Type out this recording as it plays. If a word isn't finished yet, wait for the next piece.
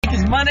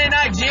This Monday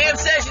Night Jam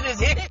session is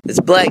here. It's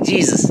Black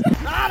Jesus.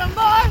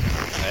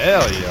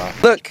 Hell yeah.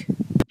 Look.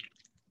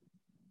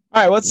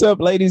 All right, what's up,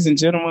 ladies and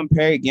gentlemen?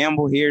 Perry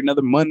Gamble here,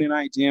 another Monday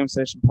Night Jam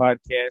Session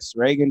podcast.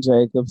 Reagan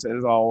Jacobs,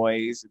 as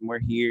always, and we're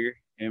here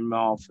in my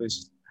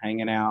office,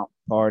 hanging out,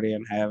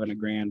 partying, having a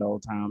grand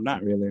old time.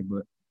 Not really,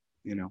 but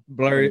you know,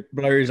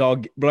 Blurry's all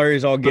get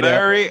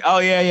blurry. Oh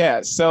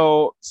yeah.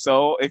 So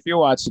if you're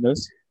watching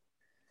us,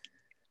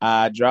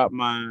 I dropped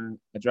my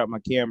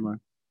camera,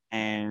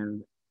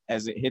 and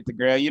as it hit the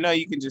ground,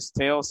 you can just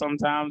tell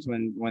sometimes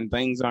when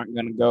things aren't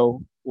gonna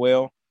go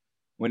well.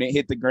 When it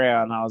hit the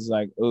ground, I was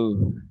like,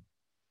 "Ooh,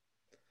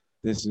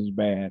 this is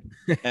bad,"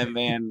 and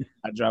then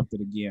I dropped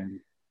it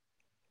again.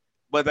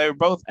 But they were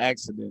both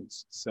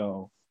accidents,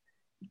 so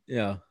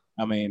yeah.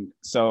 I mean,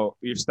 so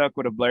you're stuck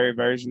with a blurry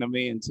version of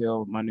me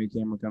until my new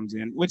camera comes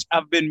in, which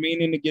I've been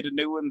meaning to get a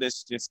new one.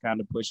 This just kind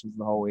of pushes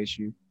the whole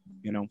issue,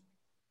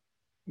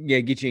 Yeah,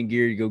 get you in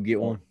gear to go get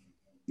one.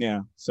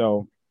 Yeah.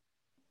 So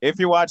if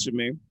you're watching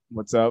me,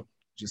 what's up?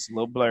 Just a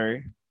little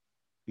blurry.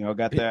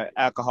 Got that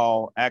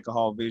alcohol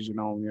vision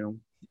on,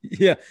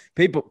 Yeah.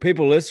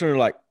 People listening are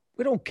like,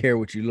 we don't care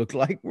what you look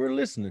like. We're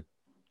listening.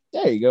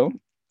 There you go.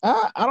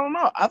 I don't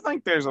know. I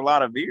think there's a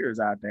lot of viewers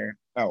out there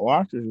that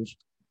watchers.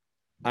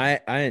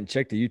 I hadn't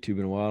checked the YouTube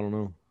in a while. I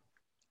don't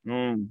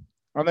know.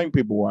 I think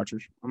people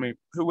watchers. I mean,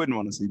 who wouldn't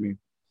want to see me?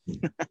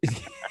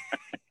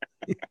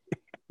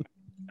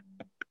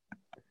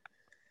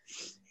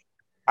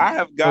 I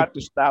have got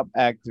to stop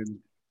acting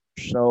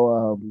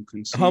so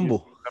conceited,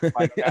 humble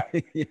like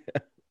that yeah.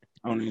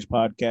 on these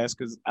podcasts,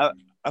 because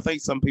I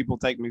think some people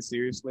take me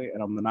seriously,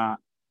 and I'm not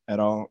at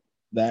all.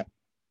 That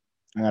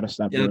I got to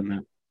stop doing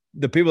that.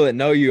 The people that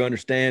know you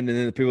understand, and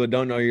then the people that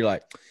don't know you're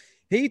like,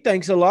 he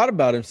thinks a lot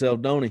about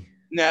himself, don't he?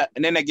 Yeah,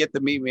 and then they get to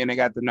meet me and they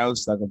got the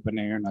nose stuck up in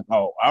there and like,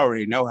 oh, I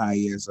already know how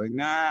he is. Like,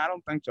 nah, I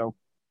don't think so.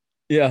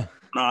 Yeah.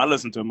 No, I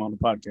listen to him on the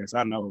podcast.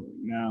 I know.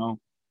 No,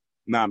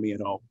 not me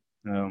at all.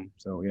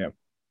 So yeah,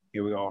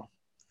 here we are.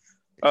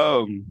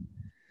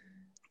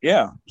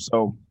 Yeah.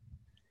 So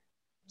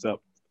what's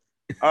up?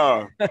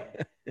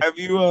 Have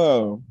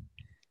you?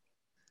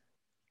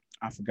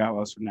 I forgot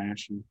what was for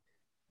national.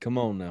 Come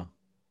on now.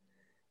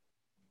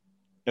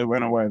 It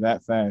went away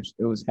that fast.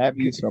 It was have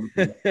you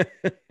something.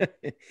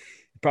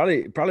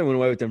 Probably went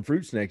away with them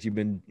fruit snacks you've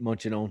been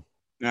munching on.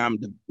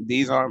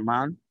 These aren't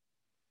mine.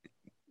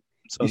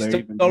 So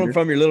you stole them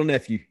from your little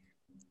nephew.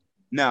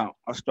 No,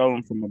 I stole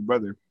them from my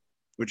brother,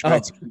 which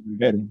makes it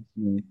better.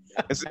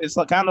 It's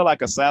kind of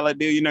like a salad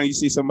deal. You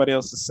see somebody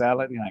else's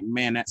salad, and you're like,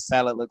 man, that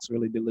salad looks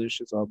really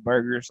delicious, or a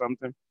burger or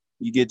something.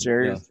 You get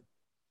yours.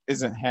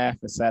 Isn't half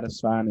as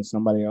satisfying as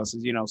somebody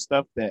else's.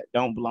 Stuff that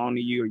don't belong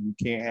to you or you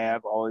can't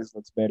have always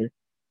looks better.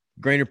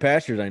 Greener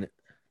pastures, ain't it?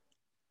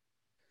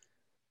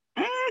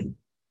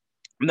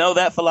 No,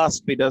 that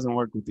philosophy doesn't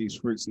work with these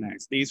fruit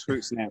snacks. These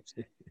fruit snacks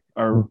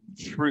are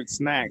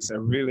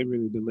really,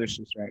 really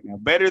delicious right now.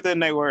 Better than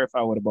they were if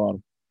I would have bought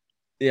them.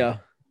 Yeah.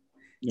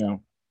 I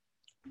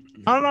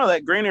don't know,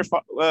 that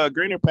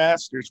greener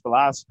pastures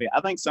philosophy.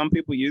 I think some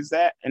people use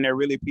that and they're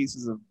really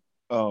pieces of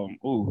I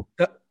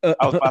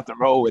was about to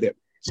roll with it.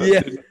 So,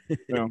 yeah.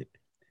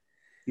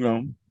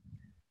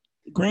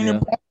 Greener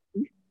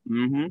pastures.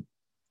 Mm-hmm.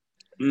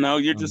 No,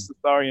 you're just a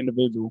sorry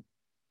individual.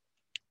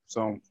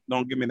 So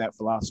don't give me that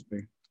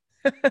philosophy.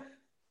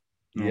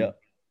 Yeah.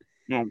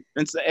 No,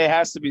 it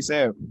has to be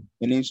said.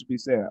 It needs to be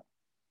said.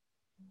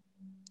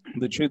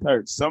 The truth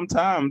hurts.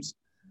 Sometimes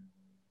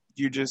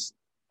you're just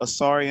a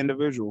sorry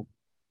individual.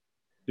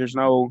 There's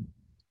no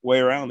way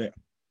around it.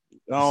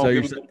 No,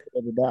 you're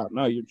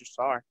just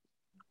sorry.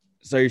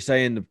 So you're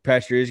saying the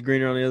pasture is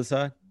greener on the other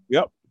side?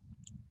 Yep.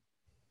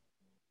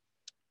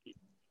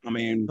 I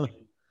mean,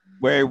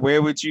 where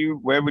would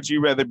you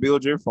rather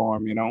build your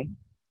farm?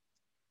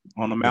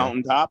 On the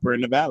mountaintop or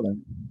in the valley?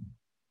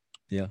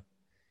 Yeah.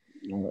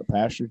 The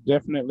pasture's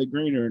definitely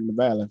greener in the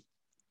valley.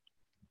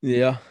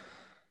 Yeah.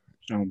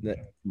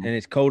 And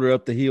it's colder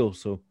up the hill,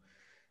 so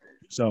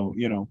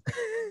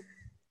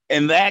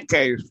in that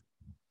case,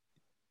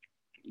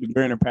 the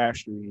greener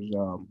pasture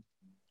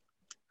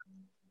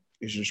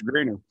is just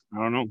greener. I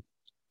don't know.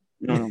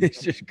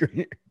 It's just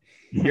greener.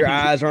 Your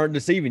eyes aren't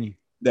deceiving you.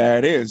 There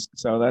it is.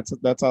 So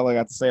that's all I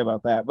got to say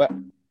about that. But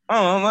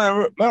I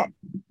don't know.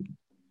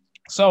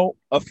 So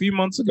a few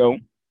months ago,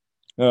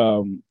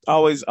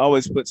 always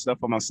put stuff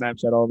on my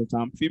Snapchat all the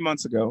time. A few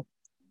months ago,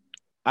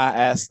 I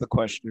asked the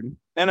question,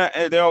 and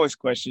they're always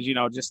questions,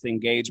 just to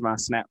engage my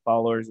Snap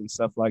followers and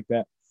stuff like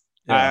that.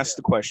 Yeah. I asked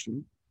the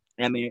question,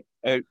 and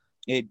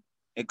it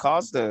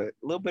caused a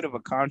little bit of a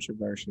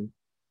controversy.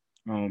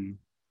 And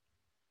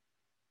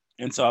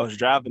so I was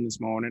driving this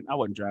morning. I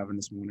wasn't driving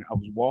this morning. I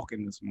was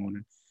walking this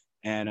morning,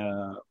 and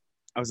I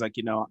was like,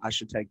 I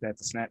should take that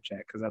to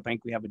Snapchat because I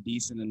think we have a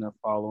decent enough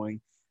following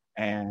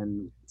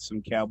and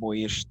some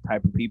cowboy-ish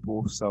type of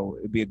people. So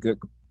it'd be a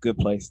good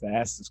place to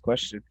ask this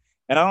question.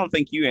 And I don't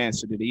think you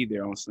answered it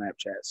either on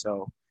Snapchat.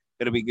 So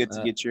it'll be good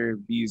to get your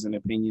views and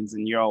opinions.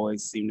 And you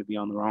always seem to be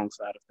on the wrong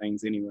side of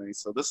things anyway.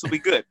 So this will be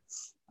good.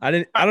 I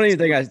don't even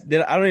think I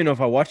did. I don't even know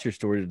if I watched your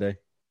story today.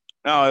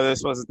 No,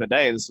 this wasn't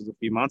today. This was a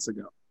few months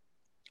ago.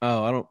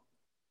 Oh, I don't.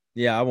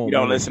 Yeah, I won't. You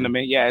don't listen to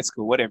me? Yeah, it's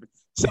cool. Whatever.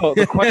 So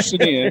the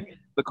question is,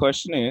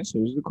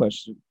 here's the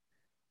question.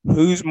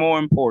 Who's more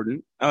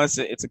important? Oh, it's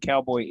a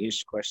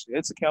cowboy-ish question.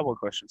 It's a cowboy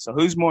question. So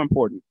who's more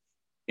important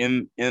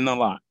in the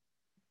lot?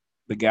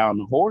 The guy on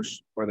the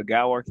horse or the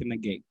guy working the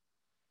gate?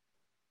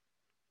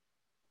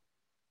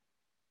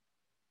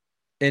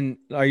 And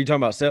are you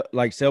talking about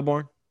like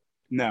Selborne?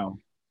 No.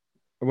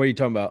 Or what are you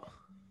talking about?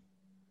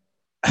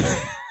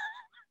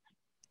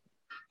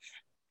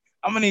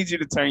 I'm gonna need you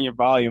to turn your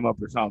volume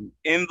up or something.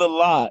 In the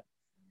lot,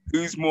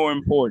 who's more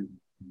important?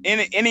 In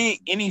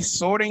any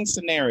sorting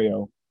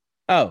scenario,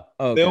 Oh,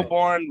 okay.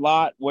 Selborne,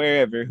 lot,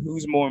 wherever,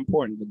 who's more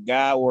important? The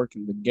guy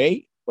working the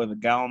gate or the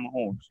guy on the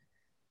horse?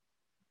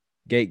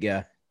 Gate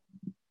guy.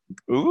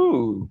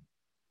 Ooh.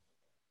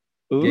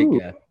 Gate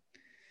guy.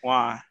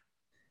 Why?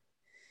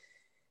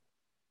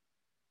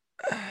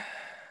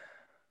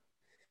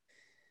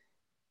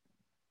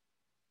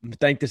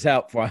 Think this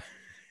out before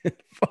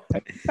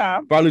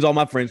Time. I lose all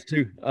my friends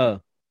too.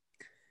 Now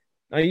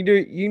you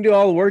can do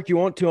all the work you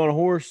want to on a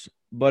horse,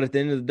 but at the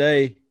end of the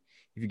day,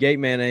 if your gate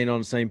man ain't on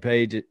the same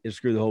page, it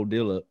screw the whole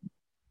deal up.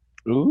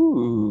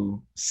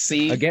 Ooh.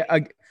 See,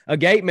 A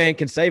gate man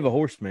can save a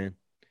horse, man.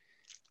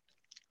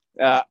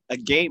 a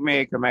gate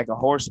man can make a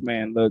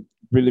horseman look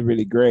really,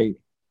 really great.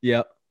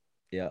 Yep.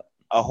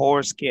 A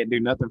horse can't do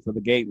nothing for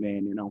the gate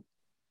man,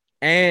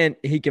 And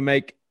he can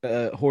make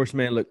a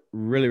horseman look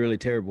really, really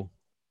terrible.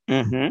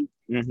 Yeah.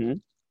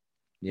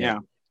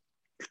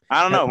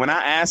 I don't know. When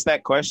I asked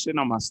that question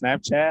on my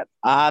Snapchat,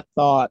 I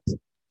thought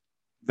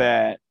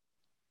that,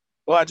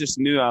 I just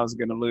knew I was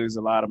going to lose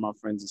a lot of my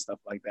friends and stuff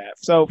like that.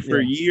 So for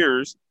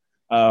years,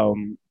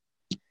 I'm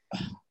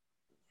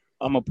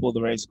going to pull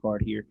the race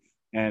card here.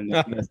 And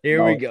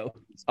here we go.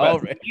 All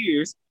right.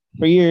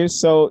 For years.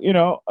 So,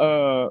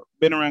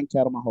 been around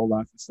cattle my whole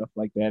life and stuff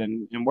like that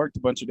and worked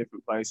a bunch of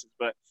different places.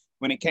 But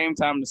when it came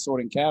time to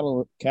sorting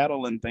cattle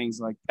and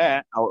things like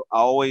that, I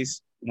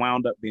always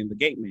wound up being the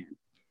gate man.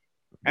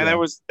 And there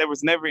was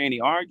never any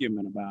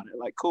argument about it.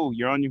 Like, cool,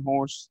 you're on your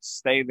horse,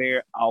 stay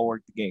there, I'll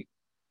work the gate.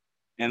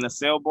 And the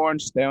Selborne,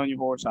 stay on your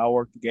horse, I'll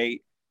work the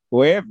gate.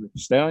 Wherever,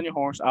 stay on your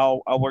horse,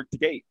 I'll work the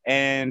gate.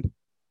 And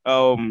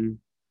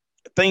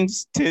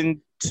things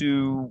tend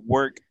to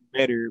work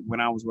better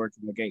when I was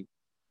working the gate.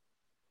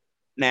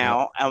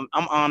 Now, I'm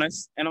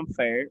honest and I'm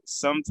fair.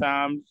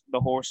 Sometimes the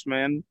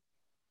horseman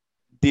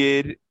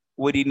did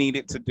what he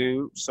needed to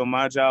do, so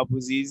my job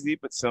was easy,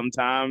 but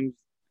sometimes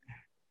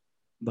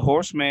the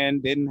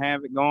horseman didn't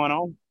have it going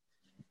on.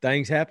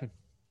 Things happen.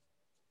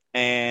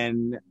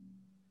 And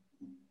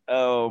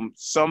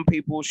some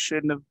people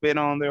shouldn't have been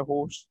on their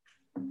horse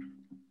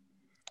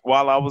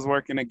while I was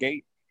working a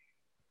gate.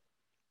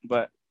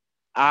 But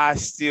I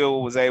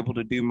still was able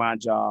to do my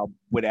job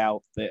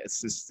without the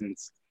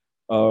assistance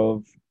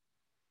of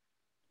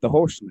the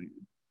horseman.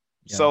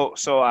 Yeah.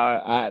 So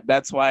I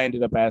that's why I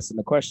ended up asking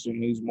the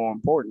question, who's more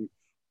important,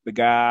 the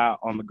guy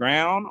on the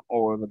ground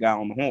or the guy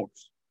on the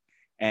horse?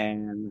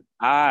 And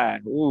I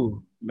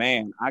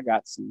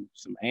got some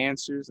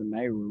answers and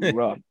they were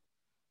rough.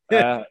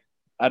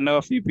 I know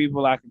a few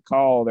people I could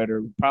call that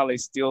are probably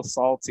still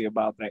salty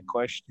about that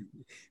question.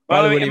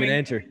 Probably wouldn't even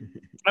answer.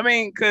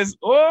 Because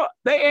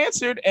they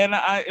answered, and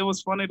it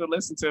was funny to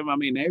listen to them. I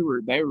mean, they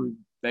were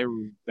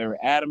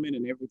adamant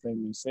in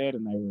everything they said,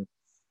 and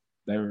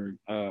they were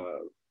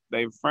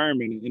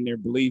firm in their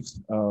beliefs.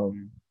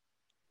 And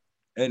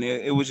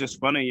it was just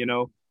funny,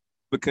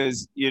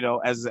 because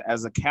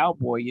as a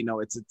cowboy,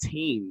 it's a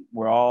team.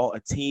 We're all a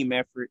team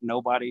effort.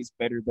 Nobody's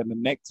better than the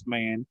next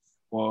man.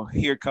 Well,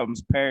 here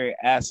comes Perry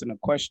asking a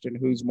question,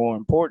 who's more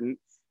important?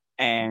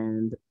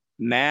 And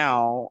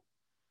now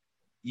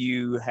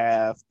you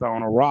have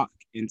thrown a rock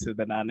into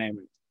the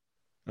dynamic.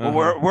 Uh-huh.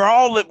 Well,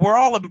 we're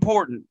all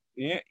important.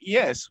 Yeah,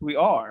 yes, we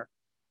are.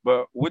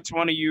 But which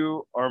one of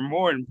you are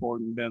more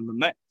important than the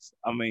next?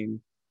 I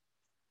mean,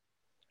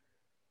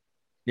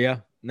 yeah.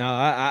 No,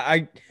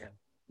 I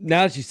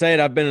now that you say it,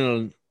 I've been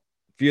in a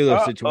few of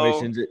those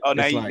situations.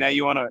 Now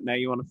you wanna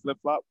flip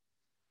flop?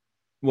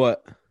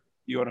 What?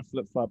 You want to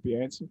flip flop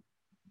your answer?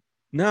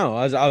 No,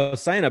 I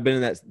was saying I've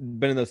been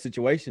in those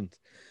situations.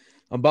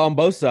 I'm on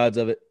both sides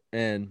of it,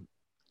 and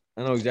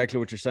I know exactly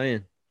what you're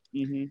saying.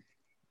 Mm-hmm.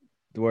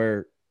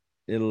 Where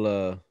it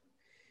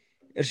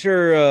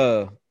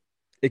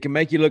can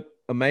make you look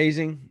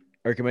amazing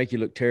or it can make you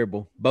look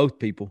terrible. Both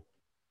people,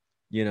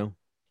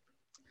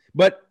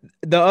 But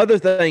the other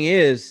thing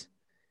is,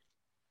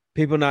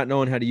 people not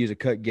knowing how to use a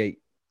cut gate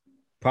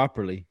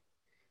properly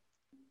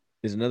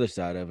is another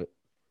side of it.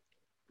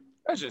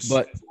 That's just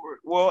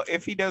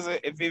if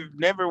you've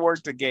never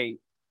worked a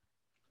gate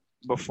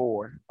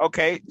before,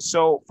 okay.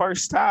 So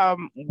first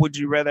time, would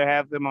you rather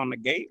have them on the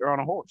gate or on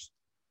a horse?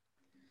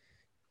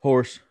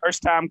 Horse.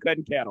 First time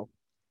cutting cattle.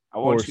 I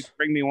want you to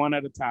bring me one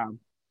at a time.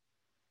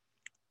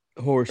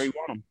 Horse. Where you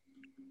want them?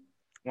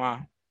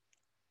 Why?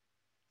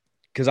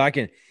 Because I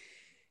can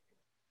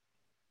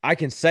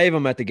save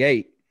them at the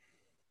gate.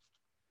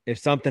 If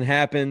something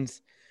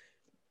happens,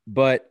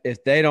 But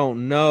if they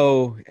don't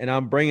know and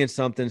I'm bringing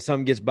something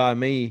gets by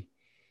me,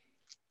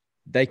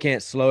 they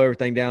can't slow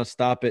everything down,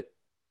 stop it,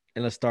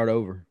 and let's start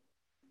over.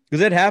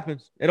 Because it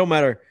happens. It don't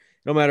matter.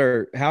 No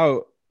matter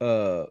how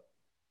good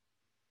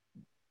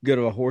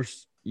of a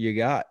horse you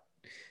got,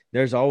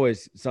 there's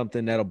always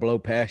something that'll blow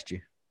past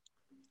you.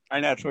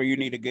 And that's where you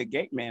need a good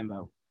gate man,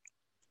 though.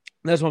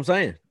 That's what I'm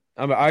saying.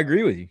 I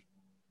agree with you.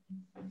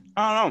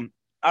 I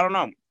don't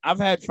know. I've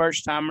had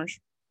first timers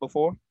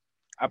before.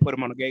 I put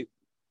them on the gate.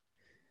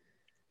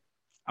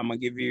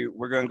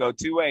 We're going to go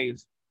two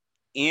ways,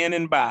 in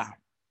and by.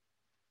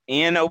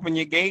 In, open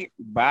your gate.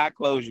 By,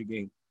 close your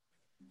gate.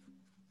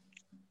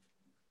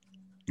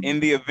 In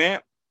the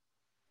event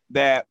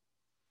that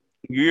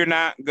you're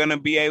not going to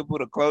be able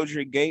to close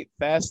your gate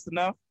fast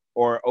enough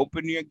or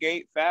open your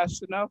gate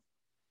fast enough,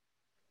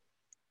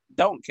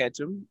 don't catch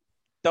them.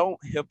 Don't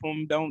hip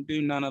them. Don't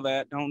do none of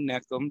that. Don't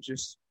neck them.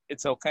 Just,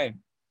 it's okay.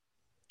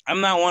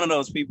 I'm not one of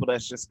those people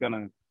that's just going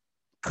to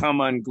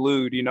come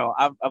unglued. You know,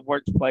 I've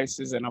worked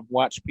places and I've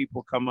watched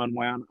people come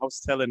unwound. I was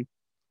telling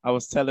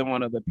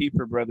one of the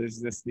Peeper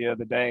brothers this the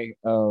other day,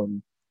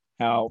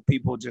 how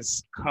people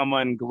just come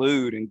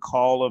unglued and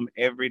call them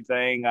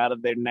everything out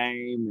of their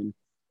name and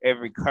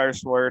every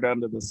curse word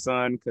under the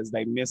sun because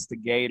they missed a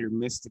gate or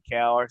missed a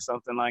cow or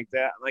something like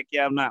that. Like,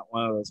 yeah, I'm not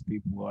one of those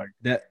people. Like,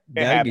 it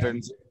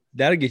happens.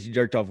 That'll get you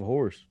jerked off a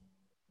horse.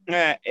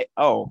 Yeah.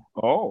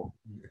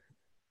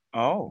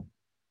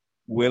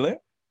 Will it?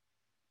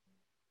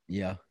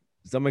 Yeah.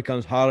 Somebody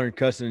comes hollering,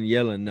 cussing, and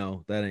yelling.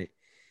 No, that ain't.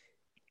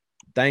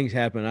 Things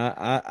happen.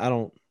 I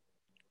don't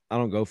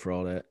go for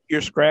all that. You're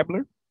a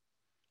scrabbler?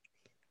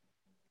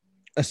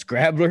 A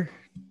scrabbler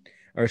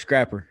or a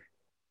scrapper?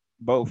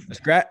 Both.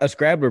 A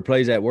scrabbler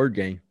plays that word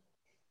game.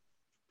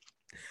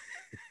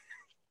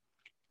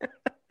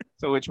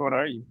 So which one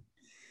are you?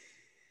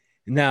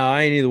 No,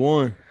 I ain't either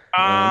one.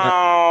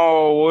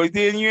 Well,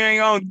 then you ain't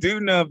gonna do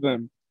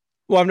nothing.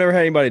 Well, I've never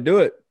had anybody do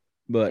it,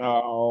 but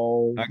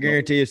I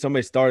guarantee you, if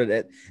somebody started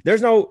it.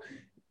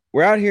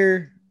 We're out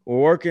here, we're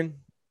working,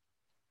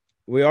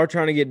 we are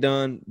trying to get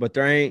done, but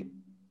there ain't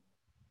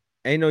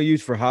no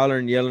use for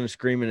hollering, yelling, and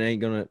screaming. It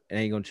ain't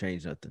gonna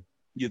change nothing.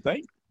 You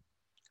think?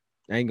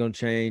 Ain't gonna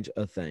change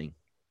a thing.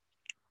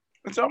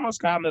 It's almost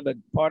kind of the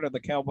part of the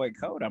cowboy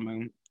code. I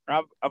mean,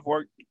 I've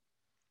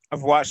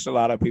watched a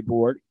lot of people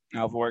work.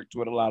 I've worked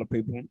with a lot of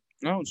people.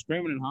 No,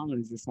 screaming and hollering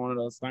is just one of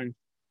those things.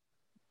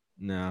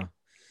 No.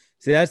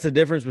 See, that's the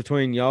difference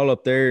between y'all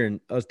up there and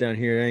us down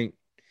here.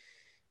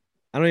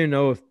 I don't even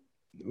know if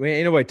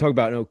ain't nobody talk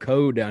about no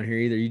code down here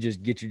either. You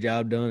just get your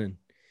job done and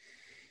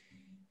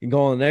you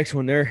go on the next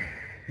one there,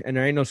 and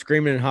there ain't no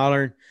screaming and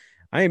hollering.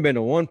 I ain't been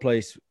to one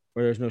place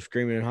where there's no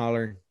screaming and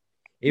hollering.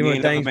 Even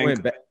when things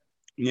went back.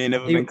 You ain't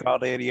never been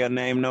called out of your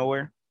name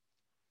nowhere?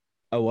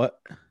 Oh, what?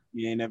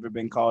 You ain't never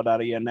been called out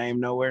of your name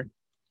nowhere?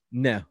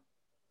 No.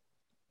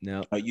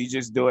 You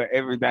just doing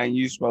everything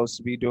you're supposed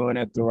to be doing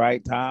at the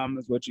right time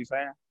is what you're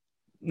saying?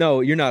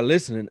 No, you're not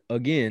listening.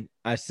 Again,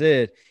 I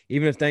said,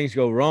 even if things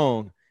go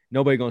wrong,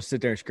 nobody going to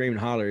sit there and scream and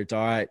holler. It's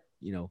all right.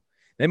 You know,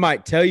 they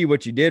might tell you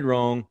what you did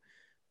wrong,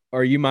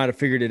 or you might have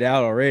figured it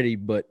out already,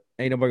 but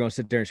ain't nobody going to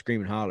sit there and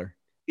scream and holler.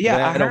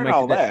 Yeah, I heard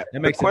all that.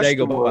 That makes the day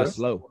go by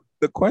slow.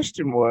 The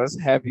question was,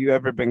 have you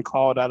ever been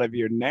called out of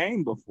your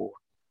name before?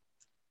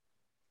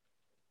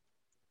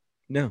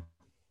 No.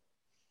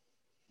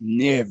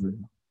 Never.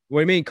 What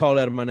do you mean called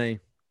out of my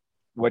name?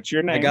 What's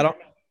your name? Got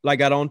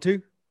on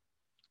to?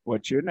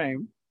 What's your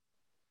name?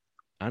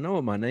 I know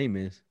what my name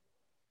is.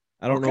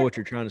 I don't know what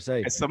you're trying to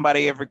say. Has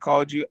somebody ever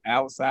called you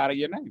outside of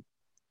your name?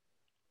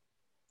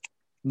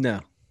 No.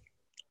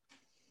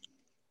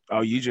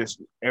 Oh, you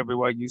just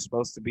everywhere you're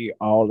supposed to be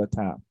all the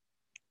time.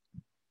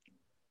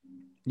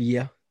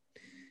 Yeah,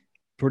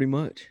 pretty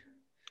much.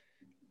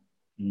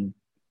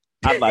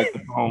 I'd like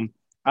to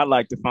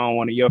phone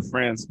one of your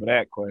friends for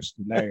that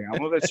question. There, I'm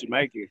gonna let you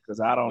make it because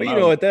I don't know.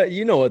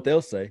 You know what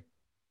they'll say.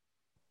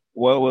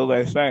 What will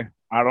they say?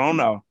 I don't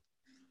know.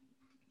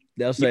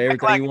 They'll say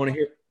everything you want to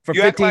hear.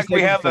 You act like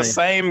we have the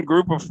same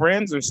group of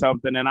friends or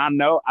something, and I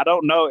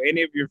don't know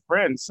any of your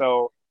friends,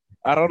 so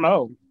I don't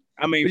know.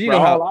 I mean,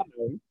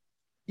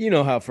 you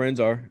know how friends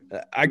are.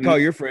 I call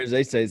your friends;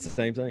 they say it's the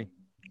same thing.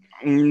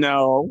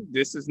 No,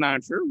 this is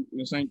not true.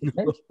 This ain't the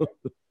case.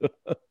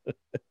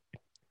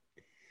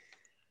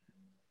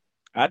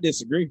 I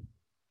disagree.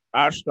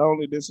 I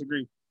strongly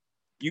disagree.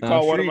 You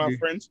call one of my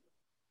friends,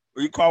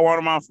 or you call one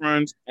of my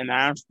friends and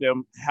ask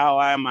them, how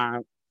am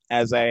I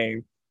as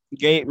a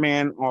gate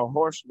man or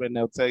horseman?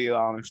 They'll tell you the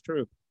honest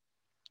truth.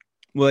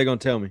 What are they going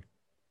to tell me?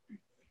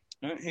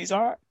 He's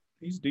all right.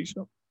 He's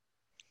decent.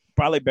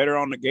 Probably better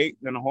on the gate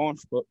than a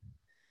horse, but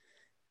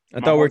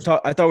I thought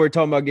we were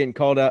talking about getting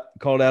called out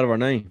of our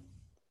name.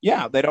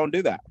 Yeah, they don't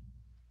do that.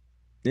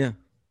 Yeah.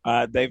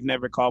 They've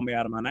never called me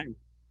out of my name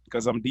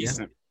because I'm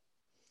decent. Yeah.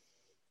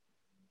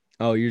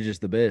 Oh, you're just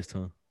the best,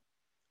 huh?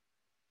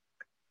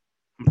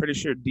 I'm pretty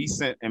sure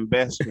decent and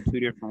best are two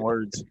different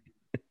words.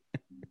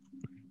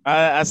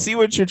 I see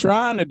what you're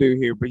trying to do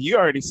here, but you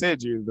already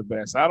said you're the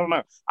best. I don't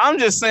know. I'm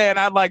just saying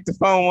I'd like to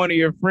phone one of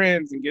your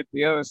friends and get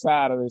the other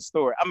side of the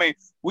story. I mean,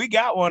 we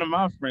got one of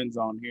my friends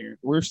on here.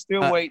 We're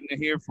still waiting to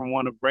hear from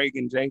one of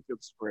Reagan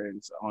Jacobs'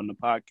 friends on the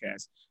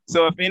podcast.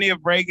 So if any of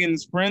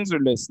Reagan's friends are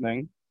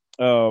listening,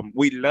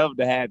 we'd love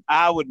to have.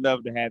 I would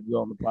love to have you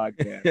on the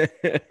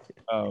podcast.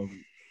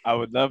 I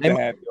would love to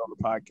have you on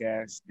the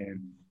podcast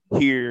and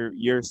hear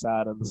your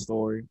side of the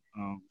story.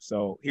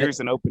 So here's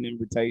an open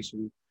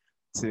invitation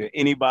to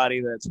anybody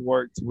that's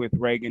worked with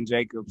Reagan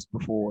Jacobs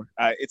before.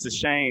 It's a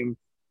shame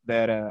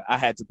that I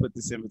had to put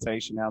this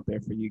invitation out there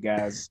for you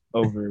guys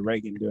over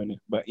Reagan doing it.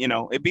 But, you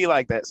know, it be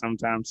like that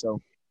sometimes.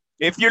 So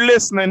if you're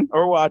listening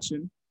or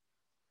watching,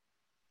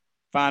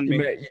 find me.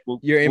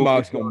 Your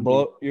inbox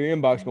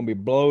gonna be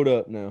blowed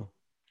up now.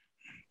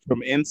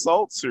 From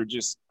insults or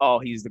just, oh,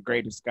 he's the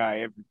greatest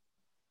guy ever?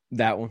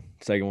 That one.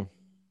 Second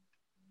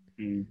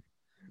one.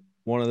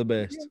 One of the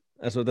best. Yeah.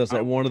 That's what they'll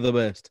say. One of the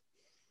best.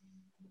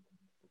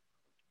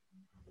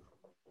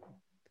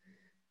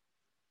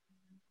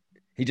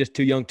 He's just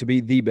too young to be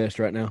the best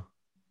right now.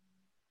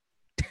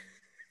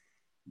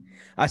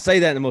 I say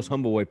that in the most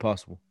humble way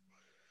possible.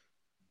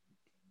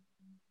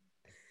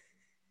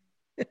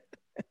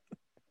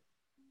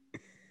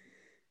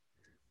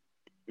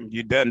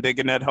 You done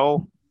digging that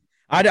hole?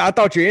 I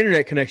thought your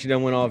internet connection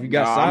done went off. You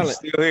got silent. I'm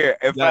still here.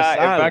 If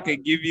I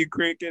could give you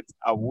crickets,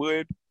 I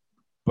would,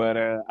 but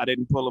I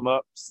didn't pull them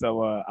up,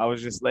 so I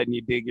was just letting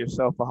you dig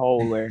yourself a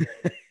hole there.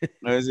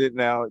 That's it.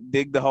 Now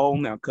dig the hole.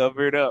 Now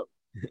cover it up.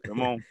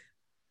 Come on.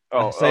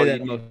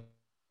 That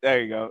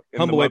there you go.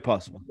 Humble way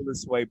possible.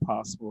 This way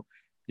possible.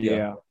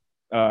 Yeah.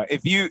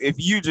 If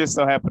you just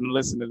so happen to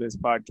listen to this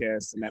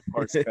podcast and that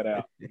part's cut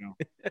out, you know.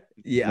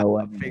 Yeah,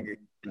 I figured.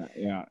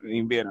 Yeah, it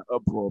can be in an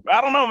uproar. But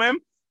I don't know, man.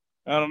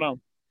 I don't know.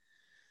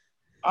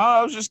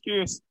 I was just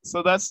curious.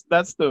 So that's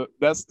the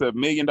 $1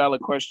 million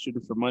question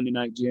for Monday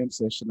Night Jam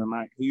Session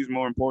tonight. Who's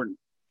more important?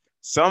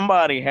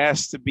 Somebody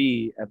has to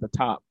be at the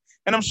top,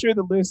 and I'm sure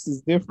the list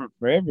is different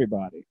for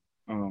everybody.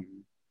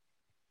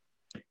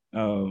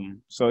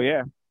 So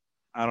yeah,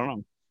 I don't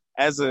know.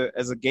 As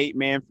a gate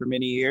man for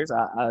many years,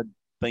 I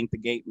think the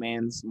gate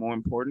man's more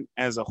important.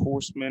 As a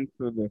horseman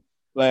for the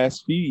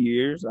last few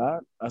years,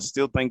 I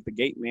still think the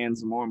gate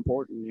man's more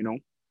important, you know.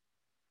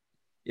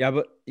 Yeah,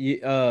 but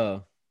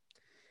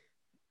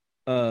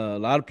a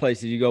lot of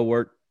places you go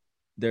work,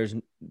 there's I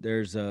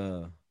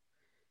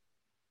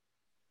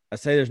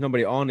say there's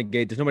nobody on the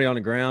gate. There's nobody on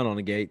the ground on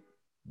the gate.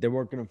 They're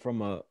working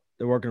from a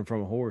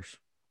horse.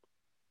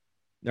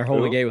 They're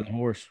holding the gate with a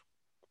horse.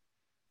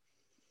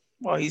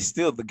 Well, he's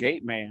still the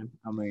gate man.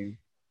 I mean,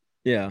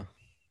 yeah,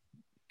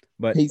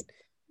 but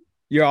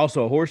you're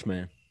also a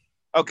horseman.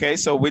 Okay,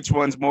 so which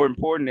one's more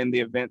important in the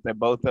event that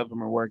both of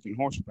them are working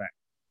horseback?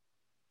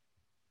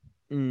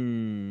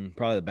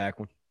 Probably the back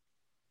one.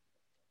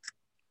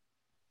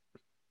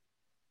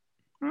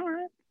 All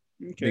right.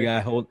 Okay.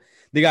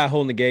 The guy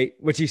holding the gate,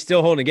 which he's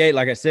still holding the gate,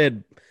 like I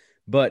said,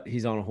 but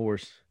he's on a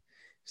horse,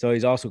 so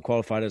he's also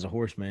qualified as a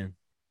horseman.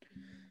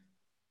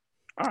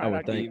 All right, I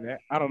would think. That.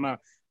 I don't know.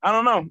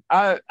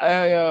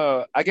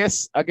 I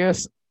guess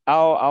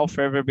I'll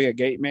forever be a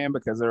gate man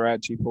because I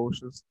ride cheap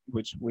horses,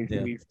 which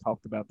we've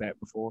talked about that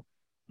before.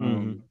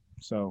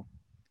 So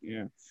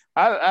yeah,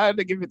 I had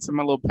to give it to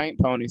my little paint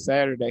pony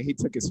Saturday. He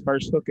took his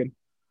first hooking.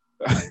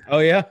 Oh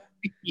yeah.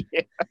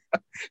 Yeah,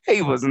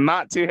 he was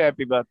not too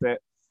happy about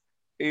that.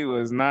 He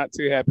was not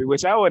too happy,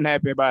 which I wasn't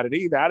happy about it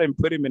either. I didn't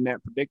put him in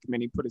that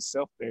predicament. He put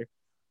himself there.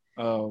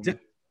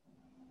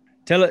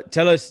 Tell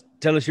us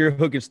your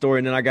hooking story,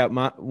 and then I got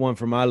my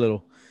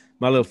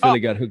little filly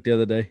got hooked the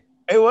other day.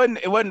 It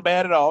wasn't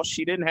bad at all.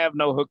 She didn't have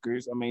no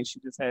hookers. I mean, she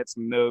just had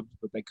some nubs,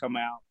 but they come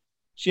out.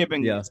 She had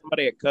been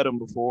somebody had cut them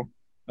before,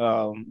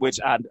 which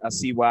I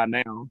see why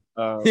now.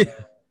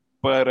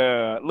 But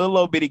little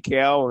old bitty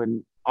cow,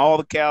 and all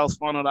the cows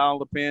funneled out of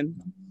the pen,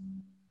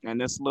 and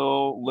this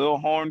little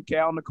horned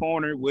cow in the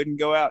corner wouldn't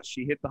go out.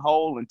 She hit the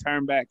hole and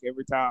turned back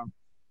every time.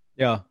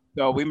 Yeah.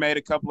 So we made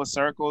a couple of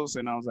circles,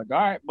 and I was like, all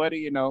right, buddy,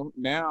 you know,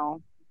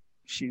 now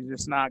she's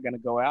just not going to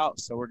go out,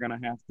 so we're going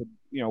to have to,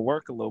 you know,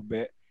 work a little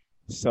bit.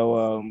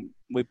 So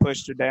we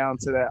pushed her down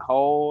to that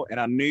hole, and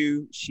I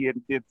knew she had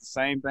did the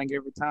same thing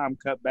every time,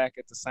 cut back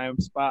at the same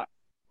spot.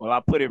 Well,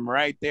 I put him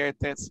right there at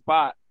that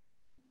spot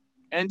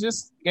and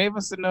just gave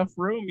us enough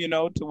room, you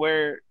know, to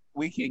where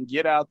we can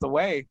get out the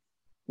way.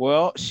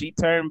 Well, she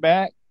turned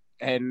back,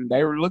 and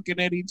they were looking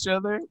at each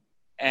other,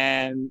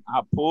 and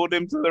I pulled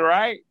him to the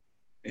right,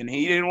 and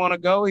he didn't want to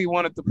go. He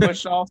wanted to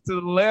push off to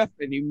the left,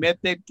 and he met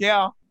that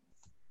cow.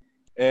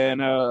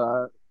 And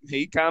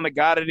he kind of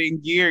got it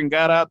in gear and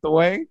got out the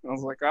way. I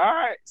was like, all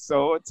right.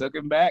 So it took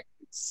him back.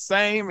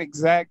 Same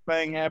exact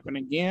thing happened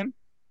again.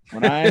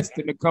 When I asked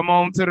him to come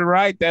on to the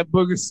right, that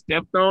booger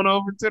stepped on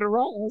over to the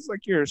right. I was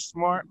like, you're a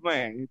smart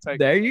man. You take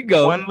there you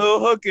go. One little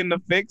hook in to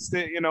fix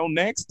it. You know,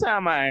 next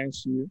time I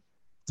ask you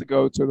to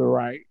go to the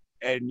right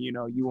and, you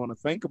know, you want to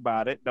think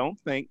about it, don't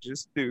think,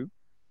 just do.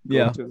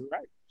 Go to the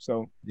right.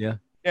 So, yeah,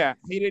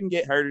 he didn't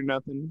get hurt or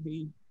nothing.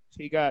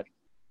 He got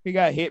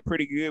hit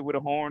pretty good with a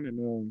horn,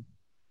 and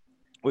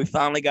we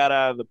finally got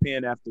out of the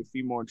pen after a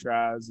few more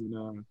tries,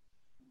 and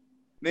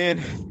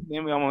then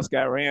we almost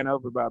got ran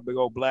over by a big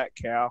old black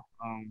cow.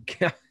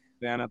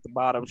 Down at the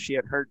bottom, she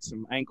had hurt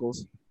some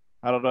ankles.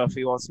 I don't know if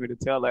he wants me to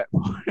tell that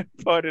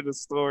part of the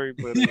story,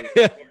 but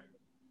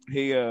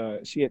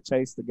she had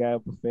chased the guy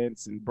up a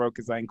fence and broke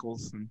his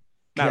ankles, and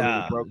not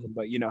really broken,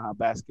 but you know how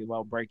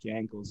basketball break your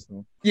ankles.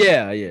 So.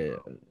 Yeah.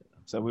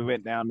 So we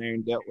went down there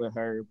and dealt with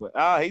her, but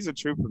he's a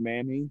trooper,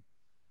 man. He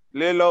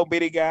little old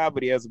bitty guy,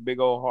 but he has a big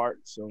old heart.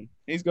 So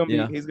he's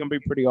gonna be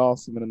pretty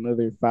awesome in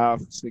another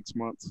 5-6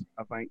 months,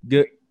 I think.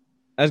 Good.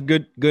 That's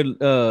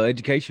good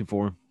education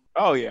for him.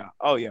 Oh yeah.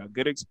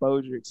 Good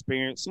exposure,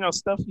 experience. You know,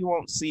 stuff you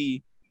won't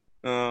see.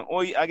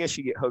 Or I guess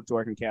you get hooked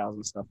working cows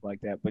and stuff like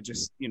that, but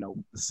just, you know,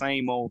 the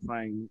same old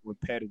thing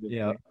repetitive.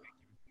 Yeah.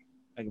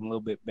 Make them a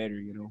little bit better,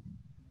 you know.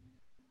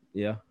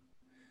 Yeah.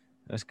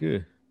 That's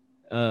good.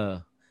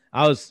 I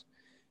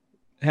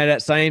had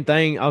that same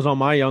thing. I was on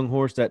my young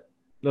horse, that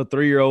little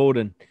 3-year-old,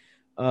 and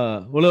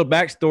a little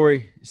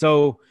backstory.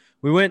 So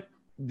we went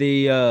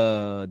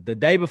the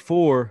day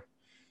before.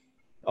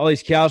 All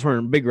these cows were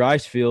in big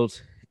rice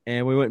fields,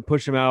 and we went and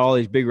pushed them out of all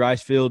these big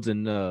rice fields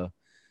and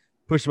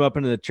pushed them up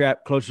into the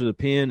trap closer to the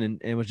pen,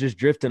 and was just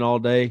drifting all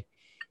day.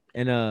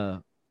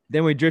 And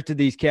then we drifted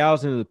these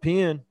cows into the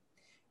pen,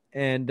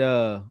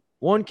 and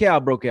one cow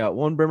broke out,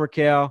 one Bremer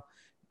cow,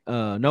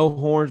 no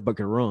horns but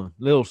could run.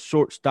 Little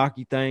short,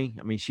 stocky thing.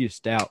 I mean, she was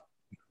stout,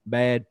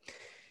 bad.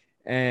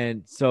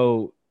 And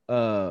so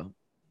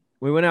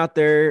we went out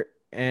there,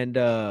 and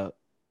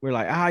we're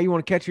like, you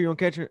want to catch her? You want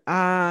to catch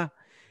her?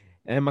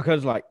 And my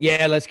cousin's like,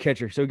 yeah, let's catch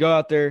her. So we go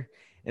out there,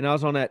 and I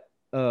was on that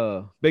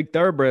big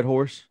thoroughbred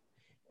horse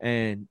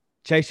and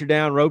chased her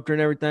down, roped her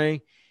and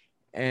everything.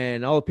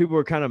 And all the people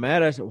were kind of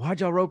mad at us.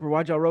 Why'd y'all rope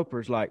her?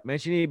 It's like, man,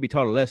 she need to be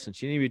taught a lesson.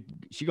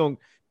 She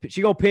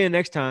gonna pin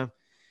next time.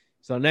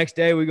 So next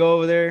day we go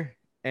over there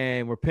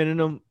and we're pinning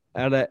them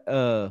out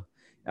of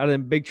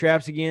them big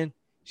traps again.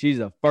 She's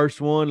the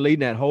first one leading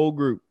that whole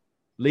group,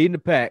 leading the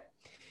pack.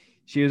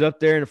 She was up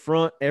there in the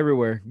front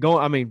everywhere,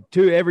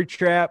 to every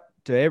trap,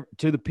 to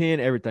the pin,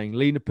 everything,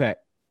 leading the pack.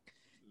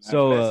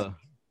 So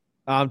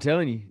I'm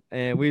telling you,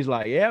 and we was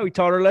like, yeah, we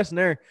taught her a lesson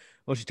there.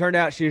 Well, she turned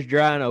out she was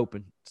dry and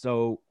open.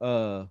 So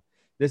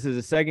this is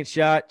the second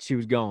shot. She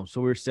was gone.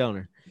 So we were selling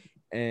her,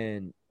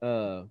 and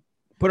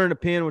put her in the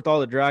pen with all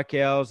the dry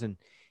cows, and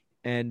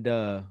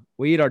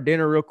we eat our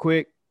dinner real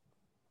quick,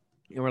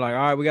 and we're like,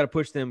 all right, we got to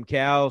push them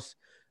cows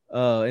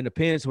in the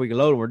pen so we can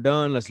load them. We're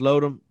done. Let's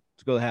load them.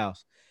 Let's go to the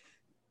house.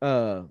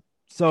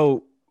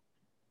 So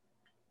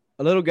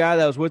a little guy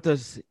that was with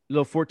us,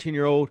 little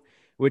 14-year-old,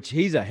 which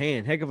he's a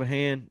hand, heck of a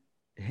hand,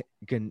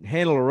 can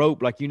handle a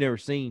rope like you never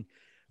seen.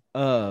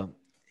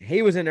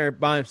 He was in there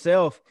by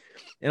himself,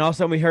 and all of a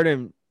sudden we heard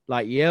him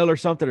like yell or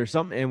something,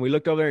 and we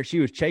looked over there and she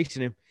was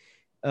chasing him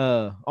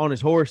on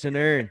his horse in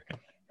there,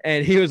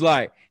 and he's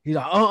like,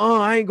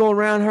 I ain't going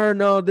around her,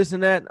 no, this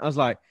and that. I was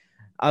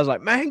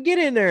like, man, get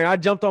in there. And I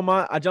jumped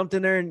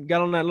in there and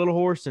got on that little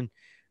horse and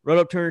rode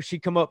up to her. She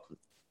come up,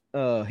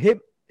 hit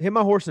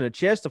my horse in the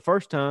chest the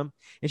first time,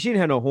 and she didn't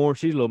have no horn.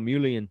 She's a little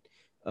muley, and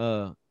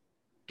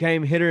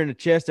hit her in the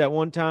chest that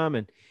one time,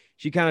 and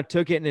she kind of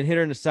took it and then hit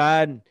her in the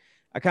side, and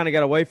I kind of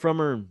got away from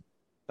her,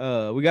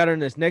 and we got her in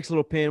this next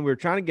little pen. We were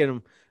trying to get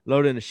them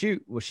loaded in the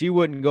chute. Well, she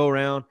wouldn't go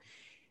around,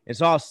 and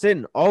so I was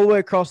sitting all the way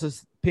across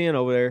this pen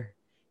over there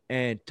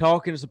and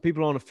talking to some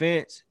people on the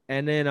fence,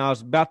 and then I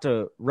was about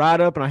to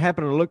ride up, and I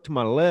happened to look to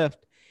my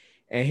left,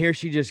 and here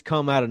she just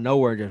come out of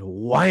nowhere and just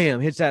wham,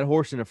 hits that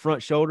horse in the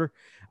front shoulder.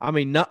 I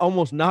mean,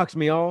 almost knocks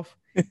me off,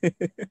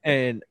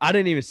 and I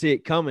didn't even see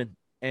it coming.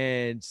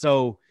 And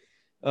so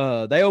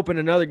they opened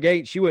another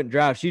gate. She wouldn't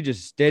drive. She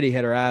just steady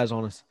had her eyes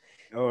on us.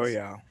 Oh,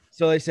 yeah.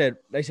 So they said,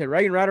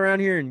 Reagan, ride around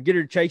here and get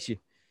her to chase you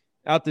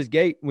out this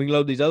gate. We can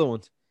load these other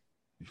ones.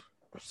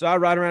 So I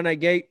ride around that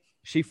gate.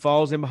 She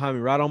falls in behind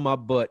me right on my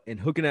butt and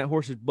hooking that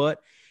horse's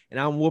butt. And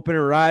I'm whooping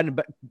her riding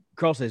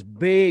across this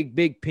big,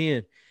 big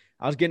pen.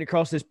 I was getting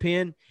across this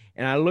pen,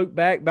 and I looked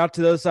back about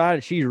to the other side,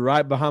 and she's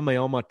right behind me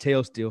on my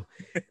tail still.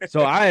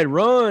 So I had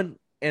run,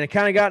 and I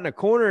kind of got in a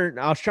corner. And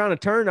I was trying to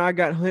turn. I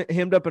got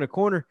hemmed up in a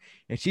corner,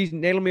 and she's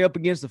nailing me up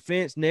against the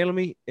fence, nailing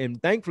me,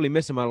 and thankfully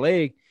missing my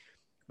leg.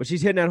 But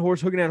she's hitting that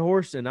horse, hooking that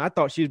horse, and I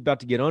thought she was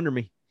about to get under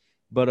me.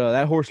 But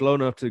that horse low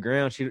enough to the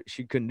ground,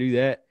 she couldn't do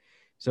that.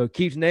 So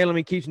keeps nailing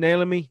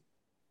me.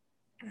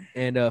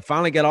 And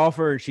finally got off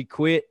her, and she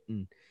quit.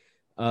 And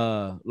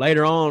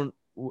later on,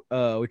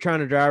 we're trying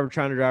to drive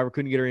her,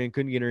 couldn't get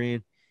her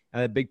in.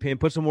 I had a big pen,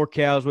 put some more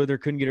cows with her,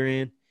 couldn't get her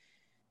in.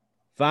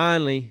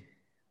 Finally,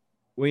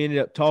 we ended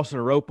up tossing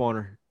a rope on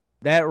her.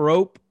 That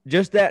rope,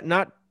 just that,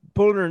 not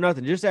pulling her or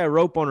nothing, just that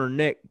rope on her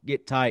neck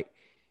get tight.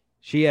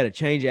 She had a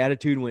change of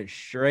attitude and went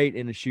straight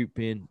in the chute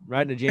pen,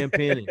 right in the jam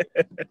pen,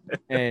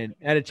 and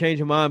had a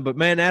change of mind. But,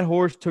 man, that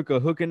horse took a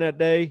hooking that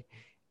day,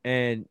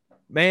 and,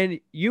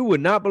 man, you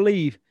would not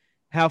believe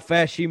how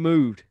fast she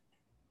moved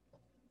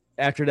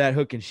after that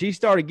hooking. She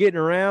started getting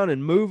around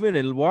and moving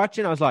and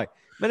watching. I was like,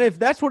 man, if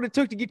that's what it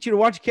took to get you to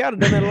watch a cow, I'd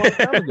done that a long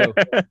time ago.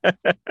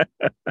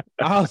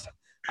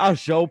 I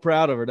was so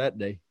proud of her that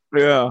day.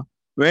 Yeah,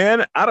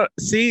 man. I don't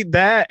see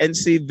that, and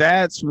see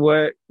that's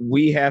what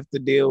we have to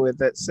deal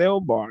with at sale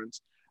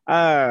barns.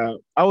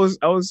 There's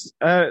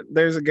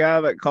a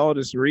guy that called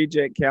us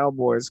reject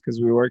cowboys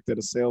because we worked at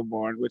a sale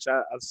barn, which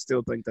I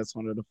still think that's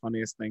one of the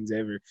funniest things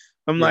ever.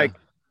 I'm Yeah. like,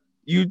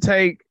 you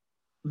take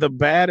the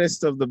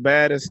baddest of the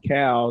baddest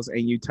cows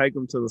and you take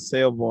them to the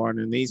sale barn,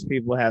 and these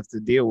people have to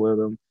deal with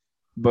them.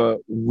 But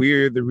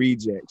we're the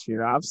rejects.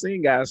 I've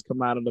seen guys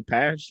come out of the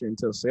pasture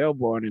into a sale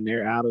barn and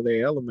they're out of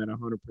their element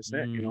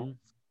 100%. Mhm.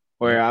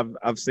 Where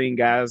I've seen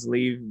guys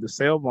leave the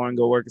sale barn,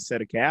 go work a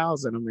set of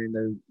cows, and I mean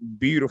they're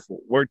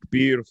beautiful, worked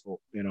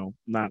beautiful.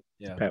 Not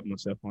Yeah. pat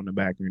myself on the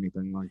back or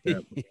anything like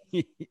that.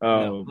 But,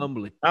 No,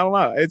 humbly. I don't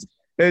know. It's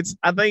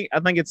I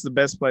think it's the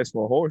best place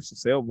for a horse, a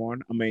sale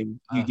barn. I mean,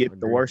 you I get the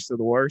agree. worst of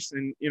the worst,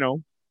 and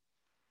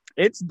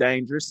it's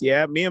dangerous.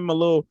 Yeah, me and my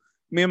little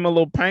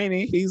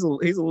painty, he's a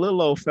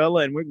little old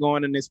fella, and we're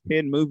going in this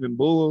pen moving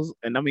bulls,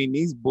 and I mean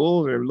these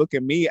bulls are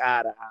looking me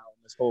eye to eye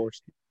on this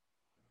horse.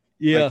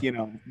 Yeah.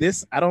 Like,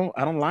 this I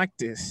don't like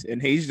this,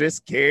 and he's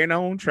just carrying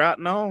on,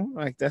 trotting on.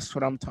 Like that's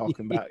what I'm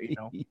talking about.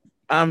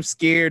 I'm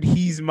scared.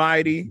 He's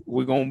mighty.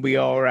 We're gonna be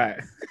all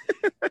right.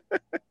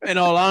 In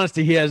all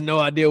honesty, he has no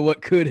idea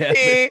what could happen.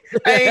 He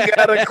ain't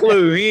got a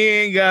clue. He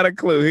ain't got a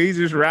clue. He's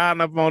just riding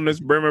up on this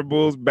Bremer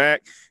bull's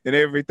back and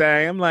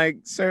everything. I'm like,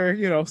 sir,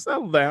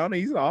 settle down.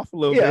 He's off a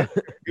little Yeah.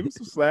 bit. Give him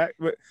some slack.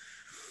 But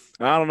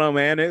I don't know,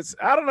 man.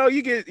 I don't know.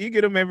 You get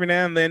them every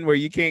now and then where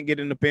you can't get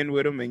in the pen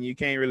with them and you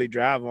can't really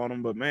drive on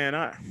them. But man,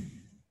 I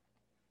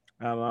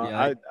don't know.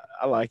 Yeah,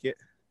 I like it.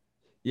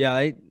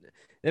 Yeah,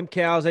 them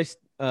cows.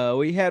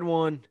 We had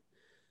one.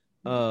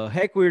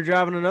 Heck, we were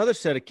driving another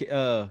set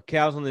of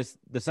cows on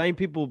the same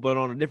people, but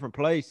on a different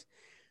place.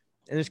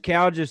 And this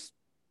cow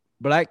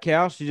black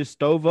cow, she just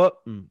stove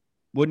up and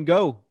wouldn't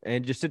go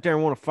and just sit there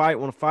and want to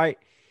fight.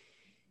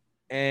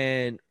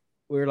 And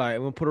we were like,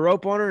 we'll put a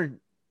rope on her. And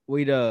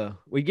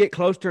we'd get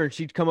close to her and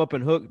she'd come up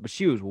and hook, but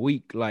she was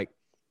weak, like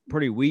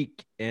pretty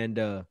weak.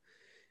 And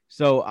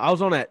so I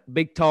was on that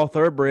big, tall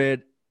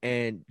thoroughbred,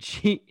 and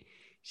she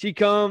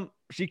come.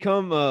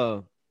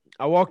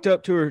 I walked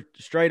up to her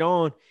straight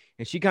on,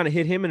 and she kind of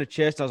hit him in the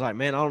chest. I was like,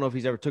 man, I don't know if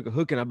he's ever took a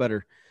hook, and I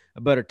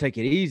better take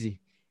it easy.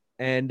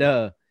 And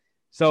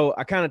so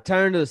I kind of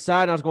turned to the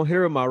side, and I was going to hit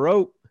her with my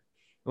rope.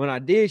 When I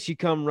did,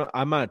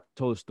 I might have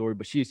told the story,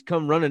 but she's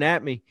come running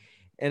at me.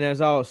 And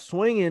as I was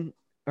swinging,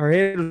 her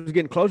head was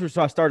getting closer,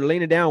 so I started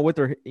leaning down with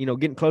her,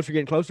 getting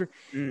closer.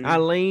 Mhm. I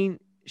leaned.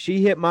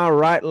 She hit my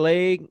right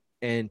leg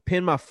and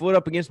pinned my foot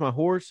up against my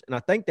horse, and I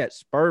think that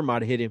spur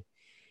might have hit him.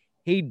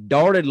 He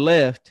darted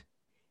left,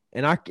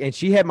 and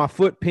she had my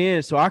foot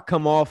pinned, so I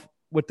come off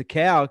with the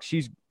cow.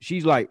 She's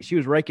like, she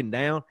was raking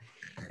down,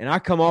 and I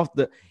come off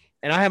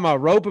and I had my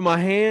rope in my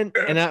hand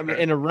and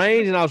in the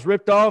reins, and I was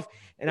ripped off,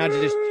 and I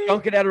just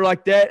chunk it at her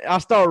like that. I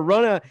started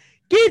running.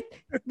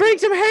 Bring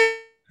some help!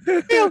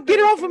 Get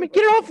her off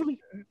of me!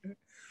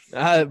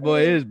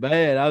 Boy, it was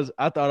bad.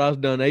 I thought I was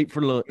done. Ate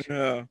for lunch.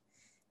 Yeah.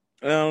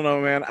 I don't know,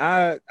 man.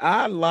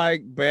 I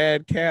like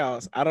bad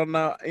cows. I don't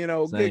know.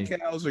 Same. Good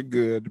cows are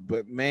good,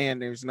 but man,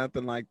 there's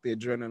nothing like the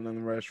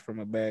adrenaline rush from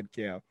a bad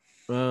cow.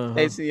 Uh-huh.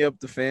 Chasing you up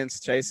the fence,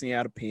 chasing you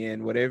out of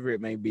pen, whatever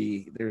it may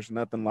be. There's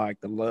nothing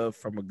like the love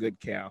from a good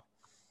cow.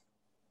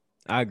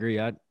 I agree.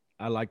 I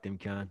like them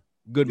kind.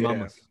 Good Yeah.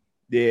 mamas.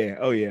 Yeah.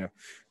 Oh yeah.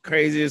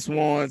 Craziest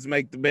ones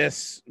make the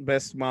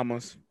best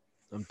mamas.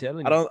 I'm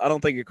telling I you. don't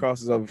think it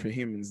crosses over for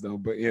humans though,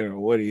 but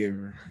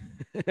whatever.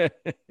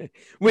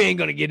 We ain't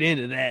gonna get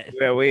into that.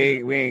 Yeah,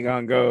 we ain't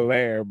gonna go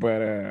there,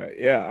 but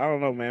yeah, I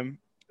don't know, man.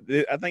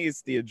 I think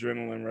it's the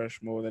adrenaline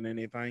rush more than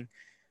anything.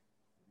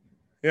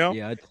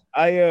 Yeah.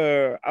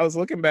 I was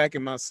looking back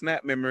in my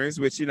Snap memories,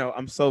 which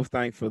I'm so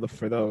thankful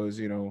for those,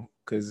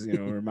 because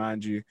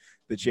remind you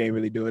that you ain't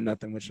really doing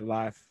nothing with your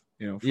life,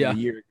 from Yeah. a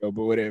year ago,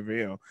 but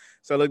whatever,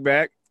 So I look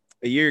back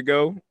a year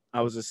ago,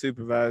 I was a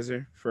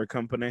supervisor for a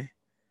company.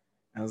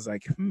 I was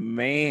like,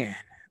 man,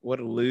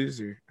 what a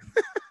loser.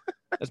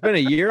 It's been a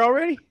year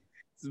already.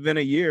 It's been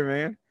a year,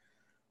 man.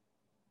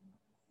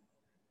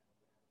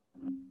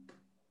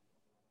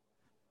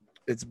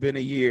 It's been a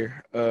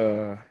year.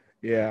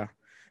 Yeah.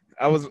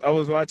 I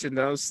was watching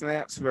those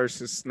snaps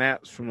versus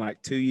snaps from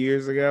like 2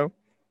 years ago.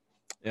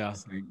 Yeah.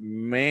 It's like,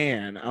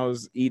 man, I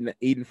was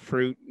eating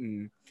fruit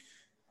and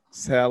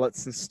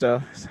salads and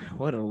stuff. It's like,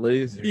 what a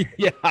loser.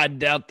 Yeah, I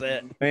doubt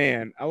that.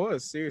 Man, I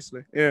was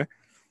seriously. Yeah.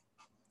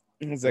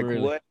 I was like,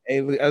 Really? what?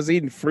 I was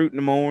eating fruit in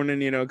the morning,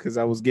 because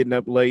I was getting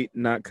up late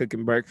and not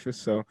cooking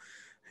breakfast. So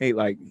I ate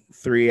like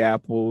 3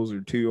 apples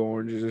or 2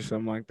 oranges or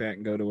something like that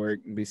and go to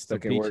work and be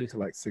stuck at work peaches? till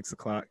like 6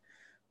 o'clock.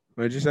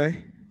 What'd you say?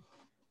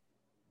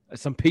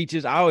 Some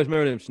peaches. I always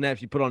remember them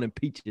snaps you put on them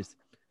peaches.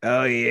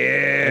 Oh, Was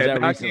yeah.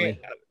 that No, recently?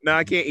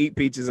 I can't eat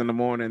peaches in the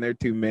morning. They're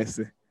too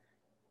messy.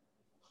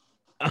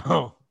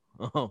 Oh.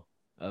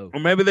 Or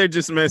maybe they're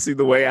just messy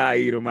the way I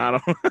eat them. I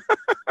don't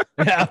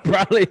Yeah,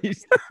 probably.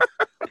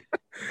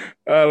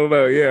 I don't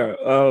know. Yeah,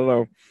 I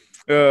don't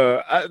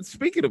know.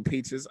 Speaking of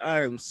peaches,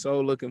 I am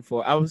so looking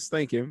for. I was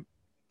thinking,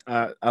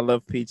 I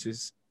love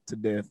peaches to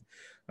death.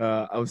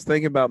 I was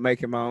thinking about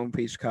making my own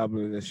peach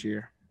cobbler this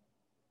year.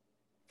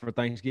 For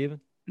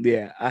Thanksgiving?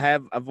 Yeah,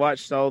 I've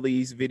watched all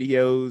these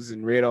videos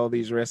and read all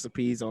these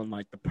recipes on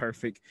like the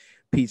perfect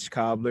peach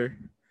cobbler.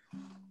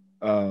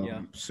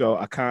 Yeah. So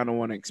I kind of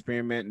want to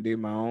experiment and do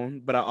my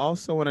own, but I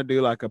also want to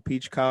do like a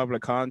peach cobbler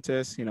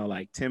contest,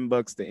 like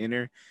 $10 to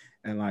enter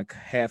and like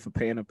half a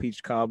pan of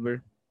peach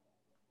cobbler.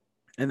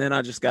 And then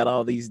I just got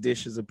all these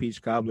dishes of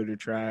peach cobbler to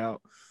try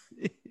out.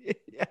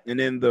 Yeah. And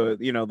then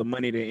the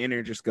money to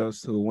enter just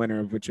goes to the winner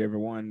of whichever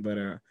one. But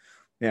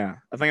yeah,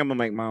 I think I'm gonna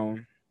make my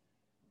own.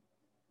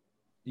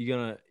 You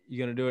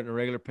gonna do it in a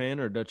regular pan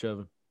or a Dutch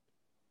oven?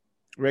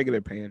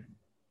 Regular pan.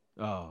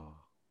 Oh.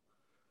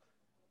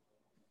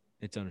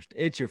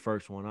 It's your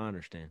first one, I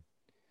understand.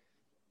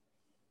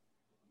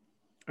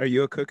 Are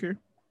you a cooker?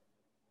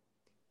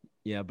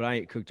 Yeah, but I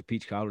ain't cooked a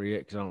peach cobbler yet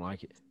because I don't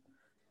like it.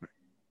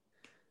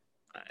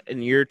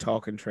 And you're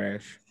talking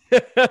trash.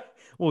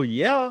 Well,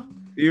 yeah.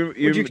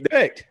 What'd you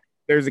expect?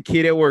 There's a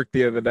kid at work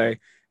the other day.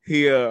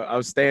 I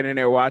was standing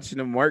there watching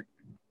him work,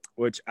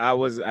 which I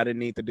didn't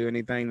need to do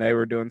anything. They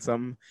were doing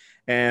something.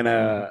 And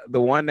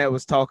the one that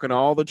was talking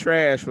all the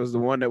trash was the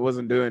one that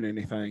wasn't doing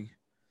anything.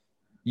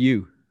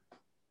 You.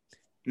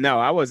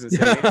 No, I wasn't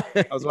saying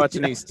it. I was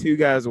watching these two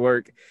guys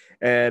work,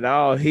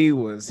 and he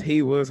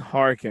was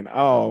harking.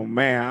 Oh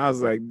man, I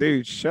was like,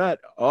 dude, shut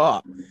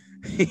up.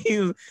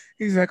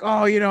 He's like,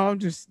 oh, I'm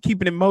just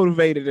keeping it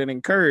motivated and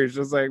encouraged. I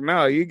was like,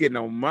 no, you're getting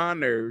on my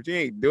nerves. You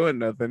ain't doing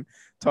nothing,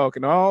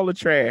 talking all the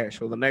trash.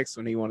 Well, the next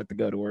one he wanted to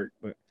go to work,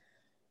 but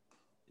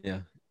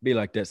yeah, be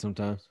like that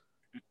sometimes.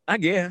 I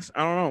guess.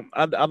 I don't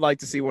know. I'd like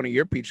to see one of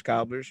your peach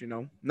cobblers,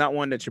 not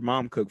one that your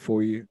mom cooked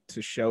for you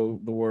to show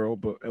the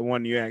world, but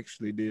one you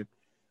actually did.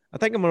 I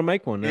think I'm gonna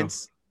make one now.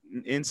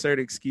 Insert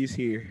excuse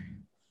here.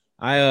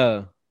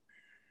 I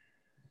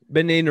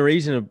been needing a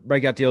reason to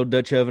break out the old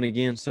Dutch oven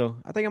again, so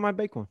I think I might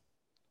bake one.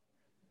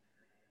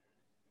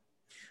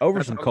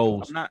 Over some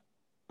coals.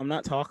 I'm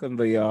not talking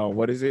the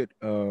what is it?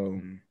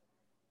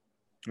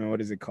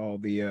 What is it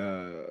called?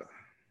 The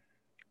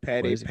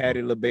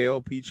Patty LaBelle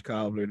peach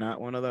cobbler,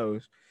 not one of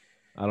those.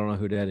 I don't know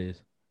who that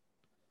is.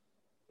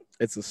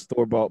 It's a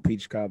store-bought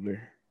peach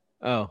cobbler.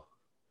 Oh.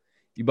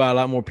 You buy a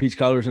lot more peach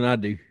cobblers than I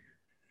do.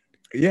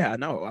 Yeah, I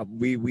know.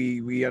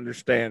 We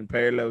understand.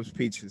 Perry loves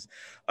peaches.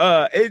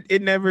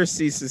 It never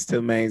ceases to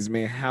amaze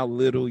me how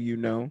little you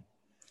know,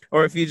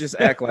 or if you just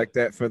act like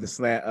that for the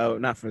snap. Oh,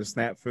 not for the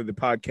snap, for the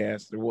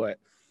podcast or what.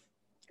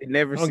 It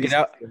never ceases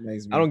to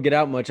amaze me. I don't get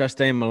out much. I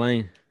stay in my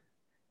lane.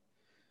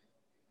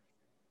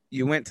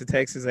 You went to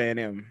Texas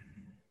A&M.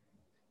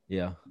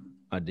 Yeah,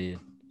 I did.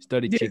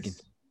 Studied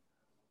chickens.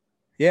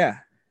 Yeah,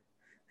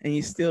 and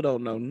you still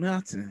don't know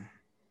nothing.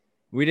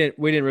 We didn't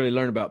really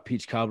learn about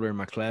peach cobbler in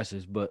my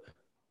classes, but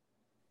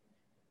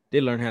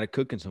did learn how to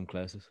cook in some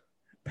classes.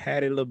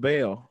 Patty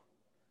LaBelle.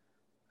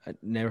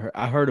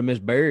 I heard of Miss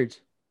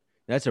Baird's.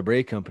 That's a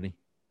bread company.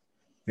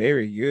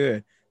 Very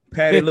good.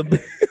 Patty LaBelle.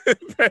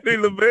 Patty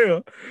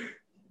LaBelle.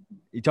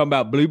 You talking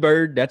about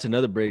Bluebird? That's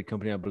another bread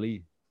company, I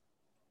believe.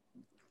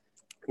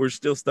 We're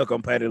still stuck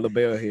on Patty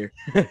LaBelle here.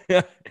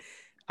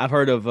 I've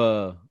heard of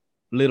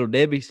Little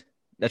Debbie's.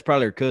 That's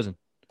probably her cousin.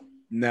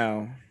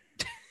 No,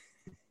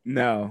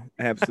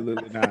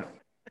 absolutely not.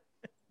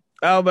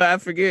 Oh, but I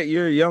forget,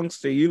 you're a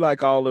youngster. You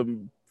like all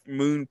the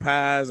moon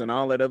pies and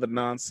all that other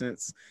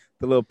nonsense,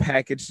 the little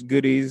packaged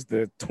goodies,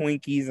 the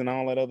Twinkies and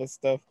all that other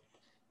stuff.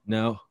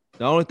 No,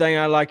 the only thing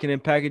I like in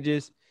them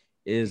packages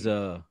is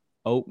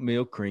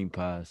oatmeal cream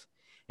pies.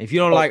 If you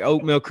don't like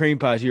oatmeal cream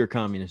pies, you're a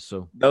communist.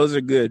 So those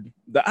are good.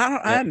 I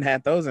hadn't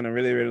had those in a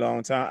really, really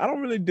long time. I don't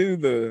really do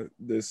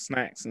the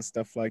snacks and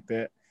stuff like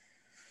that.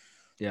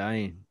 Yeah,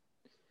 I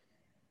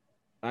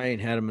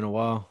ain't had them in a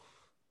while.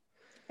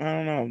 I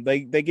don't know.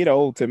 They get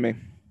old to me.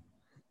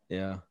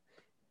 Yeah.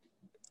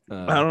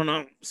 I don't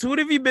know. So what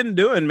have you been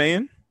doing,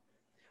 man?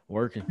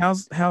 Working.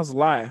 How's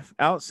life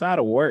outside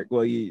of work?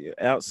 Well,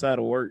 outside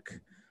of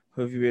work,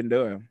 what have you been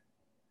doing?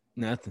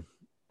 Nothing.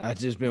 I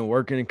just been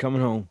working and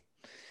coming home.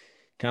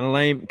 Kind of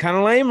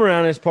lame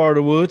around this part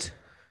of the woods.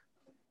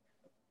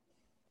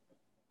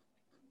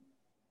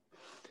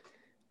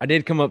 I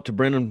did come up to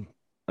Brenham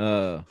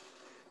to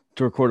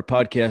record a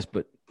podcast,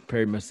 but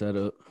Perry messed that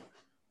up.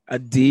 I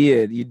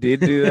did. You did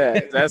do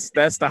that.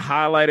 That's the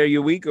highlight of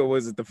your week, or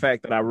was it the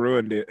fact that I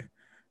ruined it?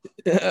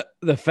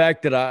 The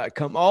fact that I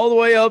come all the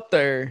way up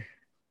there.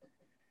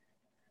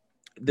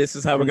 This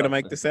is how we're gonna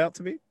make this out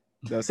to be.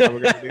 That's how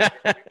we're gonna do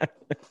it.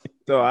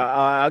 So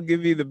I'll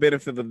give you the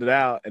benefit of the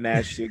doubt and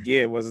ask you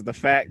again: was it the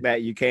fact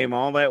that you came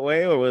all that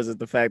way, or was it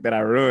the fact that I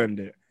ruined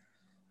it?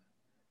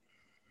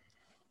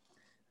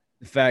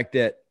 The fact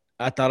that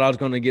I thought I was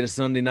going to get a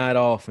Sunday night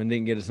off and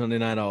didn't get a Sunday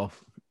night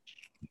off.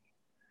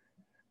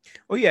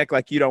 Well, you act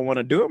like you don't want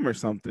to do them or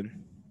something.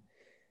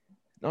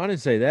 No, I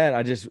didn't say that.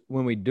 I just,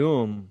 when we do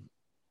them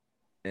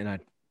and I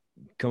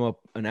come up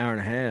an hour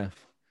and a half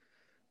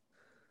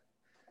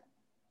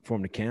for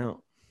them to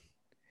count.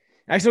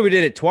 Actually, we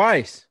did it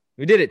twice.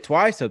 We did it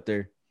twice up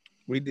there.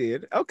 We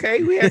did.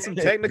 Okay, we had some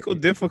technical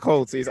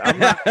difficulties. I'm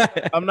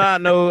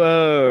not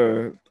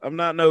no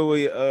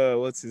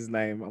what's his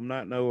name? I'm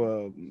not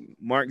no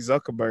Mark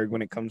Zuckerberg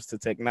when it comes to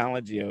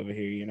technology over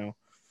here, you know.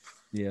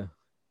 Yeah.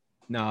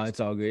 No, it's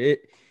all good.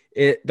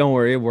 It don't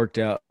worry, it worked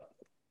out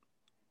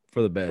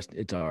for the best.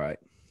 It's all right.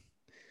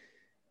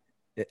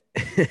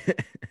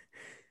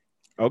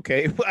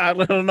 Okay. I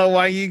don't know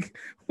why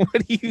what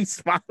are you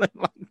smiling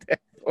like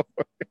that for?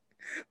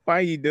 Why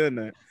are you doing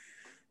that?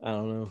 I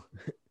don't know.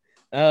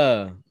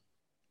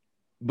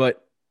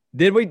 But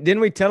didn't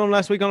we tell them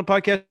last week on the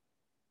podcast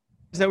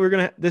that we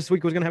were this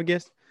week was gonna have a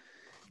guest?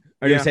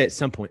 Or did we say at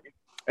some point?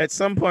 At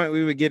some point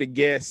we would get a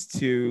guest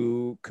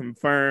to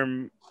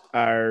confirm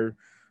our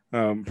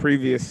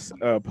previous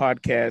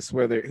podcast,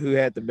 who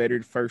had the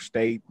better first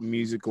date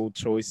musical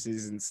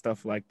choices and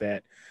stuff like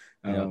that.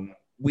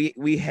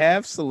 We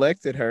have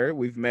selected her.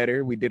 We've met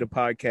her. We did a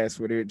podcast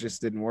with her. It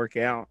just didn't work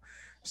out.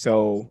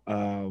 So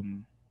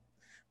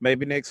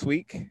maybe next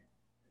week.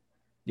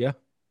 Yeah.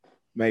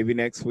 Maybe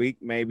next week.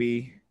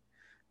 Maybe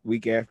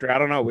week after. I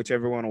don't know,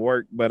 whichever one will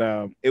work. But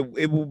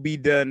it will be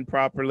done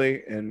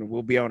properly, and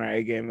we'll be on our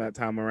A game that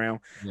time around.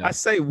 Yeah. I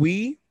say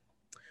we,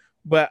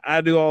 but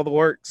I do all the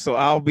work, so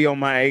I'll be on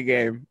my A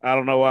game. I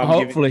don't know why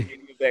I'm giving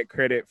you that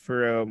credit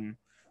for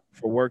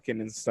working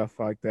and stuff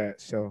like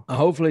that. So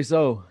hopefully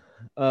so.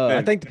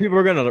 I think the people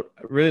are gonna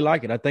really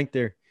like it. I think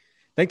they're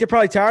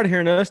probably tired of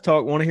hearing us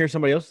talk. Want to hear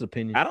somebody else's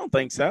opinion? I don't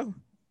think so.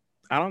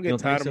 I don't get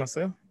tired of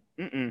myself.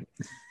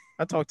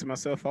 I talk to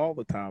myself all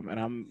the time, and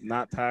I'm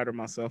not tired of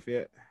myself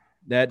yet.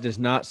 That does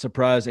not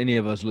surprise any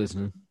of us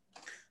listening.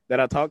 That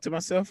I talk to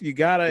myself. You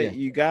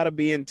gotta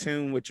be in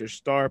tune with your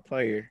star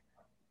player.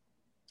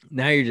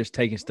 Now you're just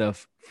taking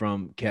stuff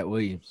from Cat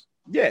Williams.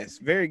 Yes,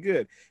 very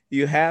good.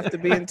 You have to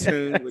be in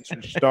tune with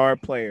your star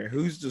player.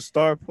 Who's the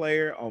star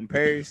player on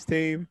Perry's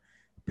team?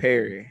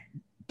 Perry.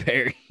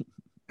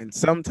 And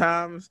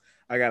sometimes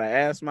I gotta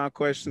ask my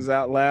questions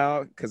out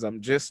loud because I'm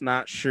just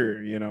not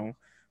sure, you know.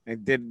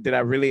 And did I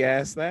really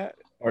ask that,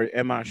 or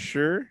am I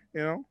sure?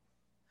 You know,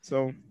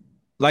 so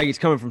like it's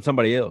coming from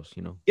somebody else,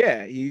 you know.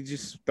 Yeah, you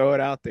just throw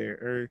it out there,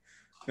 or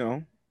you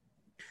know.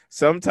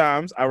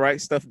 Sometimes I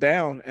write stuff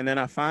down and then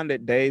I find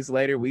it days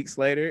later, weeks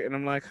later, and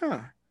I'm like,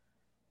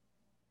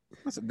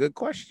 that's a good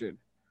question.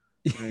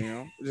 You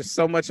know, just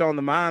so much on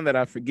the mind that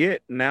I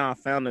forget. Now I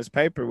found this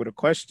paper with a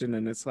question,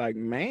 and it's like,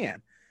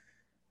 man,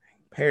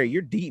 Perry,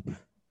 you're deep.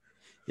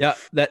 Yeah,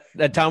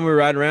 that time we were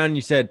riding around,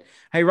 you said,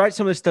 "Hey, write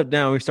some of this stuff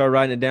down." We started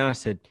writing it down. I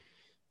said,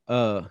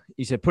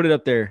 you said, "Put it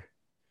up there."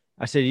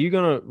 I said, "Are you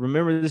gonna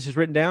remember this is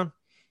written down?"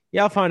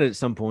 Yeah, I'll find it at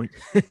some point.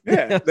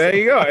 Yeah, there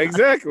you go.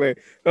 Exactly.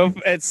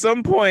 At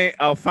some point,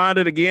 I'll find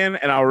it again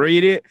and I'll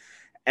read it,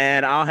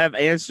 and I'll have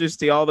answers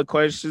to all the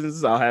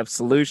questions. I'll have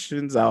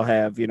solutions. I'll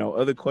have,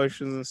 other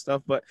questions and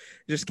stuff, but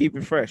just keep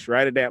it fresh.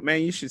 Write it down.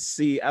 Man, you should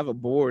see, I have a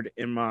board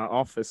in my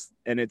office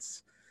and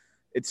it's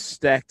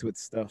stacked with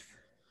stuff.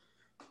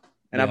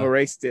 And I've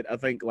erased it, I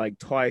think, like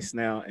twice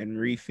now and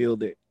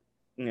refilled it.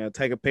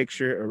 Take a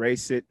picture,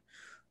 erase it,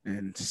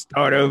 and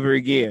start over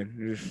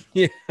again.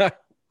 Yeah.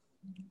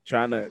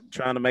 Trying to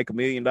make $1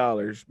 million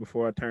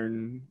before I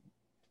turn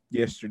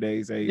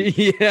yesterday's age.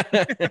 Yeah.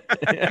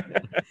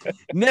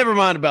 Never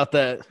mind about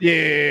that.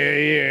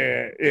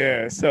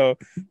 Yeah. So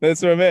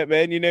that's where I'm at,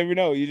 man. You never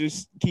know. You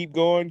just keep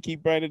going,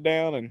 keep writing it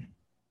down, and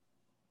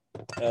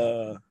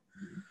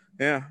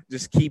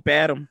just keep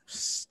at them.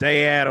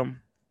 Stay at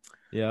them.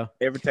 Yeah.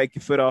 Ever take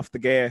your foot off the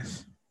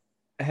gas.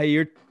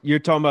 Hey, you're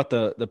talking about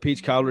the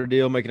peach cobbler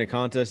deal, making a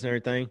contest and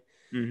everything.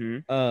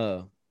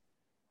 Mm-hmm.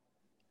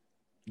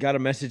 Got a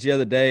message the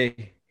other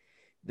day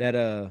that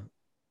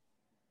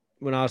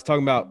when I was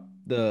talking about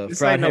the this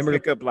fried ain't no hamburger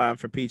pickup line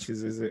for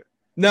peaches, is it?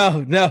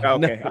 No.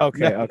 Okay.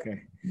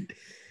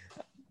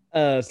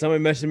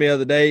 Somebody messaged me the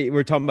other day. We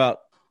were talking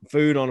about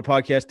food on the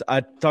podcast.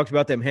 I talked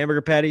about them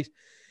hamburger patties.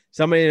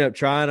 Somebody ended up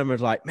trying them and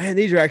was like, "Man,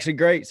 these are actually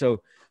great."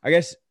 So I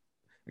guess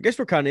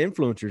we're kind of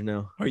influencers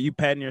now. Are you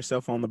patting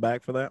yourself on the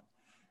back for that?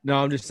 No,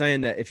 I'm just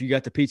saying that if you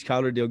got the peach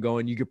cobbler deal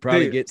going, you could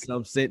probably get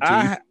some sent to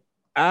you.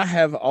 I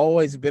have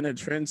always been a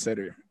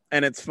trendsetter,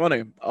 and it's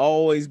funny.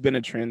 Always been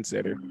a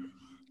trendsetter.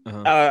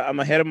 Uh-huh.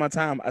 I'm ahead of my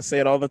time. I say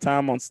it all the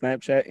time on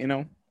Snapchat.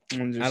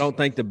 I don't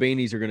think the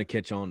beanies are going to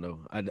catch on though.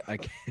 I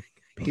can't.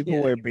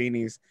 People wear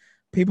beanies.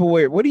 People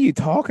wear. What are you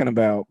talking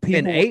about?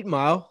 In 8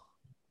 Mile,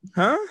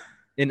 huh?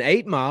 In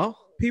 8 Mile,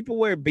 people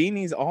wear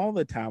beanies all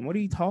the time. What are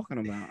you talking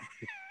about?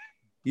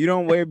 You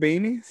don't wear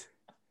beanies?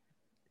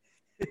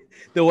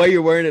 The way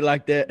you're wearing it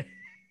like that.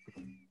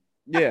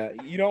 Yeah,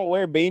 you don't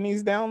wear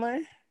beanies down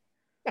there?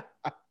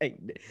 I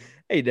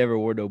ain't never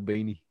wore no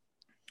beanie.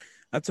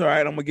 That's all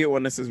right. I'm gonna get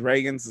one that says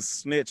Reagan's a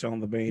snitch on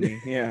the beanie.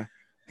 Yeah.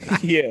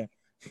 Yeah.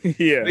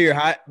 Your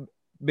high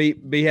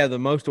B have the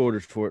most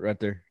orders for it right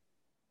there.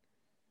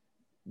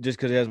 Just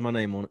because it has my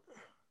name on it.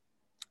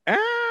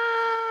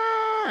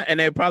 And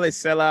they probably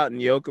sell out in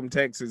Yoakum,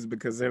 Texas,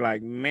 because they're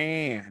like,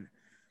 man,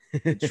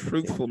 the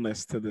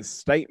truthfulness to this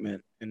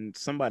statement, and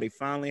somebody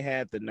finally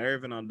had the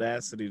nerve and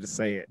audacity to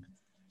say it.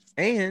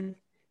 And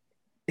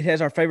it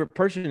has our favorite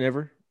person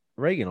ever,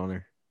 Reagan, on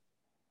there.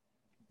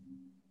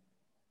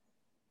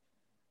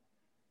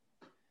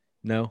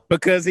 No.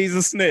 Because he's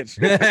a snitch.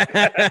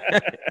 I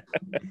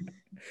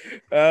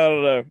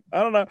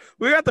don't know.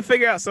 We got to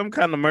figure out some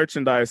kind of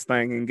merchandise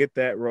thing and get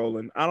that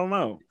rolling. I don't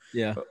know.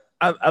 Yeah.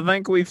 I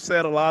think we've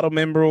said a lot of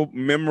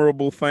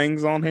memorable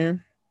things on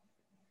here.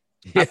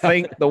 Yeah. I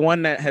think the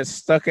one that has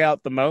stuck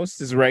out the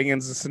most is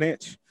Reagan's a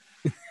snitch.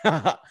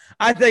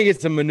 I think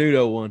it's a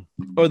Menudo one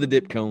or the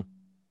dip cone.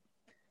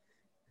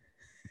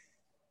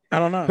 I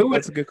don't know. Who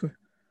That's a good question.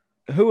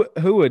 Who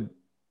wouldn't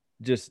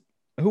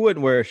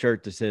wear a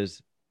shirt that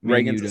says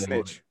Reagan's a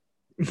Menudo?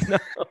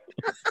 snitch.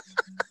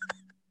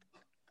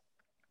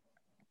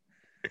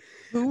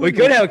 We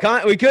could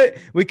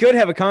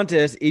have a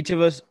contest. Each of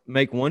us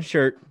make one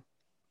shirt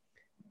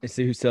and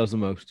see who sells the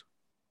most.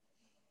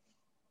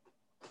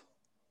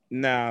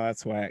 No,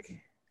 that's whack.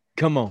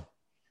 Come on.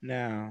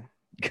 No.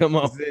 Come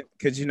on.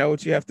 Because you know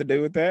what you have to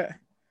do with that?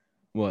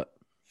 What?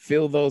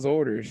 Fill those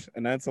orders,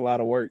 and that's a lot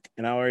of work.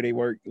 And I already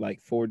work like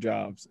 4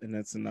 jobs, and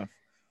that's enough.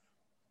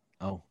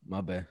 Oh,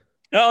 my bad.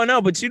 Oh,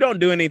 no, but you don't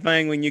do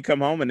anything when you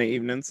come home in the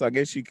evening, so I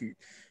guess you could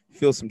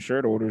fill some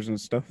shirt orders and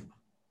stuff.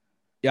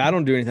 Yeah, I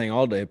don't do anything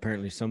all day,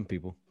 apparently, some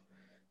people.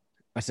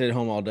 I sit at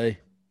home all day.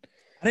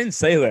 I didn't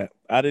say that.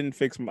 I didn't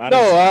fix my...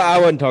 I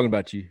wasn't talking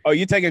about you. Oh,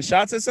 you taking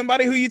shots at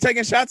somebody? Who you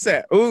taking shots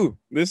at? Ooh,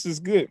 this is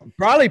good.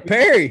 Probably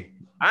Perry.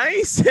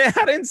 I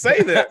didn't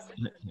say that.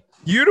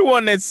 You're the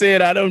one that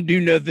said I don't do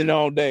nothing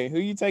all day. Who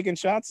you taking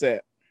shots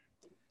at?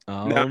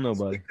 Oh, No,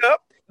 nobody. speak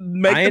up.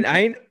 Make I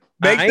the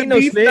ain't no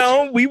beef snitch.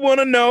 known. We want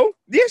to know.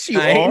 Yes, you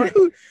are.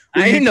 Who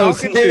I you ain't no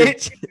talking to?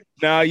 snitch.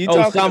 Nah, you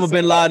talking to Osama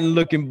bin somebody. Laden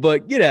looking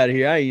butt. Get out of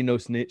here. I ain't no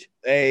snitch.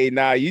 Hey,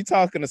 nah, you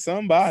talking to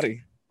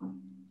somebody.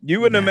 You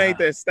wouldn't have made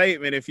that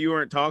statement if you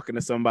weren't talking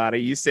to somebody.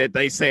 You said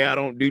they say I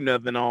don't do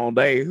nothing all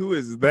day. Who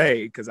is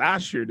they? Because I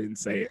sure didn't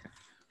say it.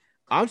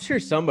 I'm sure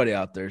somebody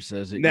out there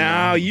says it.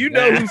 Now you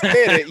know who said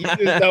it. You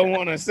just don't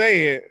want to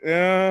say it.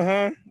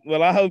 Uh-huh.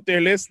 Well, I hope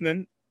they're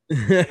listening.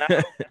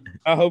 I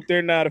hope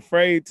they're not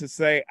afraid to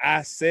say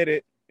I said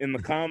it in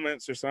the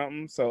comments or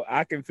something, so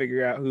I can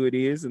figure out who it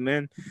is and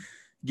then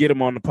get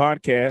them on the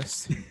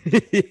podcast.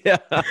 Yeah.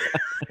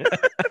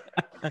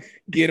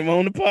 Get him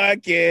on the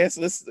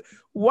podcast.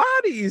 Why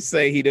do you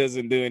say he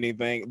doesn't do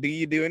anything? Do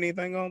you do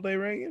anything all day,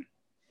 Reagan?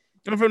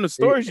 And from the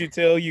stories you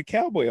tell, you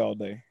cowboy all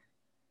day.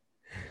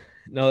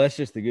 No, that's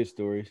just the good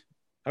stories.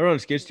 I run a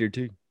skid steer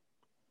too.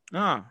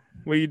 Ah,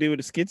 what do you do with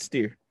a skid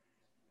steer?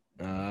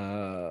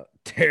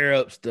 Tear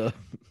up stuff.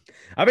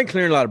 I've been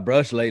clearing a lot of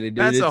brush lately,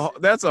 dude.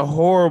 That's a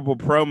horrible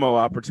promo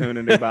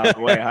opportunity, by the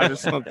way. I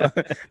just want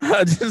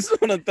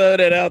to throw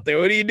that out there.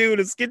 What do you do with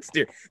a skid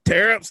steer?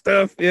 Tear up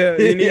stuff. Yeah,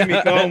 you need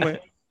me calling.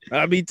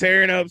 I'll be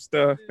tearing up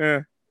stuff.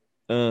 Yeah.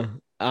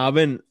 I've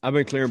been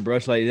clearing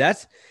brush lately.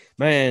 That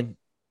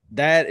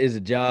is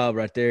a job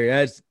right there.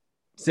 That's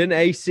sitting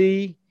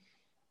AC,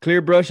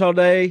 clear brush all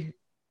day.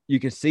 You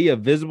can see a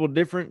visible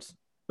difference.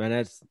 Man,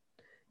 that's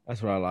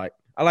what I like.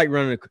 I like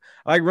running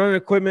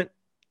equipment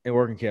and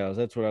working cows.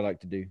 That's what I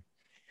like to do.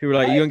 People are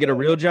like, you gonna get a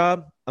real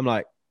job? I'm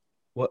like,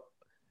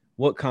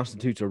 what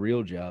constitutes a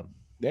real job?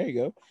 There you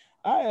go.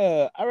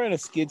 I ran a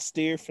skid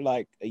steer for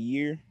like a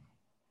year,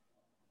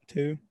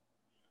 2,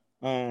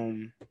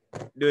 doing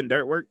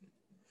dirt work,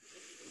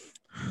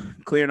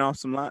 clearing off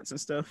some lots and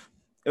stuff.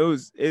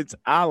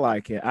 I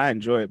like it. I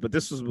enjoy it. But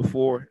this was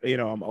before,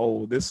 I'm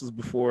old. This was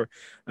before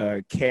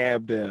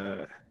cabbed.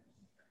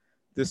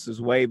 This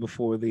was way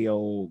before the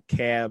old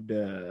cabbed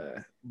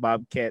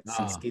bobcats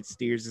and skid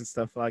steers and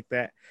stuff like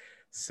that.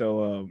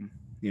 So,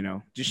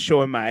 just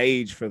showing my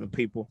age for the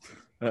people.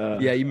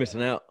 Yeah, you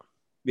missing out.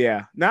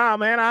 Yeah. Nah,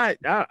 man,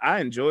 I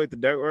enjoyed the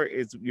dirt work.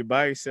 You're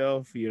by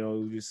yourself,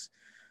 just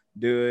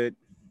do it,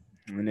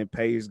 and it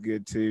pays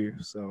good too.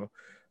 So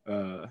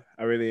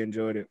I really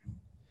enjoyed it.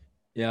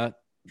 Yeah.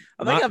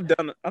 I think I've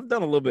done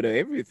a little bit of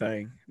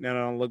everything now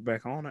that I look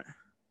back on it.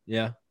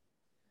 Yeah.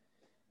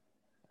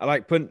 I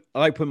like putting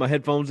my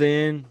headphones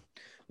in,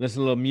 listen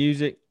to a little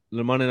music,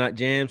 little Monday Night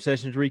Jam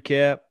sessions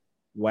recap.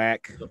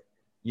 Whack.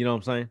 You know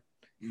what I'm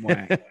saying?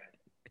 Whack.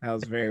 That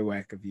was very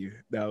whack of you.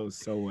 That was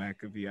so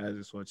whack of you. I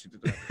just want you to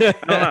know. I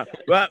don't know.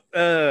 But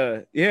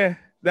yeah.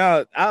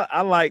 No,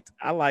 I liked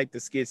the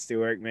skid steer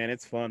work, man.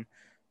 It's fun.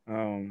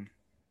 I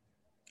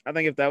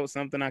think if that was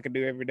something I could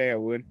do every day, I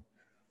would.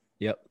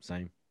 Yep,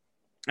 same.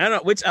 I don't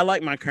know, which I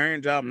like my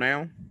current job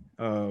now.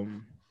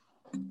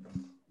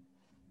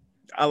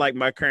 I like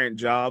my current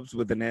jobs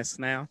with an S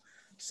now.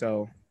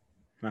 So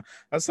I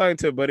was talking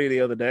to a buddy the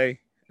other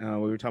day. We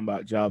were talking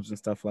about jobs and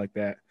stuff like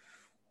that.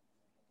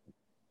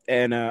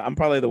 And I'm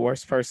probably the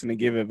worst person to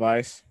give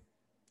advice.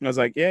 I was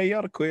like, yeah, you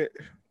ought to quit.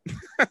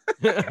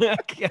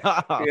 You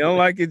don't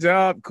like your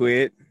job,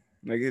 quit.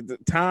 Like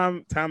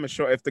time is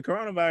short. If the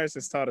coronavirus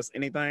has taught us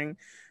anything,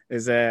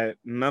 is that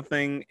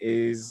nothing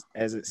is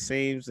as it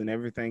seems and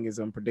everything is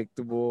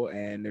unpredictable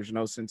and there's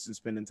no sense in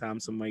spending time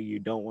somewhere you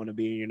don't want to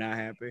be and you're not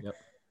happy. Yep.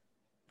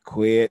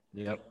 Quit.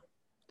 Yep.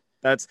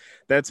 That's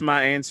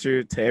my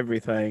answer to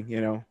everything,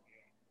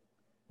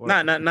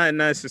 Not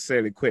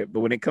necessarily quit, but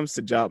when it comes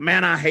to job,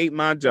 man, I hate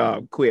my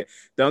job. Quit.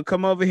 Don't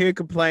come over here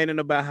complaining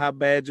about how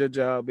bad your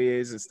job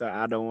is and stuff.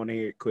 I don't want to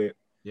hear it. Quit.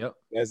 Yep.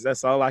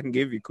 That's all I can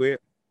give you.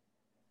 Quit.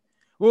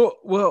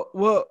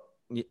 Well.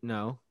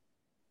 No.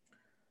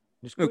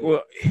 Just Look, quit.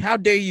 well, how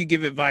dare you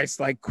give advice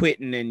like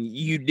quitting and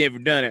you've never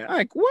done it?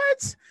 Like,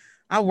 what?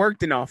 I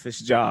worked an office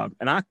job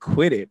and I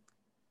quit it.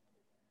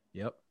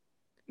 Yep.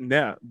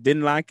 No,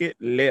 didn't like it,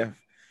 left.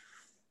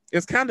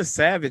 It's kind of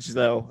savage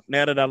though.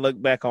 Now that I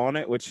look back on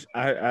it, which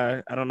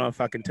I don't know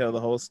if I can tell the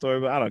whole story,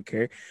 but I don't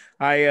care.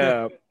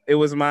 It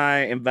was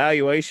my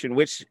evaluation,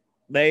 which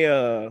they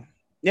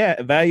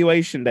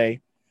evaluation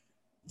day.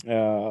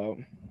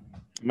 I'm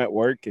at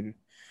work and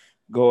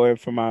going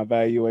for my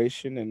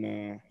evaluation,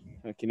 and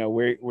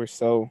we're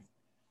so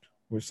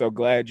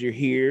glad you're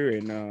here,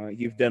 and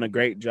you've done a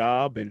great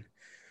job, and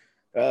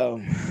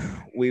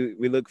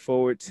we look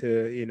forward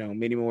to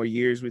many more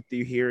years with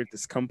you here at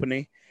this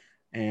company,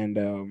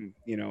 and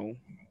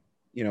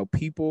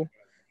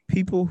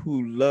people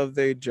who love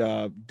their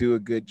job do a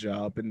good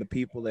job, and the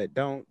people that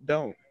don't.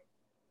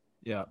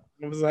 Yeah.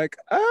 I was like,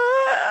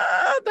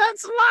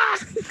 that's a lie,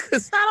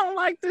 because I don't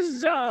like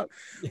this job,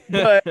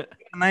 but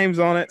my name's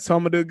on it, so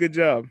I'm gonna do a good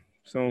job.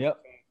 So,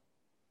 Yep.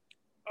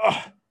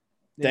 oh,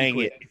 dang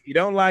it! If you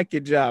don't like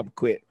your job,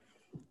 quit.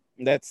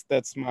 That's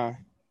my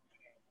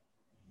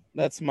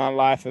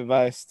life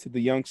advice to the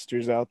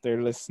youngsters out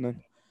there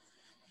listening.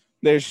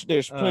 There's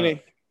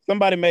plenty.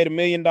 Somebody made $1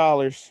 million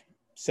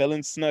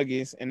selling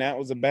Snuggies, and that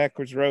was a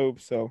backwards robe.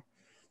 So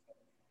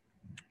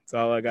that's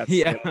all I got to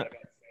say.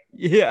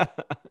 Yeah.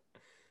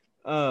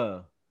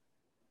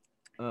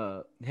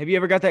 Have you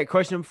ever got that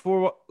question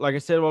before? Like I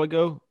said a while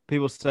ago,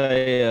 people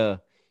say,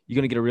 "You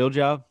gonna get a real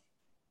job?"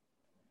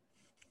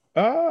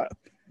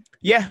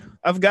 Yeah,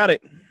 I've got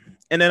it.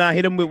 And then I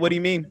hit them with, "What do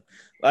you mean?"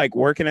 Like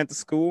working at the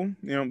school,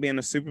 being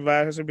a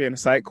supervisor, being a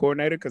site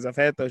coordinator, because I've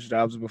had those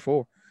jobs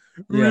before.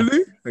 Yeah.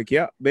 Really? Like,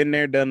 yeah, been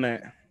there, done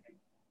that.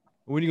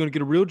 When are you gonna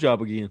get a real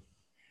job again?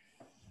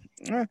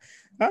 I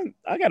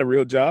got a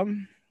real job.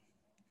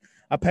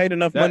 I paid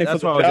enough money for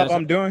the job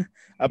I'm doing.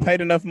 I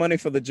paid enough money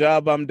for the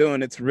job I'm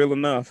doing. It's real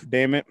enough.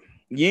 Damn it.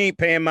 You ain't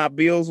paying my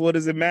bills. What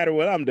does it matter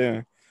what I'm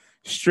doing?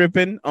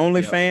 Stripping,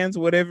 OnlyFans,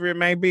 whatever it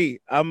may be.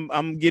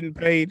 I'm getting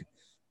paid.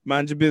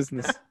 Mind your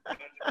business.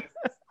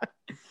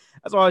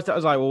 That's why I was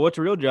like, well, what's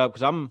a real job?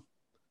 Because I'm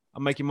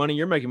making money.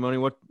 You're making money.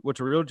 What's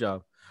a real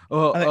job?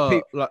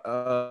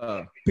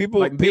 People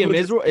like being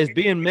miserable is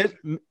being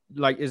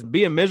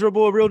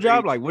miserable a real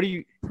job? Like, what do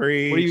you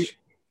preach?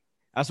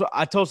 That's what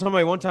I told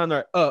somebody one time.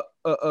 They're I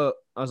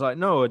was like,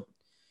 no.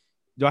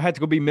 Do I have to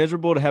go be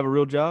miserable to have a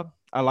real job?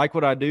 I like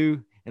what I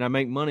do and I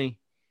make money.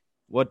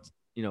 What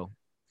 9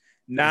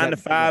 to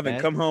 5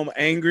 and come home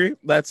angry.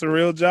 That's a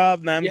real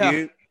job. Nah, I'm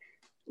good.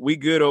 We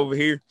good over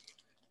here.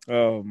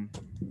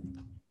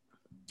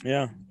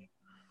 Yeah.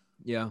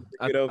 Yeah.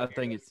 I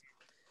think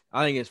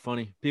it's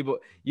funny. People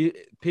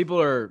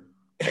are,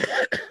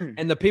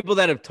 and the people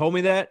that have told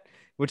me that,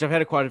 which I've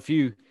had quite a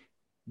few,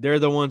 they're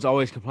the ones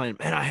always complaining,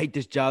 man, I hate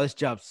this job. This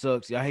job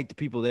sucks. I hate the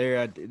people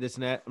there. This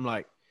and that. I'm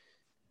like,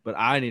 but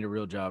I need a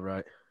real job,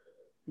 right?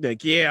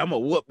 Like, yeah, I'm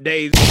going to whoop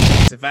Dave's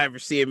ass if I ever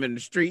see him in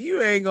the street.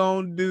 You ain't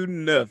going to do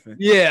nothing.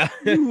 Yeah.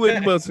 You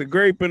wouldn't bust a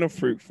grape in a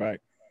fruit fight.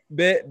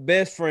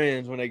 Best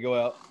friends when they go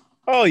out.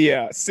 Oh,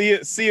 yeah. See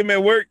him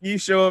at work. You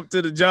show up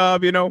to the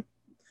job,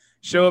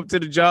 show up to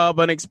the job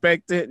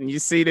unexpected, and you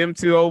see them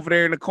two over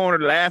there in the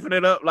corner laughing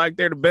it up like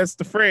they're the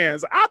best of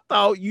friends. I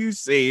thought you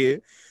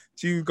said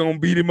you was going to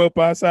beat him up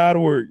outside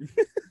of work.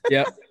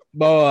 Yep.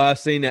 Boy, I've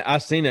seen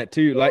that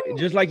too. Like,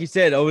 just like you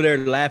said, over there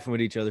laughing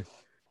with each other.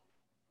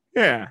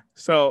 Yeah.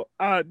 So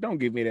don't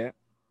give me that.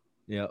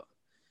 Yeah.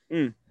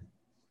 I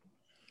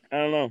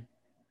don't know.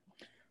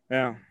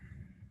 Yeah.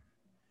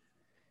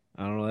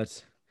 I don't know.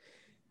 What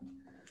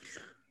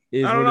it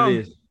is.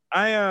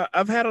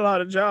 I've had a lot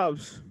of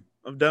jobs.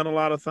 I've done a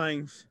lot of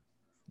things.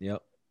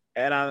 Yep.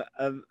 And I'm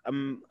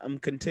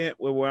content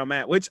with where I'm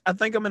at, which I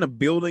think I'm in a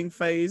building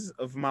phase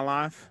of my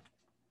life.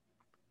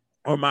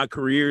 Or my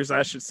careers,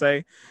 I should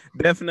say.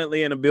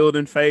 Definitely in a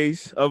building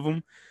phase of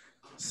them.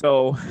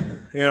 So,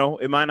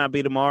 it might not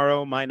be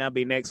tomorrow, might not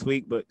be next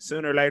week, but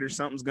sooner or later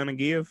something's going to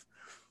give.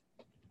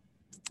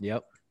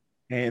 Yep.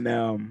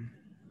 And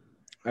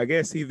I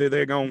guess either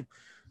they're going to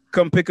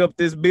come pick up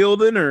this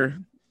building or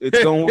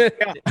it's going to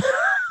work out.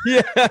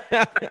 Yeah.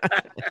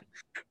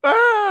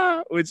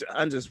 Which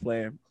I'm just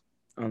playing.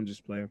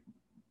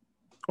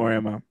 Or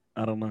am I?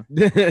 I don't know.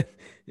 The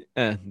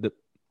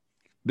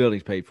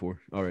building's paid for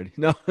already.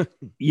 No.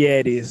 Yeah,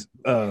 it is.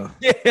 Yeah.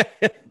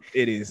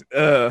 It is.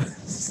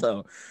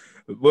 So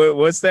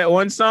what's that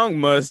one song?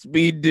 Must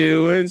be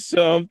doing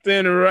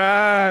something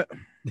right.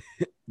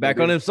 Back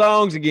on them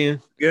songs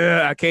again.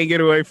 Yeah, I can't get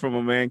away from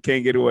them, man.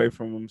 Can't get away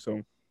from them.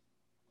 So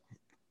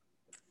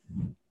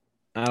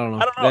I don't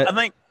know. I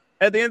think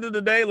at the end of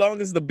the day,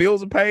 long as the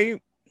bills are paid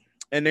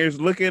and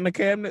there's liquor in the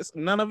cabinets,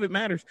 none of it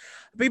matters.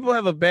 People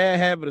have a bad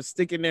habit of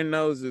sticking their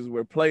noses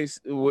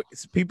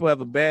people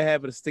have a bad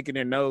habit of sticking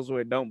their nose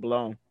where it don't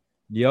belong.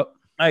 Yep.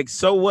 Like,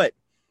 so what?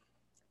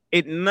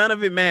 None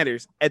of it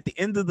matters. At the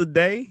end of the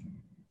day,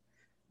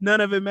 none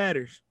of it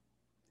matters.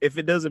 If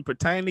it doesn't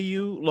pertain to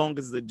you, long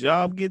as the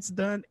job gets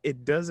done,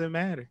 it doesn't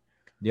matter.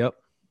 Yep.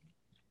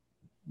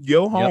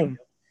 Go home.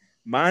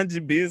 Mind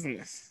your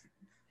business.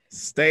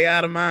 Stay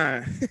out of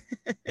mine.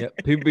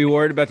 Yep. People be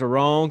worried about the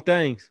wrong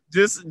things.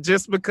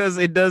 Just because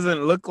it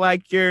doesn't look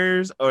like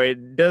yours or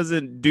it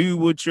doesn't do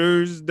what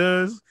yours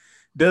does,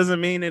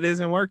 doesn't mean it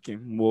isn't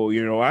working. Well,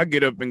 you know, I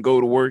get up and go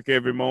to work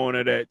every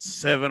morning at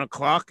 7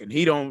 o'clock and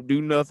he don't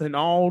do nothing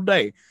all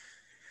day.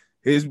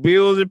 His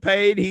bills are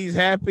paid. He's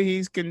happy.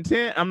 He's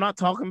content. I'm not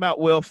talking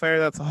about welfare.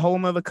 That's a whole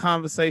nother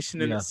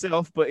conversation in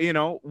itself. But, you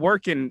know,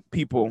 working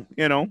people,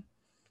 you know.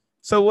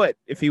 So what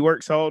if he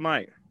works all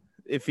night?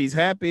 If he's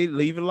happy,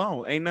 leave it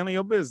alone. Ain't none of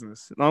your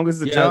business. As long as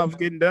the job's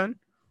getting done,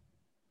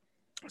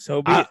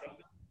 so be it.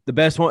 The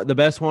best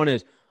one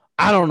is,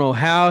 I don't know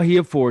how he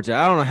affords it.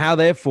 I don't know how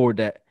they afford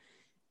that.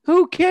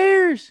 Who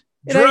cares?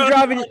 It ain't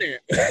driving.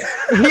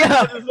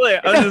 Yeah.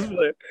 I'm just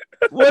playing.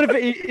 What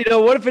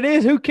if it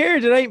is? Who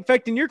cares? It ain't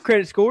affecting your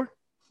credit score.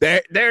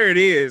 There it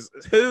is.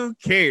 Who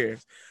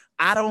cares?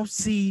 I don't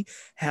see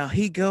how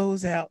he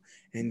goes out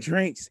and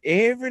drinks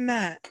every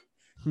night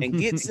and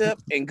gets up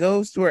and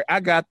goes to work. I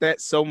got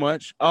that so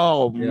much.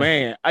 Oh,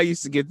 man. I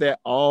used to get that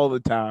all the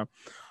time.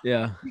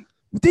 Yeah.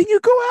 Didn't you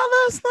go out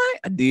last night?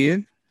 I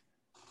did.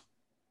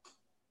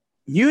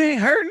 You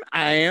ain't hurting?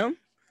 I am.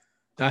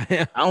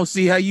 I don't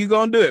see how you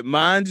gonna do it.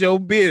 Mind your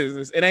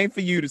business. It ain't for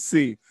you to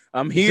see.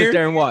 I'm here. Sit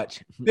there and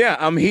watch. Yeah,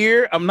 I'm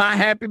here. I'm not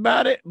happy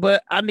about it,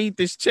 but I need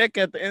this check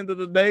at the end of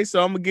the day, so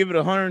I'm gonna give it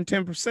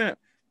 110%.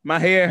 My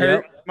head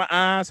hurt, my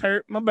eyes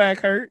hurt, my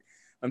back hurt.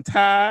 I'm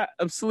tired.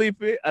 I'm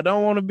sleepy. I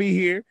don't want to be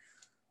here.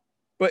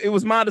 But it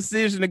was my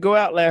decision to go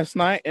out last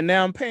night, and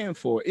now I'm paying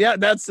for it. Yeah,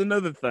 that's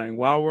another thing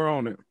while we're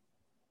on it.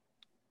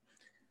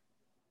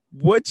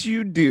 What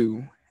you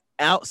do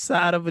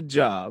outside of a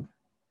job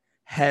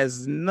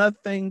has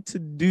nothing to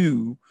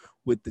do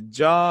with the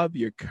job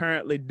you're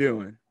currently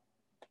doing.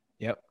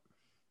 Yep.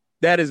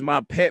 That is my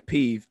pet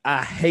peeve.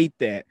 I hate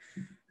that.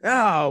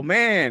 Oh,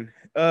 man.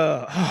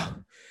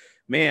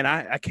 Man,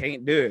 I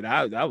can't do it.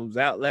 I was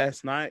out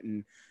last night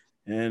and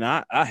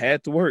I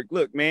had to work.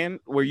 Look, man,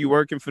 were you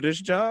working for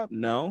this job?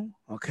 No.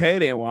 Okay,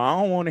 then. Well,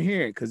 I don't want to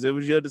hear it because it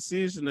was your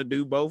decision to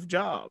do both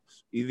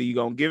jobs. Either you're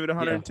going to give it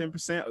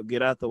 110% or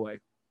get out the way.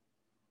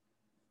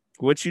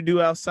 What you do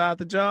outside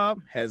the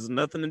job has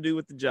nothing to do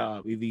with the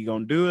job. Either you're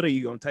going to do it or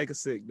you're going to take a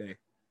sick day.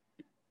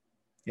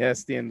 Yeah,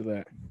 that's the end of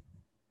that.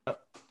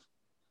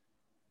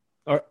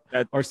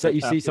 Or so you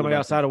see somebody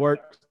outside of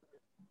work.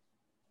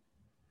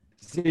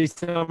 See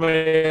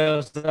somebody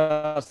else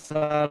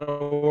outside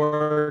of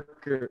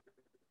work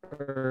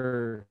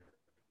or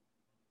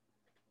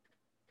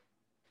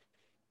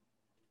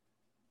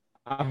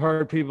I've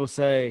heard people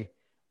say,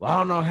 well, I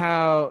don't know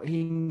how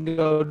he can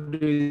go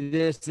do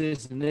this,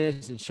 and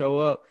this, and show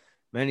up.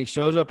 Man, he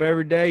shows up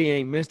every day. He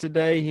ain't missed a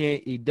day.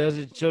 He does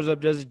it. Shows up,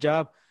 does his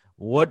job.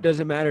 What does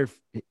it matter?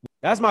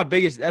 That's my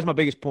biggest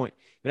point.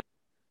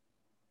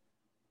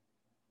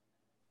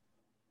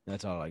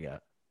 That's all I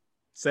got.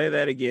 Say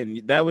that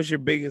again. That was your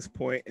biggest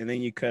point, and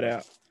then you cut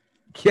out.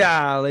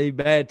 Golly,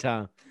 bad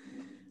time.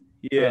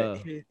 Yeah,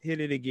 hit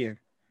it again.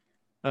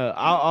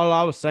 All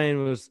I was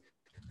saying was,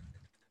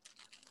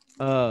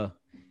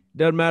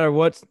 doesn't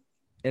matter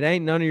it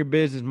ain't none of your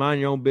business. Mind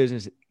your own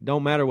business.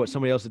 Don't matter what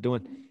somebody else is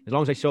doing. As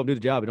long as they show up and do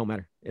the job, it don't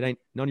matter. It ain't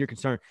none of your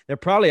concern. They're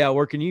probably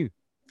outworking you.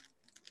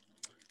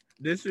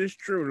 This is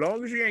true. As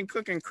long as you ain't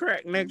cooking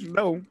crack next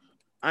door,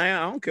 I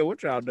don't care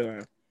what y'all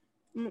doing.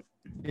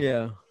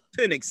 Yeah.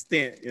 To an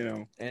extent, you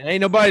know. And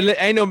ain't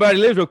nobody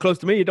lives real close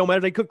to me. It don't matter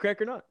if they cook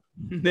crack or not.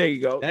 There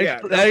you go.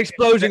 That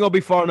explosion gonna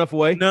be far enough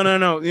away.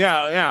 No.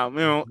 Yeah. You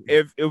know,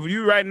 if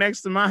you right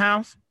next to my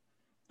house,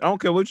 I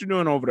don't care what you're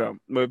doing over there.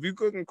 But if you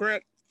cooking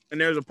crack and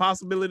there's a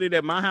possibility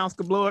that my house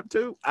could blow up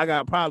too, I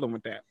got a problem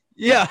with that.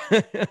 Yeah.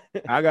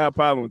 I got a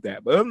problem with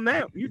that. But other than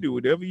that, you do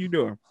whatever you're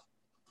doing.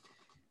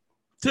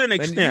 To an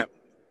extent,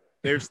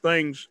 there's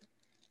things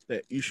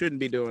that you shouldn't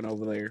be doing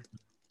over there.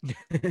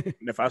 And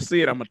if I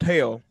see it, I'm going to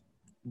tell.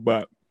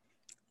 But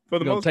for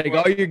the most part, take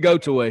all your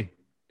goats away.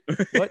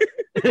 What?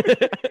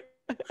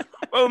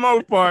 For the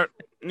most part,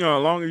 you know,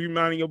 as long as you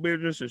minding your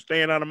business and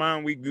staying out of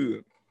mine, we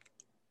good.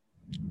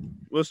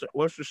 What's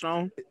the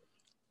song?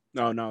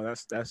 No,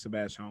 that's a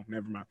bad song.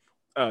 Never mind.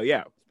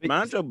 Yeah,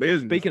 mind your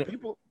business.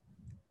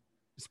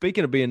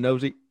 Speaking of being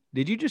nosy,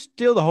 did you just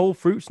steal the whole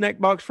fruit snack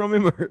box from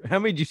him, or how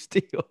many did you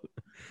steal?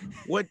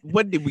 What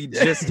did we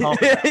just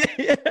talk about?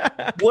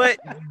 Yeah. What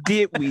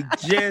did we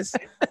just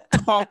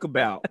talk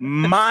about?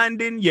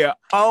 Minding your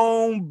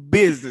own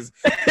business.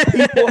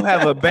 People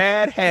have a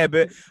bad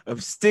habit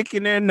of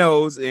sticking their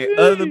nose in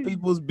other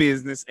people's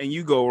business, and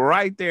you go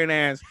right there and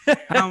ask,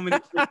 how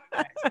many fruit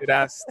snacks did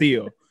I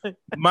steal?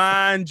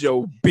 Mind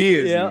your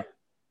business. Yeah.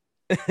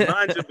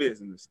 Mind your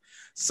business.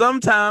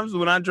 Sometimes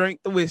when I drink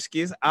the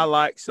whiskeys, I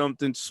like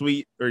something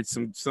sweet or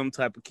some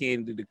type of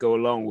candy to go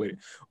along with it.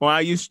 When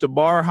I used to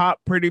bar hop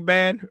pretty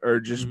bad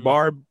or just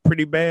bar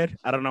pretty bad,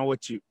 I don't know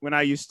when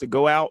I used to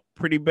go out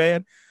pretty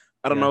bad,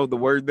 I don't know the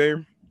word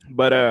there,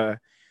 but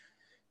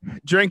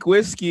drink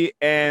whiskey,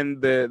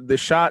 and the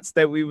shots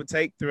that we would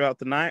take throughout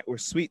the night were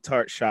sweet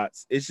tart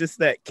shots. It's just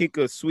that kick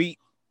of sweet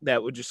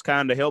that would just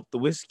kind of help the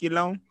whiskey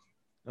along.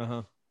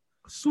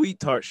 Sweet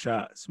tart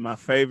shots, my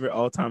favorite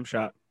all-time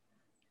shot.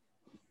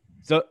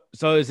 So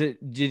is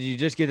it? Did you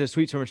just get the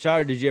sweet tart shot,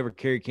 or did you ever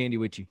carry candy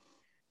with you?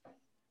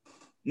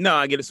 No,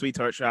 I get a sweet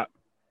tart shot.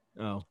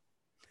 Oh,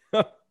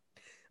 I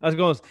was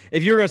going.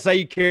 If you were gonna say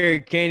you carry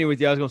candy with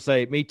you, I was gonna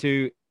say me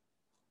too.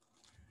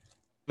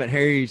 At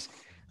Harry's,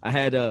 I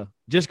had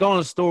just gone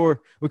to the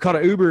store. We caught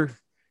an Uber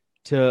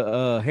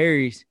to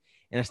Harry's,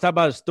 and I stopped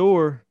by the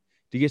store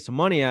to get some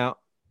money out.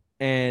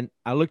 And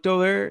I looked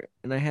over there,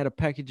 and they had a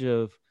package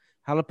of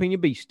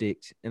jalapeno beef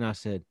sticks. And I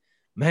said,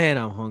 "Man,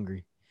 I'm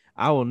hungry.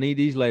 I will need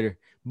these later."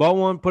 Bought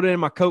one, put it in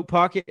my coat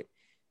pocket.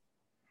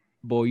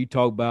 Boy, you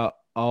talk about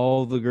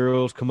all the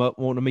girls come up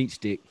wanting a meat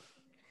stick.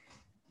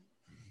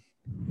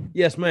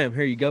 Yes, ma'am.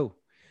 Here you go.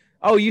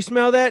 Oh, you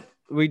smell that?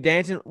 We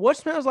dancing. What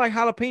smells like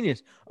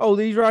jalapenos? Oh,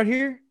 these right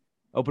here.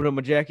 Open up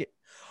my jacket.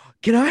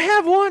 Can I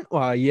have one?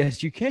 Why,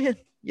 yes, you can.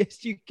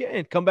 Yes, you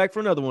can. Come back for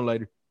another one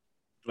later.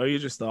 Oh, you're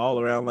just the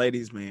all-around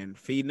ladies, man.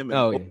 Feeding them.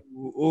 Oh, yeah.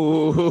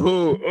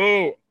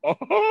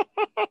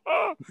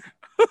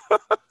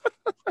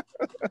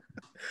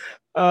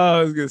 Oh,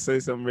 I was gonna say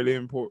something really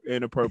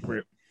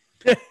inappropriate.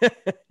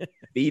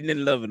 Feeding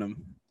and loving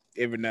them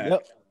every night.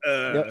 Yep.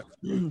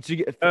 So you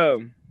get,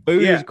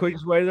 Food is the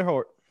quickest way to their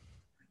heart.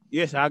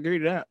 Yes, I agree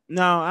to that.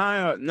 No,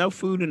 I no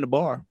food in the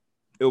bar.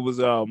 It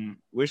was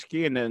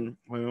whiskey, and then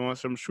when we want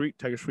some sweet,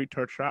 take a sweet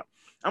tart shot.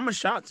 I'm a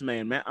shots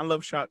man. I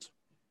love shots.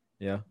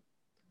 Yeah.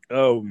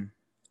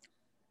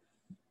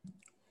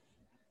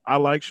 I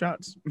like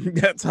shots.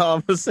 That's all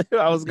I'm gonna say.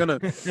 I was gonna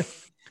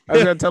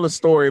tell a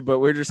story, but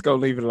we're just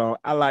gonna leave it alone.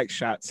 I like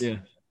shots. Yeah.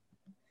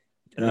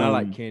 And I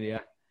like candy.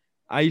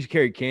 I used to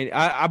carry candy.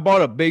 I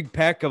bought a big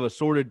pack of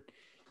assorted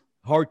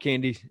hard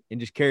candies and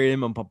just carry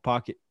them in my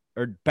pocket.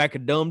 Or pack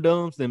of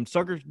Dum-Dums, them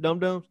suckers,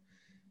 Dum-Dums.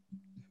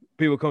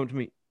 People come to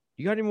me,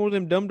 "You got any more of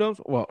them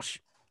Dum-Dums?" Well,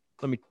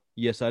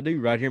 yes, I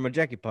do, right here in my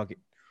jacket pocket.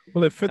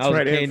 Well, it fits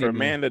right in for a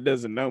man that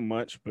doesn't know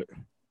much, but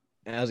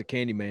I was a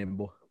candy man,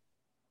 boy.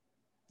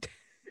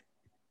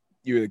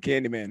 You're the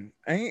candy man.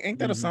 Ain't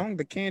that a song?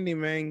 The Candy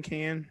Man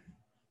can.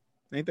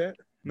 Ain't that?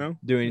 No?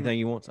 Do anything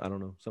he wants. I don't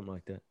know. Something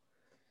like that.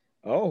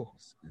 Oh.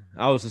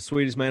 I was the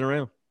sweetest man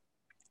around.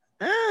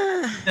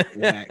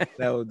 Whack.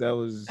 That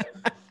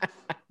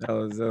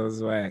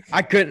was whack.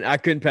 I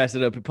couldn't pass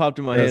it up. It popped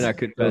in my head. And I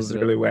couldn't pass it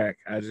up. Really whack.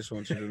 I just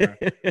want you to know.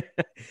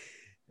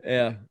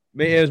 Yeah,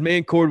 it was me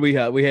and Cord. We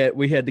were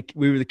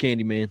the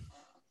candy man.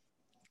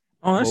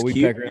 Oh, that's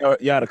cute.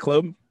 You had a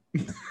club?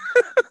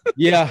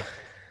 Yeah,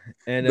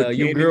 and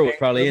your girl was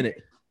probably in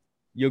it.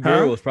 Your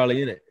girl was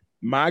probably in it.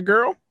 My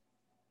girl?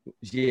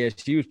 Yeah,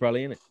 she was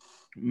probably in it.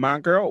 My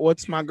girl?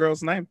 What's my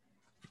girl's name?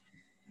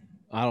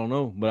 I don't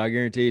know, but I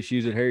guarantee if she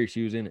was at Harry,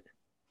 she was in it.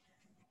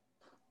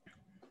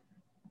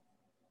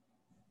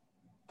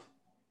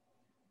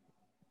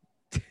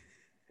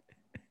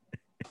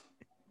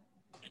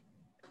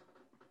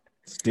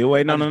 Still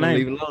waiting on the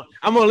name.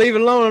 I'm gonna leave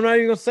it alone. I'm not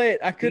even gonna say it.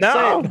 I couldn't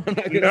say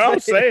it. No,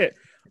 say it.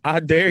 I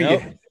dare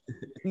you.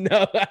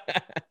 No,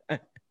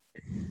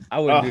 I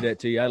wouldn't do that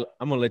to you.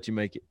 I'm gonna let you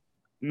make it.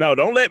 No,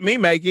 don't let me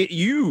make it.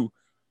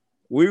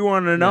 We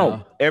want to know.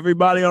 No.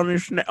 Everybody on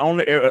this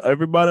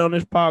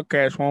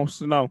podcast wants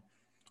to know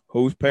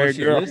who's Perry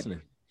girl.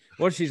 Listening.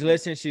 What she's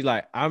listening? She's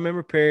like, I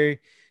remember Perry,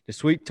 the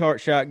sweet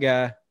tart shot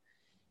guy,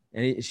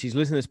 and she's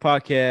listening to this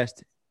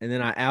podcast, and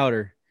then I out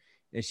her,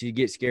 and she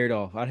gets scared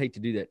off. I'd hate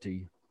to do that to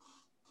you.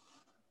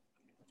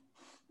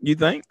 You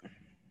think?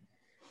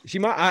 She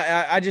might.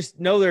 I just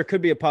know there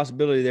could be a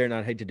possibility there, and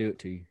I'd hate to do it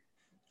to you.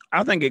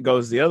 I think it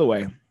goes the other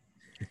way.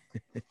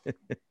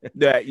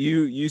 That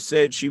you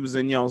said she was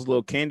in y'all's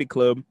little candy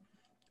club,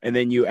 and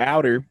then you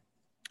out her,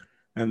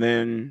 and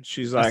then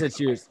she's like, I said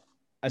she was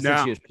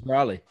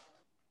probably.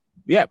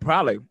 Yeah,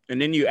 probably.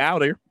 And then you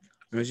out her,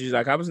 and she's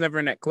like, I was never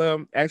in that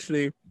club.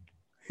 Actually,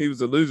 he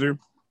was a loser.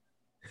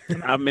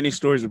 I have many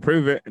stories to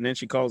prove it. And then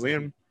she calls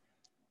in,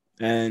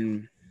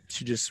 and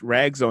she just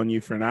rags on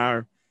you for an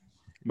hour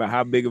about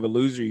how big of a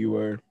loser you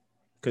were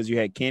because you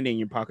had candy in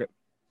your pocket.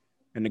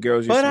 And the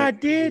girls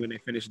just when they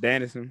finished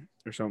dancing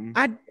or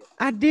something.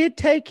 I did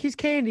take his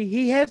candy.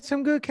 He had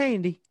some good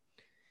candy.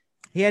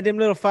 He had them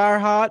little fire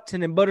hots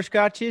and them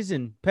butterscotches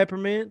and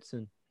peppermints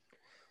and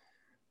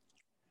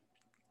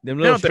them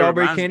little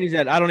strawberry candies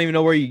that I don't even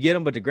know where you get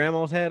them, but the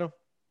grandmas had them.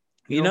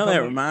 You know that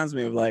reminds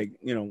me of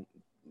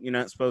you're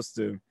not supposed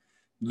to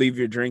leave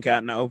your drink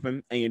out in the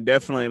open, and you're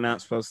definitely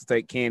not supposed to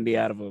take candy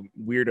out of a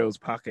weirdo's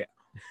pocket.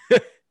 They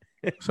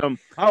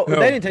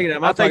didn't take it out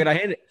of my pocket. I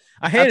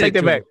handed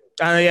it back.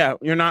 Yeah,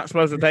 you're not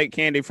supposed to take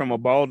candy from a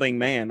balding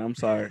man. I'm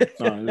sorry.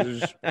 No,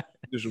 this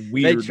is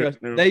weird.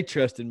 They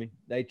trusted me.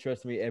 They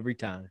trust me every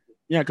time.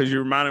 Yeah, because you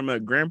reminded me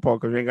of grandpa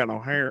because you ain't got no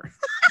hair.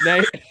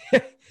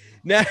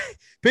 Now,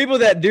 people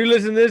that do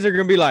listen to this are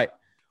going to be like,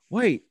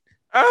 wait,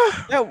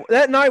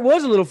 that night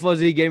was a little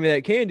fuzzy. He gave me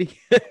that candy.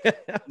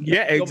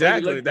 Yeah,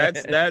 exactly.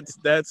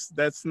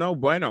 That's no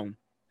bueno.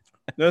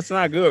 That's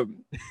not good.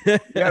 You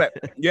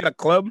got a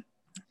club?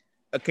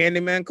 A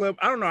Candyman club?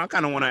 I don't know. I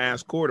kind of want to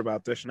ask Cord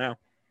about this now.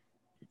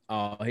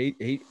 Oh,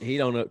 he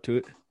don't up to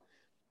it.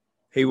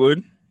 He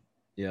would?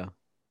 Yeah.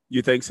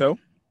 You think so?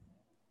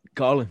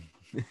 Call him.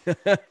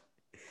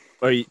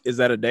 Or is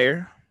that a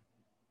dare?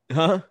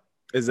 Huh?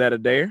 Is that a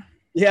dare?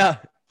 Yeah.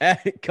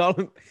 Call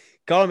him.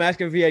 Ask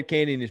him if he had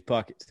candy in his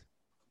pockets.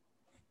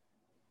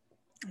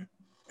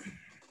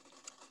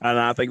 I don't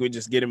know. I think we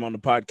just get him on the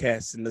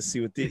podcast and let's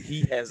see what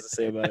he has to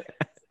say about it.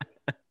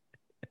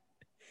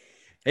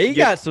 He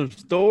got some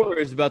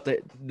stories about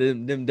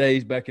them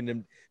days back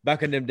in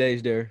them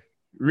days there.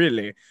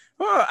 Really?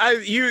 Well,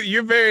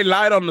 you're very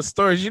light on the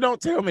stories. You don't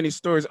tell many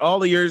stories.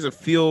 All of yours are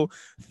feel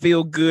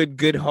good,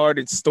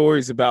 good-hearted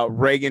stories about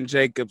Reagan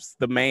Jacobs,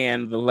 the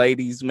man, the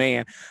ladies'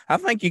 man. I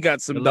think you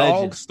got some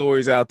dog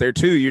stories out there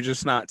too. You're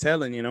just not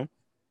telling, you know.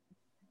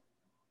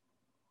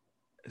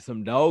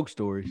 Some dog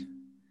stories.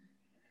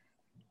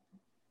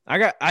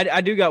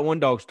 I do got one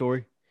dog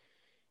story.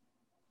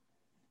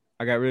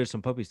 I got rid of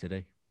some puppies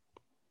today.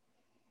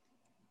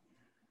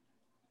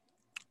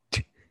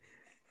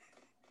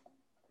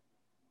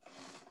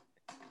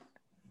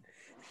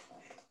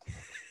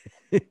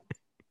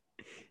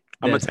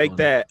 I'm gonna take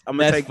that. I'm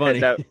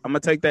gonna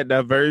take that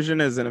diversion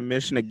as an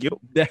admission of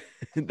guilt.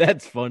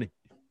 That's funny.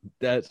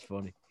 That's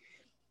funny.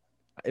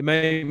 It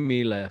made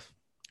me laugh.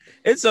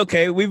 It's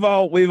okay. We've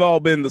all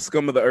been the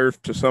scum of the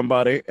earth to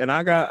somebody, and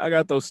I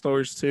got those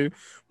stories too,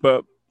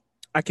 but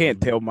I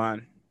can't tell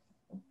mine.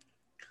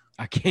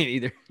 I can't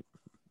either.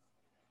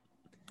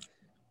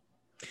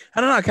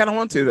 I don't know. I kind of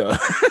want to though.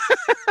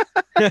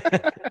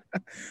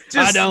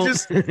 I don't.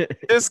 Just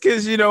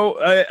because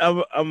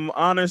I'm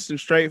honest and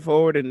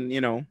straightforward, and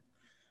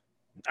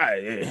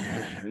I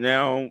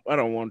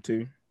don't want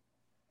to.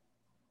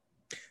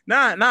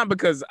 Not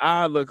because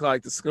I look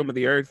like the scum of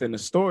the earth in the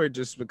story,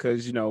 just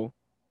because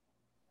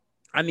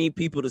I need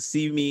people to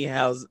see me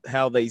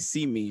how they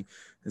see me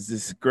as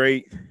this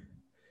great,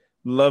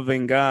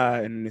 loving guy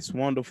and this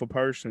wonderful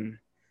person,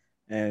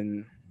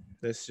 and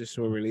that's just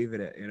where we leave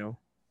it at,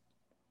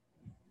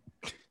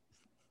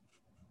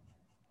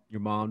 Your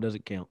mom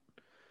doesn't count.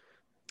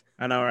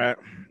 I know, right?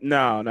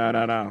 No.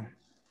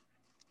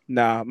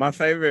 Nah, one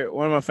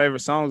of my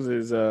favorite songs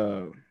is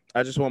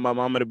I Just Want My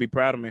Mama to Be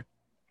Proud of Me.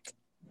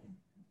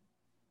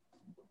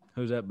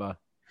 Who's that by?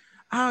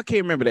 I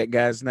can't remember that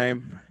guy's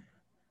name.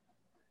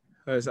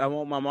 I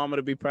want my mama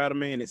to be proud of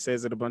me, and it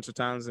says it a bunch of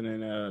times, and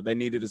then they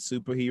needed a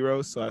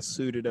superhero, so I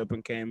suited up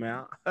and came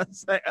out. I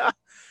was like,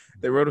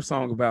 they wrote a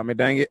song about me,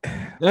 dang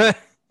it.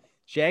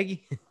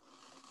 Shaggy?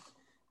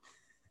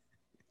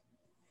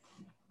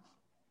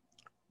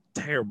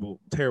 Terrible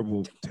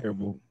analogy.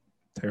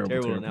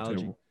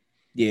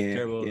 Yeah,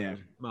 terrible. Yeah.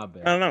 My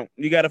bad. I don't know.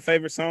 You got a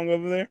favorite song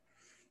over there?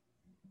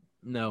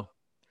 No,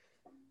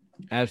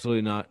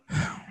 absolutely not.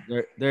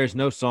 There's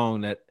no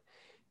song that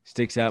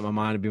sticks out in my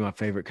mind to be my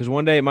favorite, because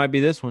one day it might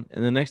be this one,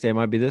 and the next day it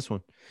might be this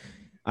one.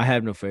 I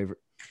have no favorite.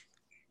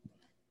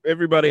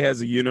 Everybody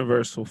has a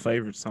universal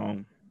favorite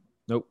song.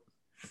 Nope.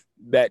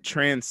 That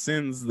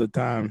transcends the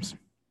times.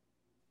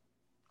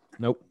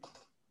 Nope.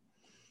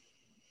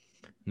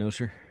 No,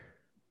 sir.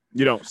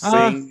 You don't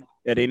sing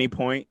at any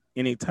point,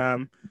 any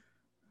time.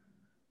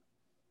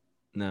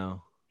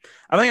 No.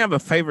 I think I have a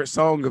favorite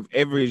song of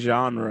every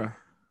genre.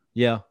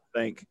 Yeah. I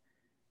think.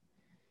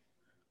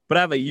 But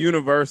I have a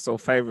universal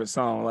favorite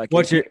song. Like,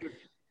 what's your?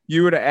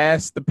 You were to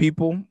ask the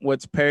people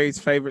what's Perry's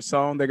favorite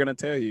song, they're gonna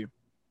tell you.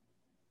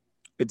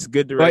 It's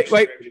Good Direction.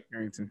 Wait.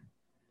 Carrington.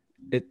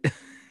 You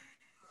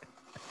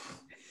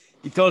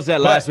told us that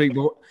last week,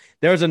 but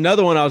there was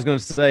another one I was gonna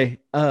say.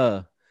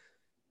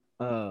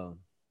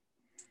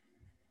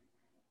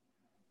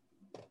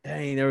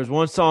 Dang, there was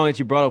one song that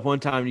you brought up one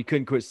time and you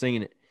couldn't quit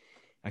singing it.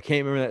 I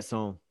can't remember that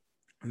song.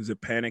 Was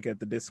it Panic at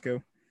the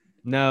Disco?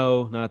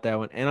 No, not that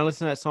one. And I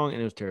listened to that song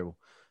and it was terrible.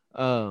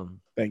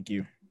 Thank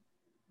you.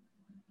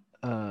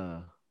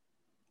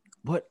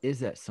 What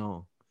is that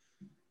song?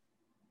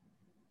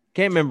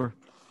 Can't remember.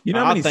 You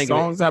know how many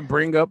songs I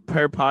bring up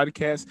per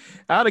podcast?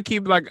 I ought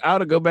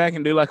to go back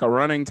and do like a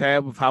running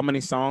tab of how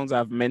many songs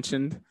I've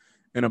mentioned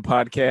in a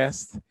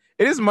podcast.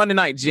 It is Monday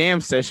Night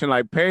Jam session.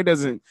 Like, Perry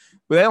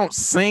they don't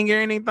sing or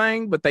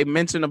anything, but they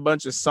mention a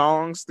bunch of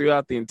songs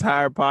throughout the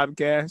entire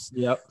podcast.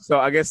 Yep. So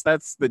I guess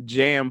that's the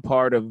jam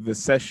part of the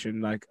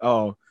session. Like,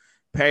 oh,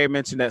 Perry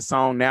mentioned that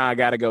song. Now I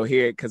got to go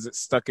hear it because it's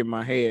stuck in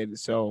my head.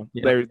 So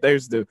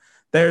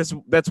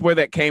that's where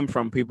that came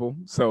from, people.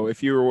 So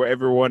if you were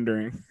ever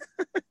wondering,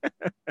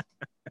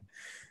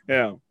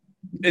 yeah,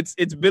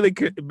 it's Billy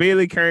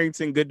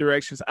Carrington, Good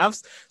Directions. I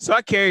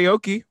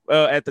karaoke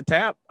at the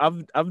Tap.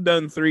 I've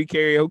done 3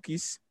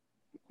 karaoke's.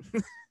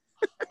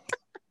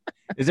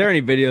 Is there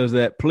any videos of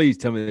that? Please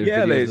tell me.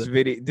 There's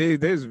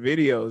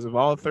videos of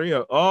all 3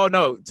 of. Oh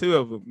no, 2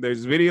 of them.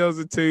 There's videos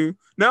of 2.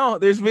 No,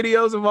 there's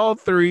videos of all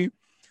 3.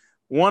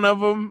 One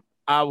of them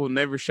I will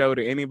never show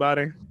to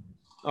anybody.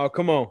 Oh,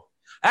 come on.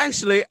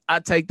 Actually, I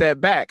take that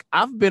back.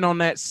 I've been on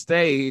that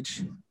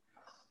stage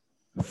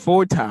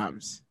 4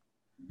 times.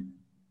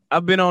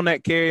 I've been on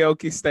that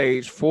karaoke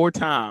stage 4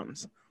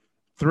 times.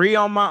 3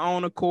 on my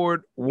own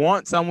accord.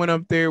 Once I went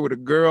up there with a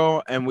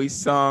girl and we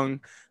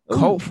sung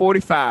Colt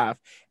 45,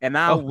 and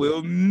I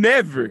will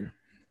never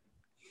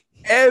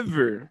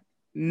ever,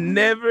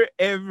 never,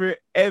 ever,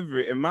 ever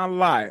in my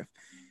life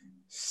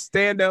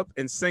stand up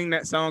and sing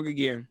that song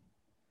again.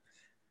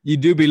 You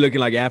do be looking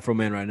like Afro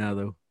Man right now,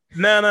 though.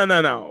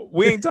 No.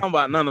 We ain't talking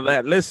about none of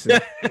that. Listen.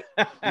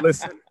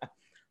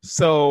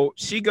 So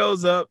she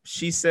goes up,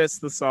 she sets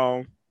the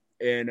song,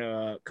 and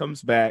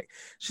comes back.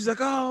 She's like,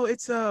 "Oh,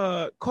 it's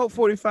Colt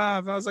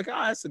 45." I was like,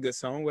 "Oh, that's a good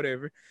song,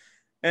 whatever."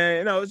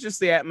 And it's just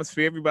the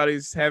atmosphere.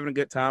 Everybody's having a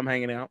good time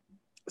hanging out.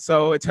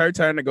 So it's her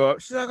turn to go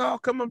up. She's like, "Oh,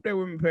 come up there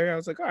with me, Perry." I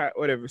was like, "All right,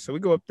 whatever." So we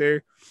go up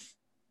there.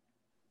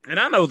 And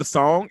I know the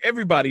song.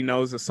 Everybody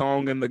knows the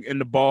song in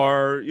the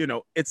bar.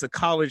 It's a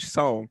college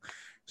song.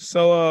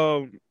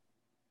 So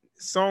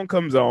song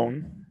comes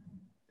on,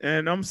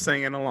 and I'm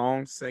singing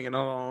along.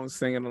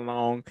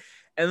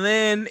 And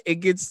then it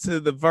gets to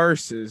the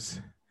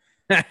verses.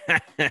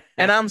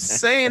 And I'm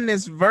saying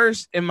this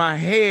verse in my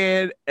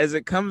head as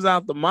it comes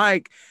out the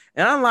mic.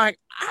 And I'm like,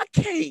 I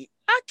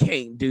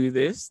can't do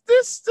this.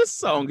 This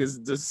song is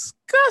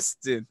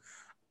disgusting.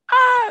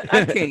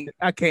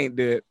 I can't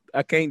do it.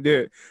 I can't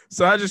do it.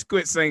 So I just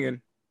quit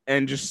singing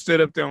and just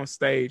stood up there on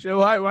stage. Oh,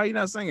 why are you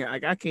not singing?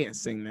 Like, I can't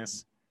sing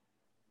this.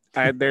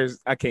 I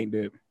can't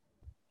do it.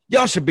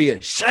 Y'all should be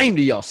ashamed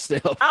of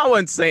yourself. I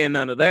wasn't saying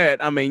none of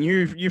that. I mean,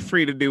 you're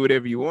free to do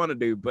whatever you want to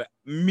do, but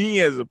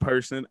me as a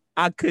person,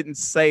 I couldn't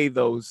say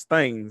those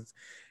things.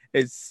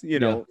 It's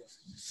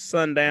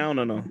sundown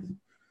on a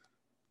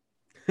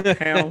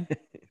town,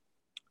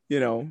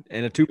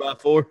 and a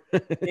 2x4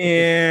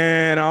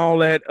 and all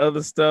that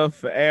other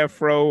stuff,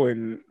 Afro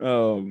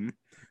and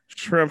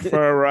shrimp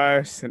fried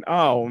rice, and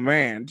oh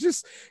man,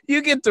 just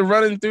you get to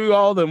running through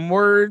all them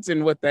words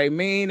and what they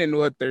mean and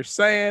what they're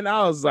saying.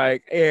 I was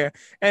like, yeah.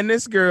 And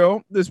this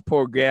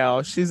poor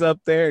gal, she's up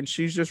there and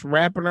she's just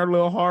rapping her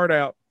little heart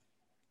out,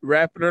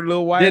 rapping her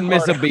little white didn't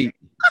heart miss a beat.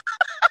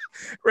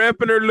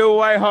 rapping her little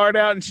white heart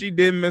out, and she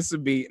didn't miss a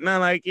beat. And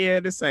I'm like, yeah,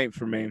 this ain't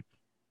for me.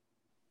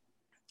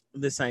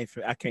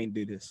 I can't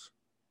do this.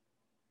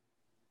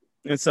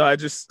 And so I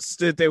just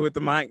stood there with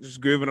the mic,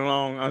 just grooving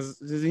along. I was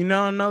just,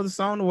 I know the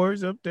song, the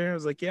words up there. I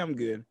was like, yeah, I'm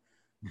good.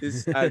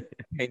 I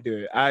can't do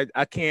it.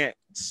 I can't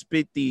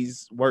spit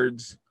these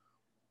words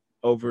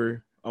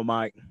over a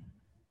mic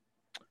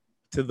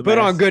to the Put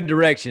mass. on Good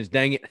Directions,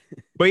 dang it.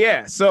 But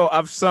yeah, so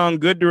I've sung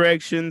Good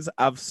Directions.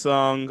 I've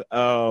sung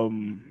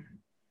Shine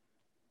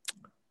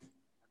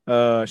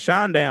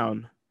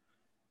Down.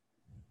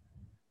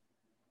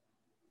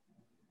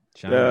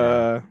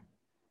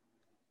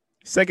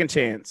 Second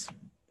Chance,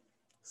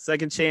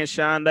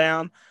 Shine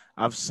Down.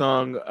 I've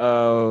sung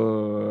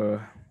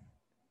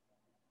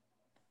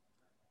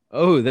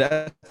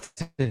that's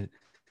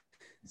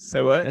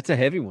say what? That's a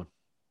heavy one.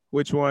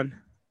 Which one?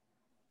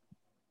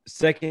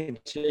 Second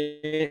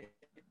Chance.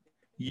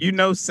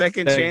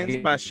 Second Chance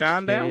by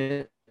Shine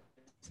Down?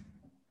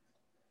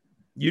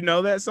 You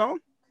know that song?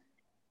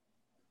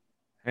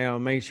 Hey, I'll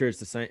make sure it's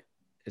the same.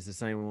 It's the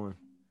same one.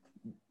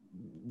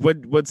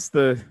 What's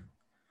the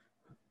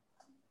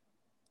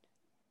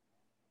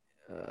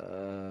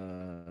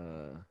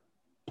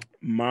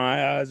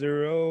My eyes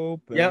are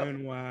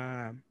open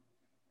wide.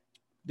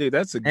 Dude,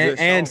 that's a good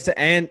song.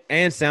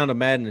 And Sound of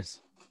Madness.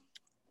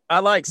 I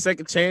like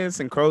Second Chance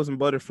and Crows and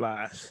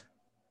Butterflies.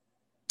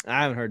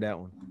 I haven't heard that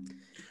one.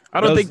 I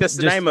don't think that's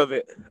the name of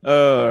it.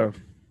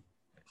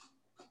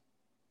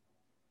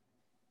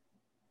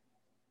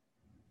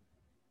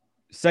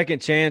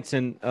 Second Chance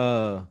and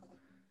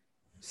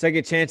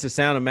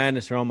Sound of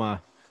Madness are on my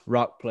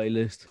rock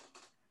playlist.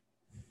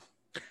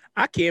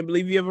 I can't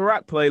believe you have a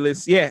rock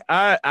playlist. Yeah,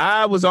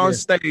 I was on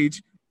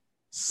stage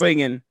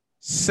singing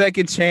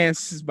Second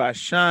Chances by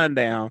Shine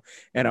Down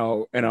and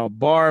a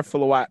bar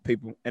full of white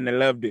people, and they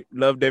loved it.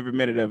 Loved every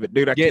minute of it.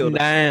 Dude, I killed it.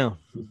 Down.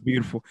 It was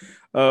beautiful.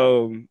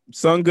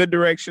 Sung Good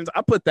Directions.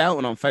 I put that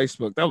one on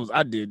Facebook.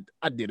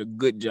 I did a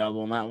good job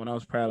on that one. I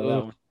was proud of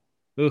that one.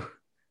 Ooh.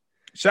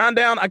 Shine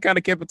Down, I kind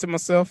of kept it to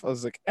myself. I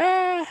was like,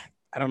 I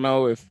don't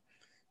know if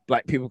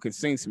black people could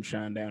sing some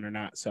Shine Down or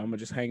not, so I'm gonna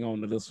just hang on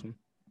to this one.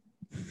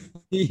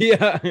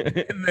 Yeah.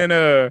 And then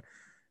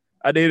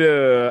I did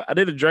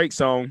a Drake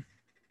song,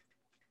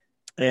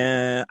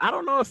 and I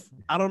don't know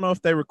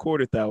if they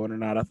recorded that one or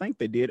not. I think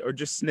they did, or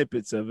just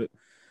snippets of it.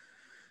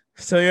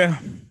 So yeah,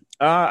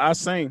 I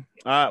sing.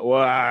 I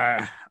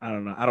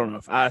don't know. I don't know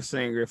if I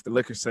sing or if the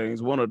liquor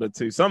sings. One of the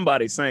two.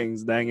 Somebody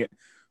sings. Dang it.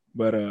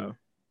 But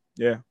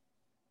yeah.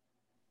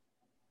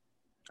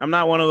 I'm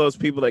not one of those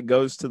people that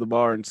goes to the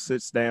bar and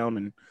sits down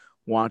and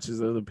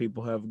watches other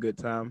people have a good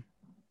time.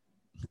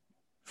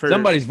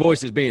 Somebody's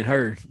voice is being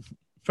heard.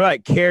 For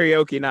like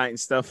karaoke night and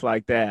stuff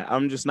like that,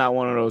 I'm just not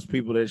one of those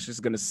people that's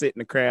just going to sit in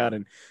the crowd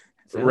and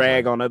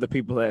rag on other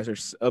people that are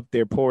up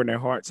there pouring their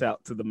hearts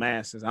out to the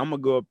masses. I'm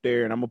going to go up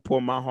there and I'm going to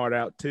pour my heart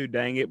out too,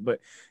 dang it. But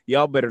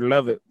y'all better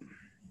love it.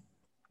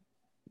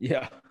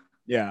 Yeah.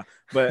 Yeah.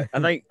 But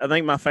I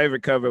think my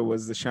favorite cover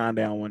was the Shine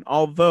Down one.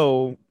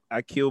 Although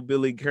I killed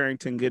Billy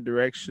Currington, Good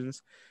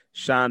Directions,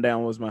 Shine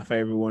Down was my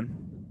favorite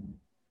one.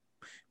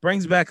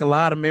 Brings back a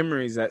lot of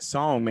memories, that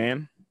song,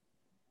 man.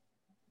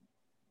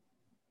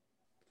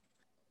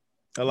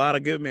 A lot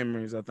of good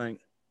memories, I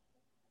think.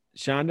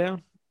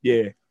 Shinedown?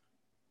 Yeah.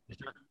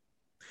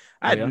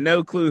 I had Yeah.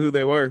 no clue who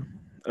they were.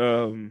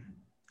 I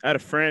had a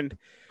friend.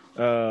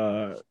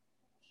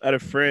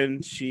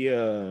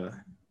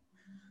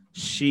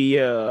 She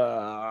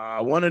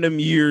one of them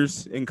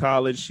years in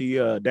college, she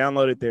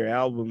downloaded their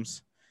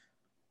albums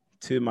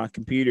to my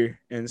computer,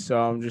 and so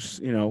I'm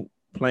just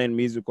playing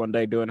music one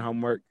day doing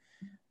homework,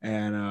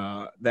 and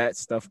that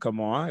stuff come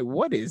on.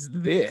 What is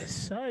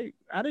this? I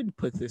didn't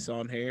put this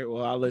on here.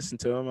 Well, I listened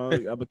to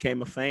them. I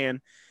became a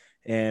fan,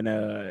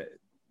 and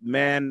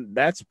man,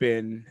 that's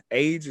been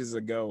ages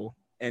ago,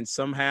 and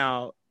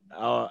somehow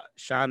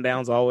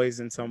Shinedown's always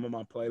in some of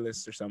my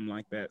playlists or something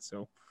like that.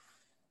 So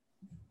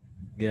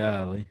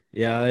Golly.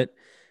 Yeah.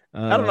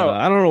 I don't know.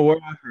 I don't know where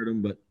I heard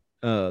them, but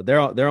they're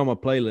on my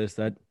playlist.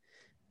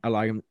 I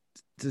like them.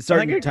 It's a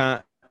certain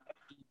time.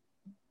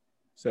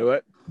 So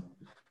what?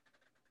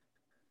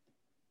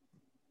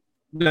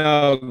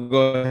 No,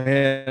 go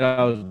ahead.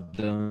 I was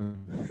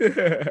done.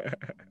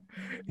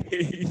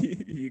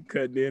 You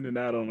cutting in and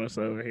out on us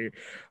over here.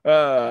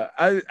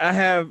 I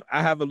have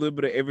a little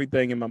bit of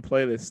everything in my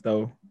playlist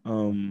though.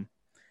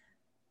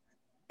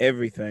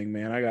 Everything,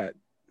 man. I got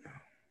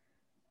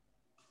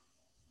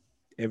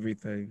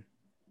everything.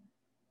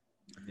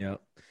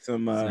 Yep.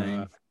 Some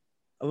Same.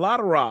 a lot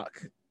of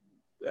rock.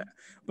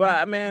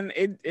 But man,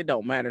 it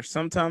don't matter.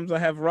 Sometimes I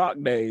have rock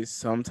days.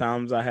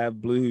 Sometimes I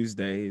have blues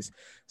days.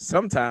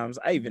 Sometimes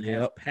I even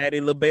have Patti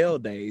LaBelle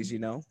days,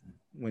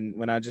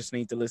 when I just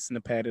need to listen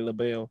to Patti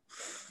LaBelle,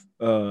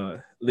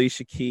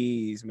 Alicia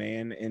Keys,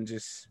 man, and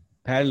just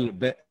Patti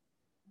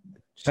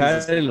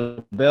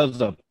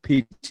LaBelle's a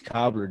peach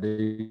cobbler,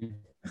 dude.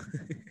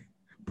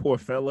 Poor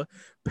fella.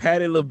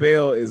 Patti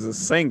LaBelle is a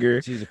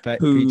singer. She's a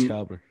peach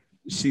cobbler.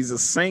 She's a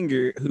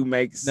singer who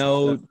makes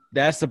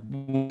that's the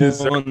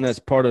one that's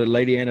part of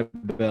Lady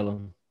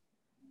Antebellum.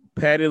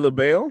 Patti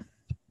LaBelle?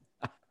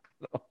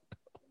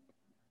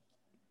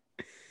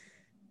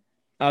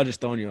 I was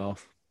just throwing you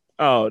off.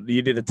 Oh,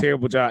 you did a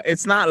terrible job.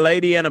 It's not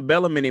Lady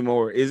Antebellum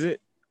anymore, is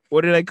it?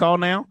 What do they call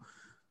now?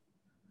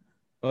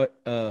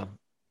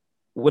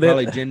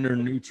 Probably gender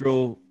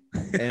neutral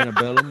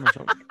Antebellum or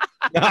something.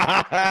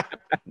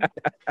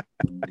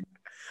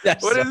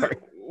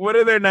 What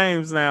are their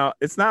names now?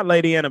 It's not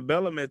Lady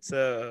Antebellum. It's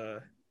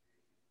is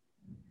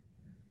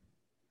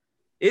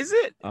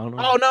it? I don't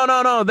know. Oh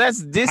no.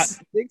 That's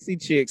Dixie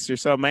Chicks or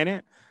something, ain't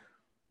it?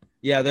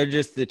 Yeah, they're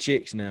just the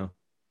Chicks now.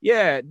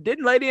 Yeah,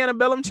 didn't Lady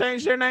Antebellum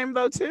change their name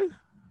though too?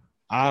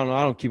 I don't know.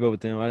 I don't keep up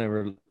with them. I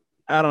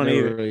don't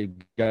either. Really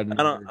got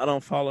I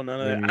don't follow none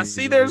of that. I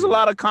see there's a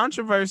lot of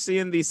controversy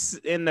in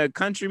the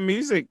country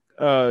music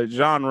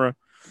genre.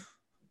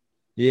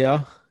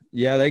 Yeah,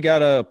 they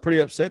got pretty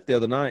upset the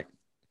other night.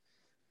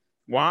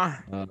 Why?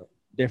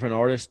 Different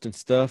artists and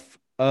stuff.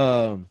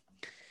 From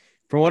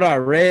what I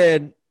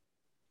read,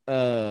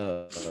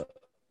 at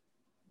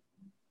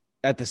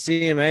the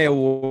CMA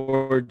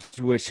Awards,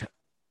 which,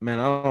 man,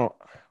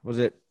 was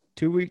it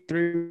 2 weeks,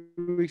 3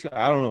 weeks?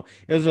 I don't know.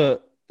 It was a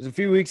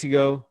few weeks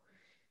ago,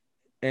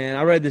 and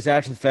I read this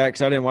after the fact,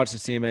 so I didn't watch the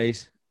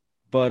CMAs.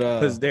 But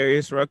because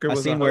Darius Rucker was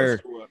I seen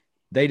where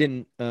they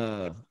didn't.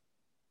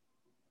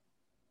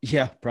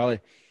 Yeah, probably.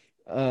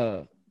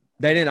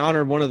 They didn't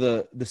honor one of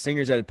the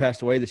singers that had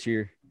passed away this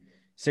year,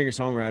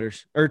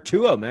 singer-songwriters, or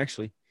two of them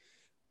actually.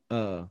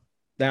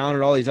 They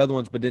honored all these other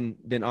ones, but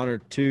didn't honor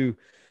two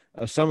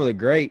of some of the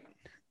great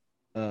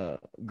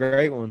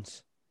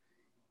ones,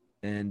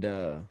 and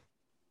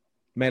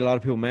made a lot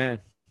of people mad.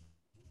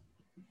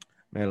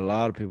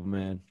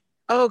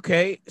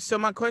 Okay, so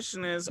my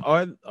question is,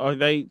 are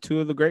they two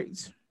of the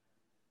greats?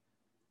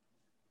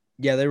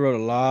 Yeah, they wrote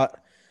a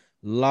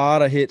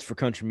lot of hits for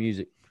country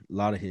music. A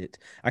lot of hits.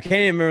 I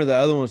can't even remember the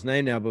other one's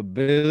name now, but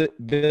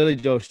Billy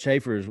Joe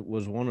Schaefer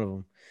was one of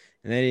them,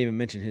 and they didn't even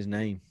mention his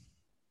name.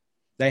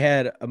 They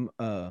had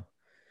a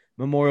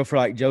memorial for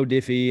like Joe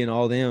Diffie and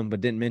all them,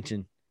 but didn't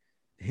mention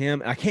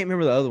him. I can't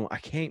remember the other one. I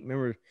can't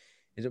remember.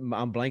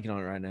 I'm blanking on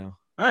it right now.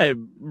 It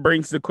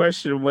brings the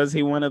question: was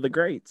he one of the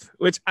greats?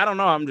 Which I don't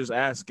know. I'm just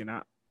asking.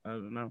 I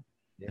don't know.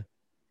 Yeah,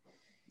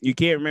 you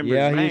can't remember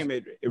his name.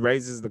 It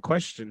raises the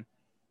question.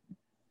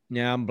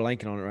 Yeah, I'm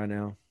blanking on it right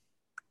now.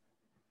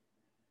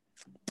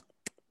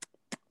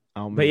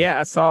 But yeah,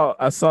 I saw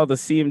the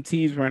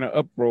CMTs were in an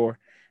uproar,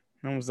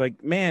 and I was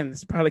like, man,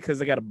 it's probably because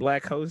they got a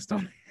black host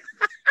on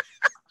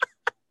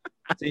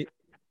it.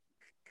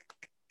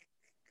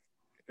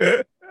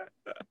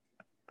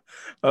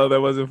 Oh,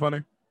 that wasn't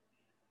funny.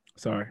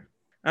 Sorry.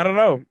 I don't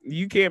know.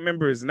 You can't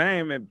remember his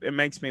name. It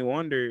makes me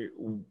wonder: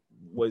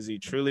 was he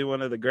truly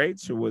one of the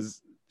greats, or was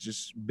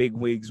just big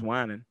wigs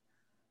whining?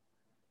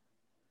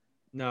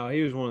 No,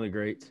 he was one of the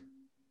greats.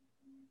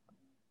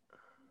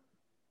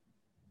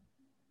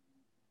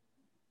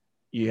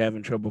 You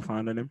having trouble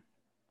finding him?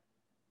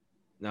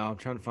 No, I'm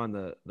trying to find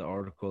the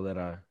article that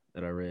I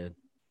read.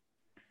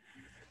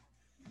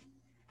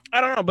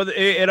 I don't know, but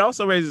it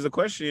also raises a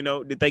question.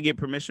 Did they get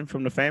permission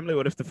from the family?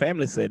 What if the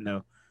family said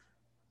no?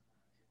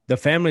 The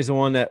family's the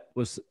one that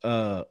was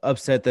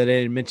upset that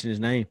they didn't mention his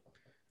name.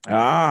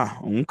 Ah,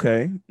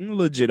 okay,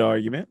 legit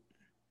argument.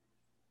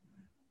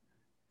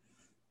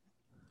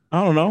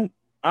 I don't know.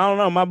 I don't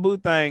know. My boo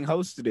thing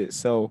hosted it,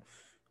 so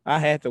I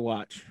had to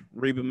watch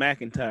Reba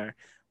McEntire,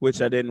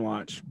 which I didn't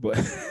watch, but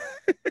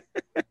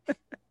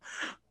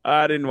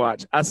I didn't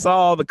watch. I saw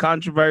all the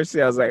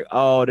controversy. I was like,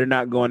 oh, they're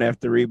not going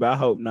after Reba. I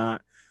hope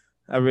not.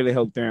 I really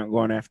hope they aren't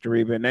going after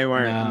Reba. And they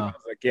weren't. No. I was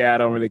like, yeah, I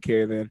don't really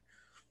care then.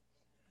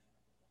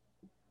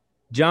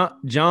 John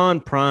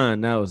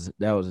Prine,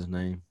 that was his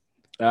name.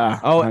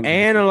 Oh,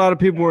 and a lot of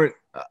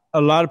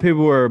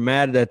people were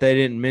mad that they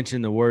didn't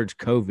mention the words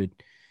COVID.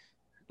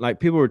 Like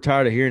people were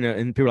tired of hearing it,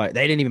 and people were like,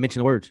 they didn't even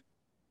mention the words.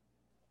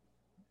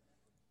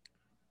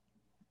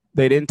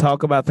 They didn't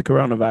talk about the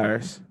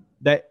coronavirus.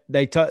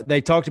 They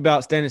talked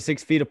about standing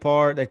 6 feet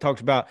apart. They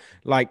talked about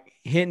like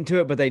hinting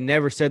to it, but they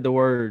never said the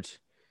words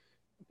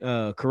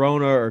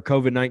Corona or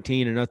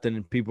COVID-19 or nothing.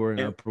 And people were in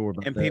uproar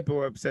about that. And people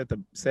were upset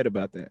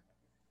about that.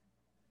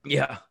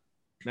 Yeah,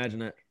 imagine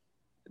that.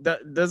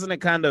 Doesn't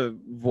it kind of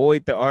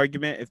void the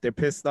argument if they're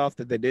pissed off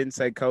that they didn't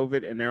say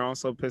COVID and they're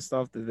also pissed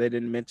off that they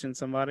didn't mention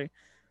somebody?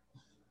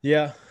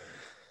 Yeah,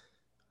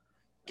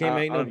 can't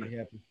make nobody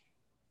happy.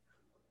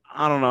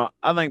 I don't know.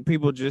 I think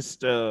people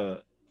just. I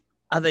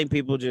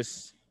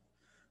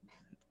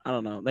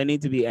don't know. They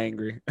need to be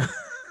angry.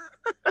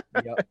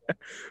 Yep.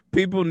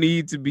 People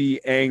need to be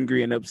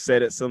angry and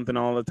upset at something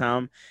all the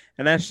time.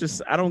 And that's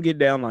just, I don't get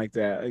down like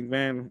that. Like,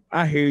 man,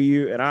 I hear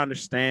you and I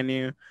understand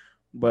you,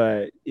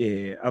 but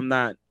yeah, I'm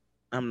not,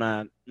 I don't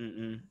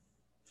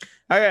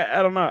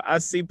know. I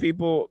see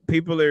people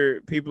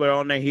are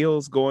on their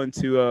heels going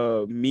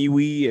to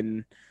MeWe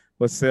and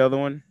what's the other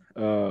one?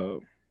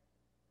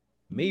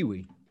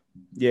 MeWe.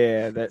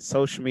 Yeah, that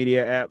social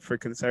media app for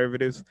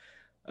conservatives.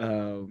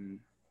 You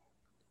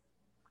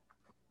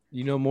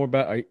know more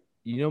about it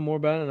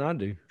than I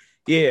do.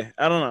 Yeah,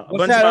 I don't know.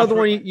 What's that other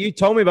one? You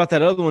told me about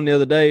that other one the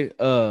other day.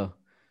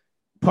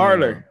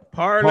 Parler.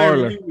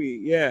 Parler.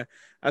 Yeah,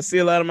 I see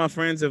a lot of my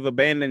friends have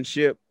abandoned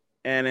ship,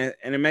 and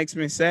it makes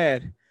me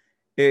sad.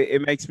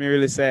 It makes me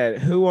really sad.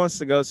 Who wants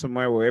to go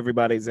somewhere where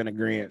everybody's in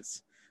agreement?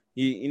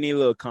 You need a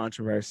little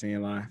controversy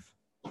in life.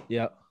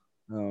 Yeah.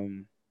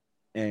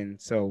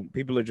 And so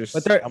people are just.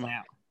 I'm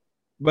out.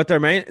 But they're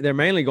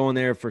mainly going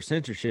there for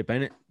censorship,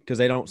 ain't it? Because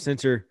they don't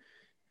censor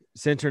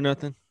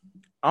nothing.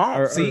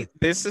 Oh,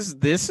 this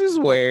is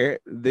where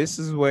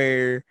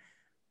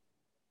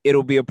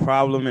it'll be a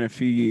problem in a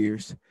few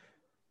years.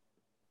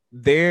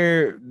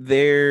 Their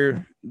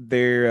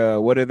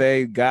what are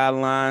they,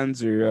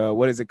 guidelines or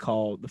what is it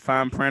called? The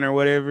fine print or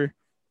whatever.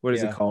 What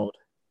is it called?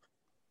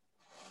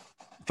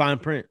 Fine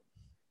print.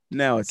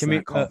 No, it's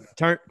not called.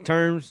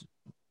 Terms.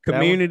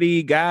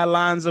 Community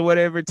guidelines or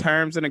whatever,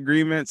 terms and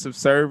agreements of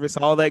service,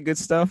 all that good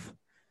stuff.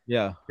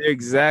 Yeah. They're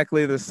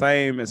exactly the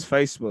same as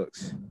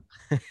Facebook's.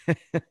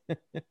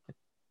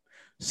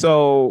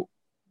 So,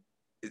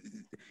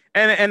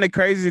 and the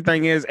crazy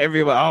thing is,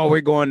 everybody,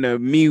 we're going to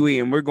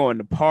MeWe and we're going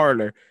to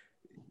Parler.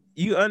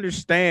 You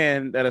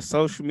understand that a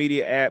social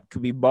media app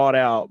could be bought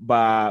out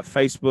by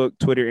Facebook,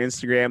 Twitter,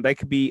 Instagram. They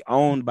could be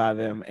owned by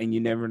them, and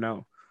you never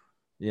know.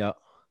 Yeah.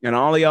 And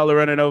all of y'all are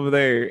running over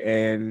there,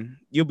 and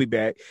you'll be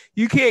back.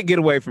 You can't get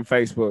away from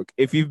Facebook.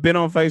 If you've been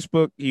on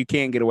Facebook, you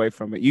can't get away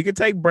from it. You can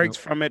take breaks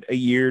from it a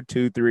year,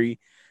 2, 3,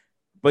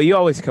 but you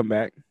always come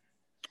back.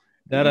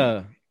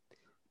 That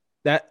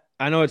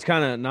I know it's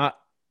kind of not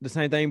the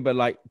same thing, but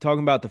like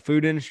talking about the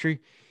food industry,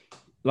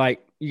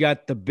 like you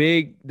got the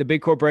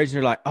big corporations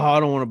are like, oh,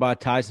 I don't want to buy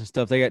Tyson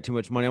stuff. They got too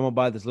much money. I'm gonna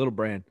buy this little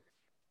brand.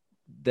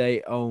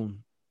 They own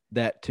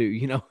that too,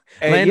 you know.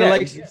 Land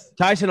O'Lakes,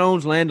 Tyson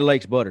owns Land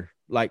O'Lakes butter,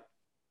 like.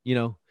 You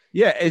know,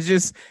 yeah, it's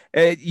just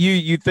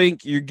you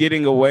think you're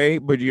getting away,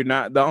 but you're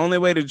not. The only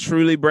way to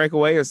truly break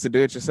away is to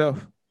do it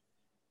yourself.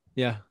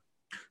 Yeah.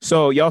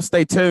 So y'all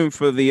stay tuned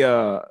for the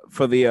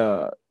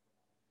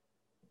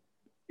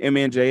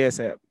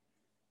MNJS app.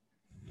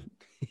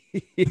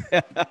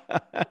 Yeah.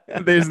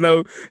 There's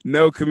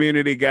no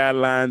community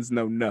guidelines,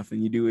 no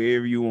nothing. You do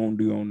whatever you want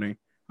to do on there.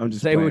 I'm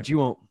just say playing. what you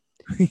want.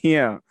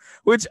 Yeah,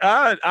 which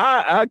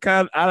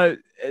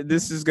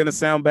this is gonna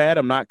sound bad.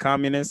 I'm not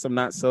communist. I'm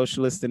not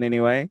socialist in any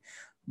way,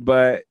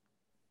 but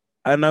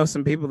I know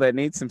some people that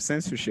need some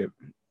censorship.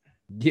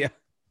 Yeah,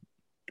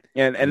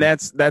 and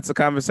that's a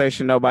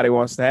conversation nobody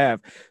wants to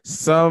have.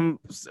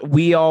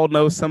 We all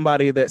know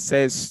somebody that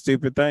says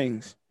stupid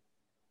things,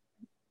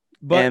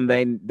 and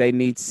they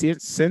need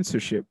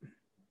censorship.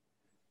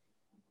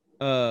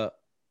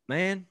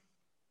 Man,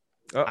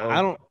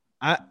 I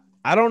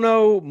don't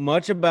know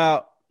much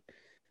about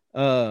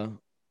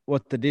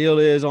what the deal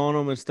is on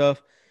them and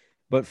stuff,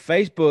 but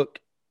Facebook,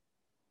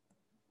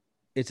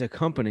 it's a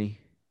company,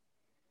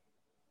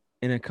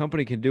 and a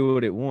company can do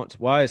what it wants.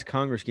 Why is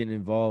Congress getting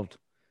involved?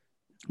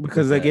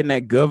 Because they're getting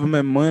that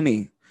government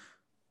money.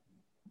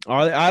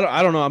 Are they?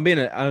 I don't know.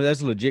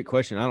 That's a legit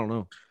question. I don't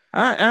know.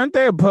 Aren't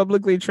they a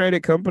publicly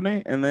traded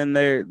company, and then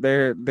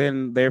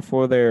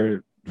therefore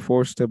they're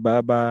forced to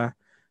abide by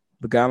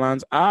the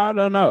guidelines? I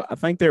don't know. I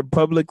think they're a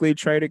publicly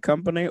traded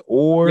company,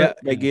 or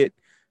they get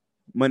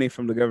money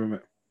from the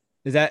government.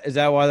 Is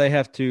that why they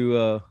have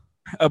to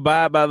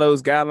abide by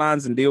those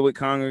guidelines and deal with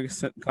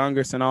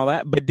Congress and all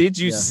that. But did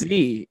you Yeah.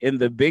 see in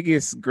the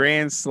biggest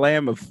grand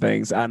slam of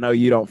things? I know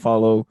you don't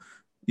follow,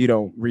 you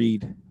don't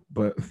read,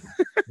 but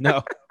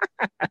No.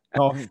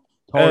 Hard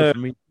for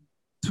me.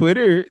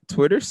 Twitter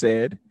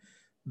said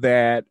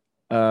that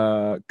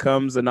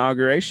comes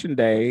inauguration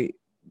day,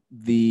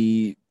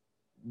 the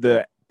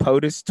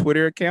POTUS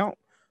Twitter account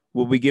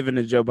will be given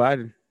to Joe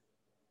Biden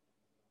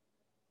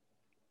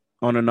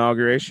on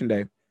inauguration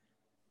day.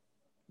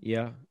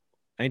 Yeah.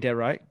 Ain't that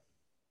right?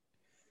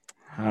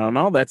 I don't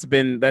know. That's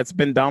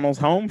been Donald's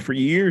home for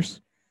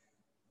years.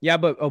 Yeah,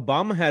 but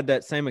Obama had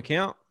that same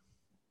account.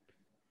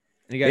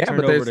 And he got Yeah,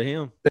 turned but over to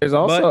him. There's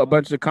also But, a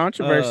bunch of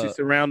controversy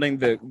surrounding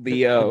the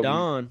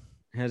Don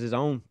has his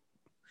own.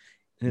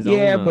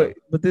 but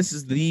this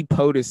is the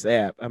POTUS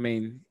app. I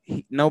mean,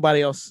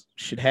 nobody else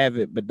should have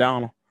it but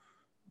Donald.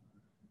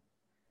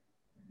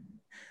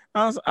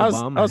 I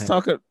was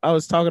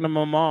talking to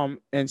my mom,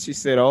 and she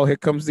said, "Oh, here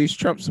comes these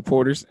Trump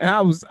supporters," and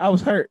I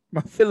was hurt. My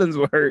feelings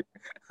were hurt.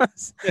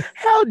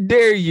 How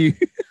dare you?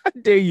 How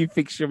dare you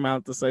fix your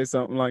mouth to say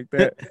something like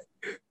that?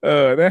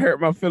 That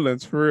hurt my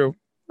feelings for real.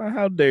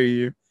 How dare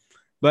you?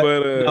 But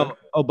no,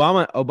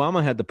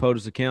 Obama had the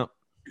POTUS account.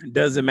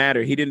 Doesn't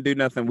matter. He didn't do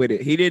nothing with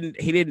it. He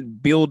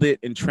didn't build it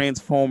and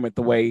transform it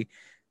the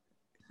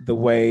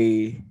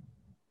way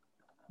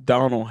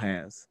Donald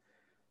has.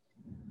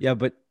 Yeah,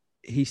 but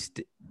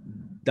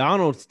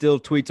Donald still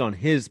tweets on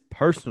his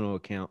personal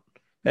account.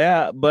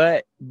 Yeah,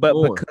 but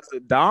Lord. because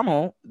of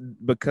Donald,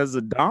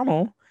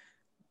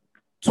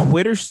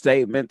 Twitter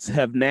statements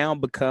have now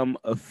become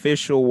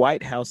official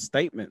White House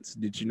statements.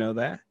 Did you know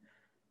that?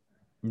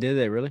 Did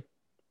they really?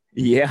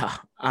 Yeah,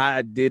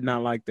 I did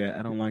not like that.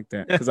 I don't like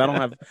that because I don't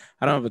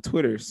have a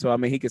Twitter. So I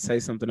mean, he could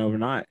say something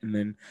overnight, and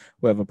then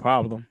we have a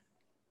problem.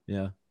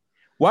 Yeah.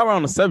 While we're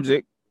on the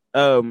subject,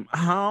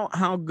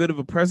 how good of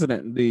a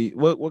president?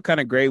 What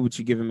kind of grade would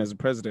you give him as a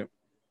president?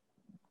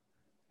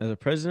 As a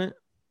president?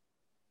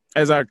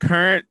 As our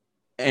current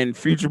and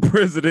future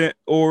president,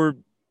 or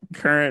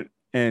current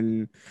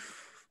and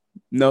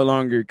no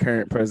longer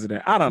current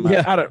president? I don't know.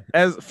 Yeah.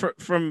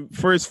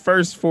 For his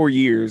first 4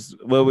 years,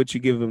 what would you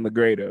give him the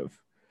grade of?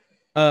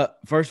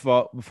 First of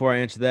all, before I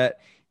answer that,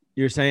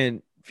 you're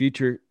saying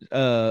future.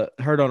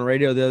 Heard on the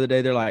radio the other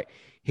day, they're like,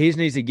 he just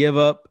needs to give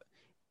up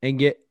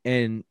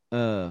and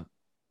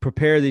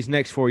prepare these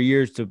next 4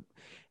 years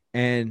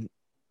and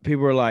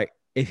people are like,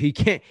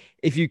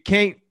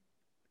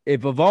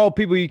 if of all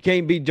people you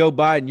can't beat Joe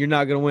Biden, you're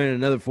not going to win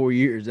another 4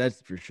 years.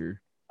 That's for sure.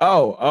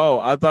 Oh,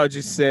 I thought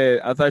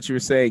you were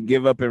saying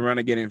give up and run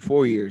again in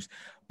 4 years.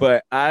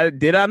 But I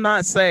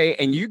not say,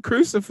 and you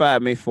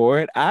crucified me for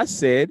it. I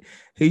said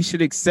he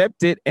should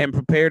accept it and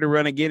prepare to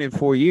run again in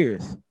 4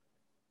 years.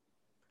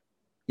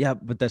 Yeah,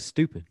 but that's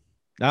stupid.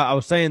 I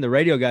was saying the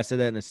radio guy said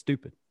that, and it's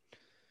stupid.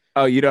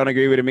 Oh, you don't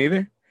agree with him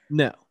either?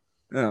 No.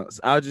 So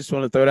I just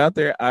want to throw it out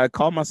there. I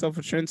called myself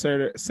a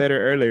trendsetter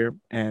earlier,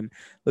 and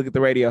look at the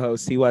radio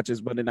host. He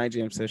watches Monday Night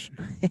Jam Session.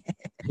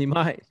 He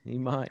might.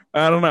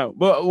 I don't know.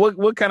 But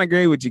what kind of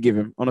grade would you give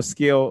him on a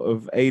scale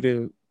of A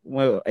to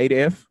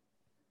F?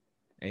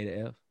 A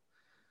to F.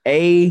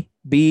 A,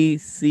 B,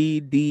 C,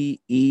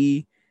 D,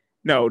 E.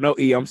 No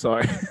E. I'm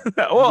sorry.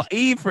 Well,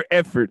 E for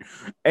effort.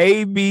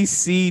 A, B,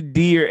 C,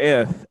 D, or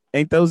F.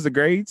 Ain't those the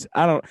grades?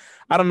 I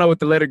don't know what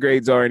the letter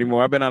grades are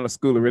anymore. I've been out of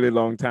school a really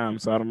long time,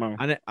 so I don't know.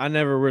 I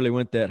never really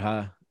went that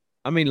high.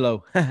 I mean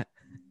low.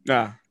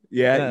 Nah.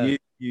 Yeah,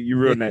 you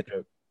ruined that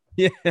joke.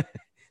 Yeah,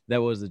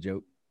 that was the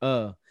joke.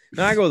 No,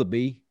 I go with a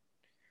B.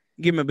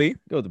 Give him a B.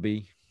 Go with a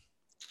B.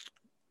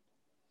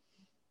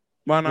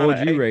 Why not? What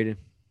would you rate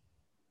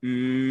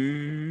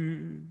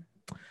him?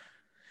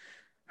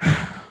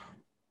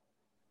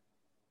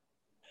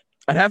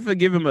 I'd have to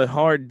give him a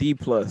hard D+.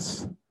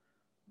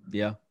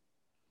 Yeah.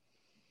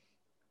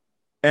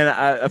 And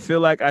I feel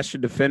like I should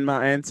defend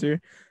my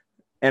answer,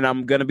 and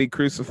I'm gonna be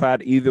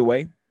crucified either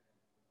way.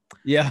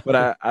 Yeah.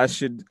 But I'm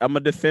gonna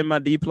defend my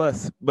D+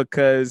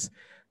 because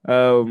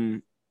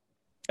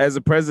as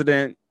a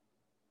president,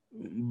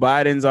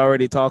 Biden's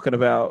already talking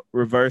about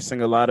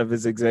reversing a lot of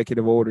his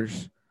executive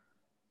orders.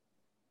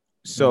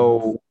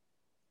 So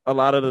a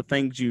lot of the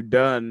things you've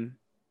done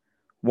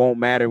won't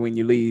matter when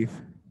you leave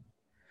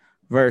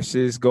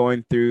versus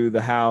going through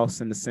the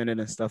House and the Senate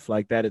and stuff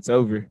like that. It's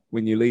over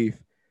when you leave.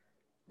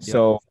 Yep.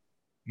 So,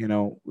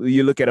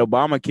 you look at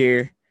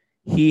Obamacare,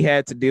 he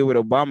had to deal with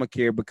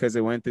Obamacare because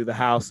it went through the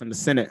House and the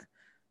Senate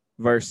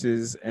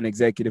versus an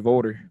executive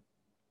order.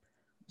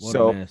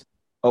 So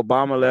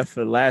Obama left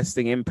a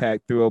lasting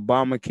impact through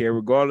Obamacare,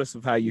 regardless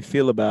of how you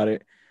feel about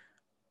it.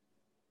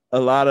 A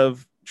lot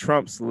of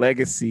Trump's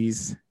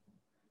legacies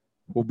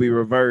will be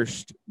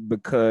reversed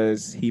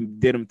because he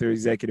did them through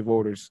executive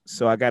orders.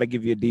 So I got to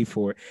give you a D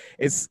for it.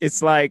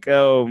 It's like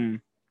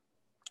turning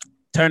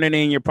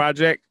in your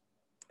project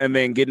and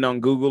then getting on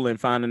Google and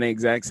finding the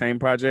exact same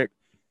project.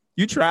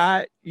 You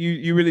tried,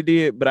 you really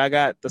did, but I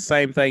got the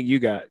same thing you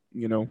got.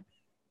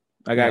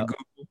 I got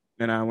Google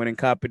and I went and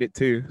copied it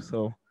too.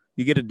 So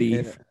you get a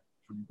D.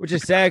 Which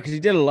is sad because he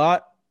did a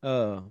lot.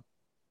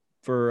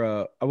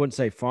 I wouldn't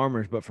say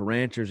farmers, but for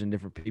ranchers and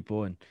different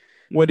people. And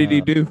What did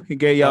he do? He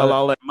gave y'all uh,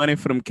 all that money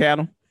for them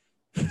cattle.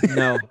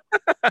 no,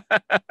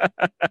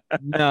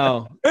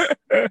 no,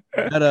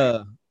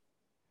 but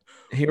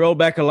he rolled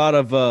back a lot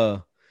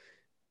of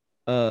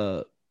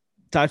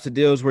types of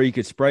deals where you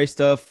could spray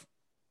stuff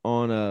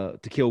on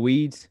to kill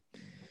weeds.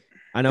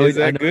 I know. Is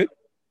that good?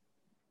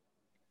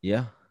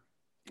 Yeah.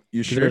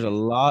 You 'Cause sure?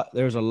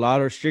 There's a lot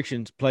of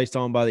restrictions placed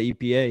on by the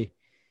EPA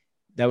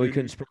that we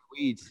couldn't spray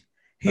weeds.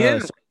 He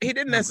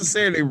didn't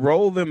necessarily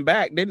roll them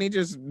back. Didn't he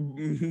just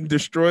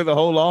destroy the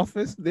whole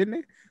office? Didn't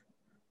he?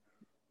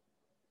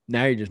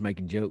 Now you're just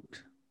making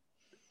jokes.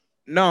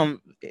 No,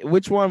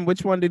 which one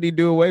did he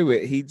do away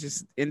with? He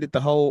just ended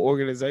the whole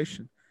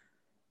organization.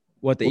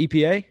 What, the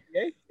EPA?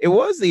 It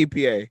was the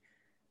EPA.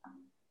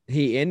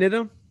 He ended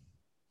them?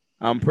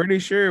 I'm pretty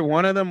sure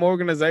one of them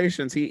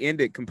organizations he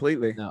ended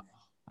completely. No.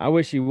 I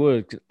wish he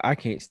would, 'cause I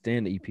can't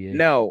stand the EPA.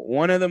 No,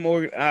 one of them.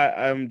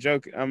 I'm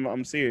joking.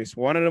 I'm serious.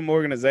 One of them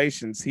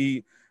organizations.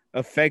 He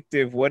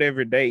effective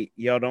whatever date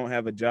y'all don't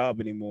have a job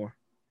anymore.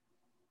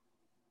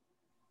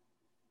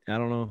 I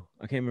don't know.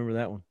 I can't remember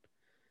that one.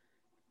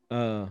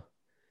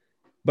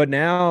 But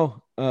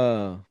now,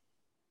 I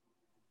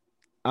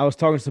was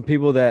talking to some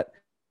people that,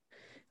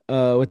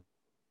 with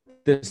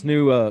this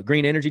new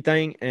green energy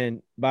thing,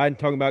 and Biden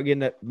talking about getting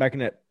that back in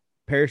that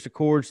Paris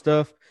Accord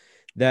stuff,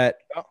 that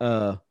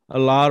a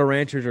lot of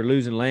ranchers are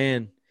losing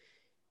land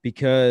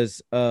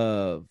because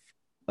of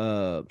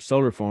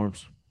solar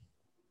farms,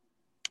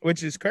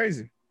 Which is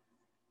crazy.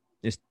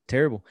 It's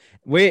terrible.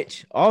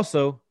 Which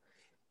also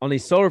on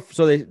these solar,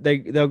 so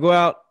they'll go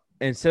out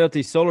and set up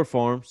these solar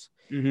farms,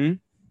 Mm-hmm.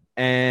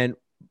 and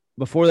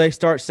before they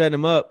start setting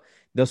them up,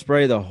 they'll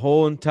spray the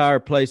whole entire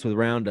place with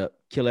Roundup,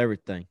 kill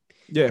everything,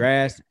 Yeah.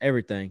 grass,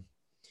 everything,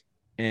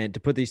 and to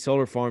put these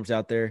solar farms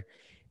out there.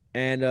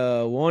 And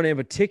one in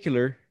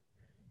particular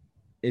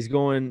is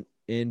going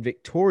in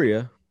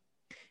Victoria,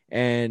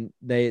 and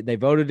they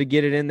voted to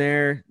get it in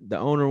there. The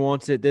owner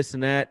wants it, this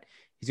and that.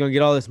 He's going to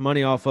get all this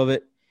money off of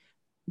it.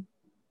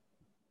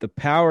 The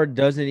power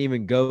doesn't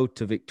even go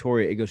to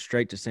Victoria. It goes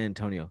straight to San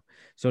Antonio.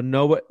 So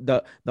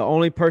the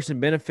only person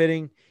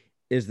benefiting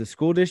is the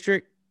school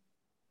district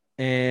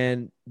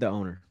and the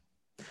owner.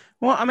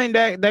 Well, I mean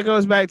that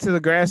goes back to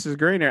the grass is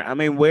greener. I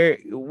mean, where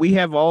we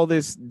have all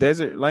this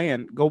desert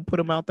land, go put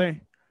them out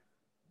there.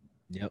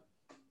 Yep.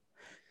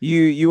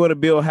 You want to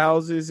build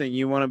houses and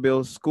you want to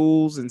build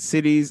schools and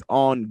cities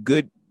on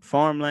good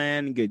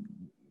farmland, good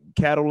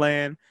cattle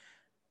land.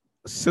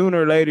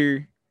 Sooner or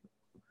later,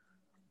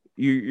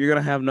 you're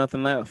gonna have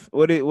nothing left.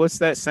 What's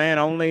that saying?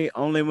 Only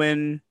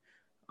when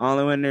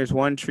there's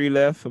one tree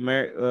left,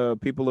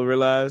 people will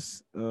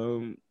realize.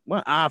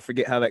 Well, I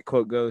forget how that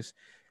quote goes.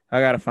 I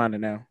gotta find it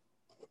now.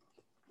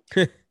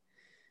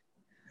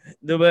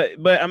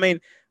 But I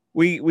mean,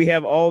 we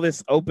have all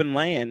this open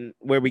land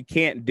where we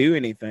can't do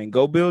anything.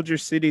 Go build your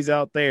cities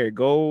out there.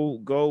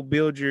 Go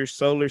build your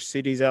solar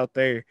cities out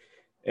there,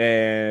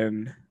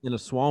 and In a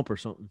swamp or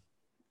something.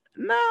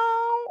 no,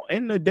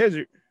 in the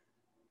desert.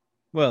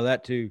 Well,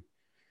 that too.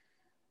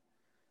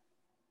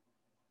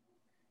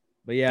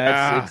 But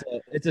yeah,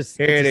 Here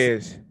it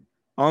is.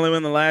 Only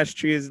when the last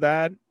tree has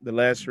died, the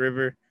last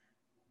river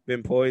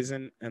been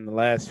poisoned, and the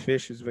last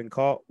fish has been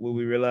caught, will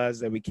we realize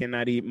that we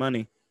cannot eat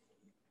money.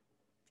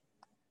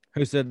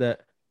 Who said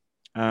that?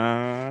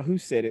 Who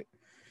said it?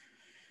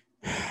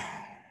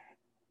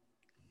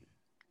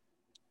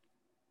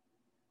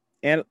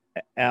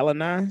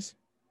 Alanize?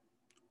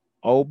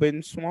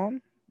 Oben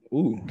Swan?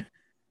 Ooh.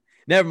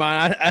 Never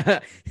mind.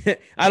 I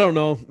don't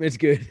know. It's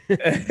good.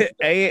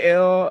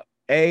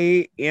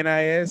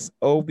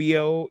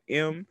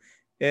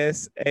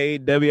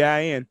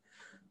 ALANISOBOMSAWIN.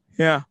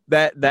 Yeah,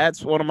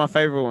 that's one of my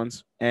favorite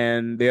ones,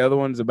 and the other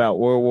one's about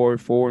World War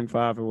IV and V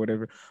or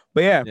whatever.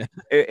 But yeah.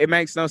 It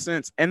makes no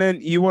sense. And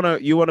then you wanna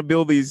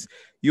build these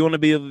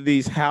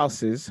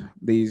houses,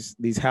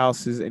 these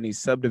houses and these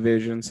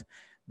subdivisions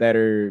that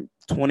are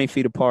 20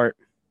 feet apart.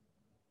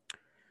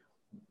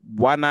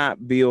 Why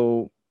not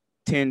build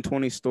 10,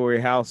 20-story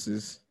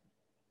houses?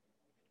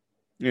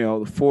 You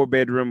know,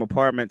 4-bedroom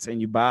apartments, and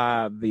you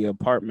buy the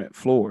apartment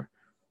floor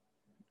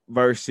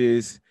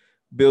versus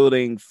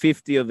building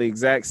 50 of the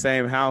exact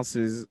same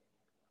houses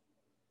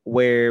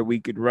where we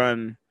could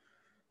run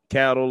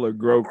cattle or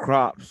grow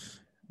crops.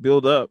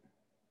 Build up.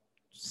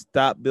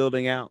 Stop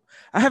building out.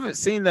 I haven't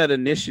seen that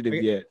initiative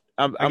yet.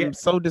 I'm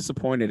so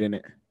disappointed in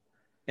it.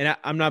 And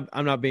I'm not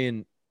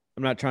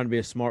trying to be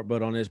a smart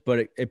butt on this,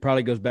 but it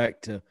probably goes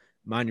back to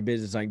mind your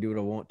business. I can do what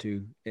I want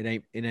to.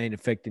 It ain't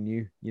affecting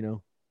you, you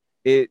know.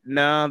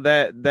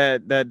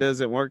 That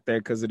doesn't work there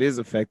because it is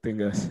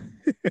affecting us.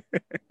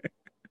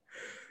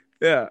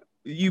 Yeah.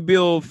 You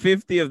build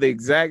 50 of the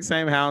exact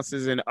same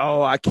houses, and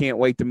I can't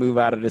wait to move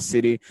out of the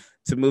city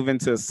to move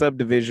into a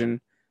subdivision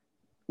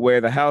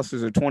where the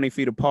houses are 20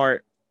 feet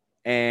apart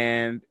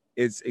and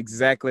it's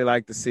exactly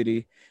like the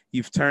city.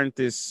 You've turned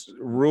this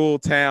rural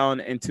town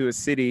into a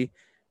city,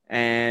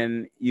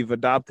 and you've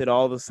adopted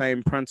all the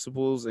same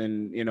principles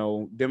and,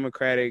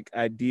 democratic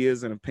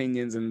ideas and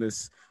opinions in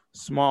this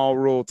small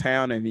rural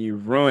town and you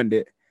ruined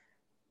it,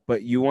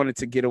 but you wanted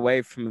to get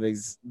away from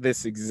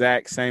this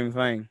exact same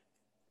thing.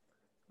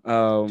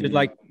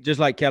 Just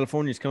like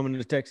California's coming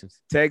to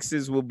Texas.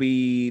 Texas will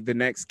be the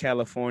next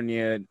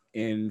California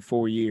in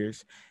 4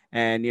 years.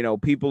 And,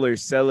 people are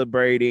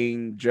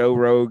celebrating Joe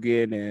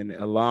Rogan and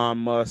Elon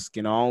Musk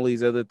and all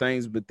these other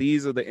things. But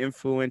these are the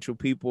influential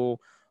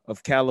people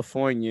of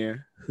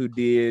California who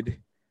did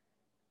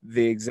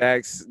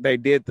they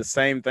did the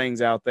same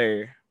things out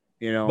there,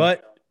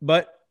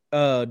 But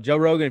Joe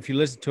Rogan, if you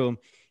listen to him,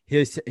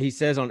 he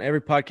says on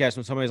every podcast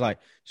when somebody's like,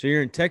 so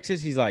you're in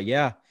Texas? He's like,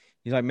 yeah.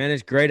 He's like, man,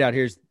 it's great out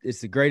here.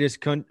 It's the greatest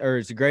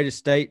it's the greatest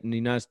state in the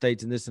United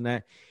States and this and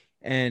that.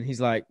 And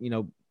he's like,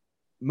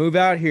 move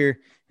out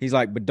here. He's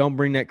like, but don't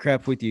bring that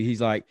crap with you.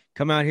 He's like,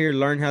 come out here,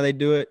 learn how they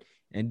do it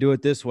and do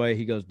it this way.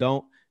 He goes,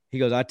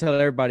 I tell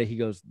everybody, he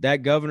goes, that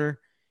governor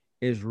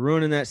is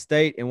ruining that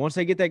state. And once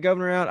they get that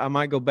governor out, I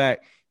might go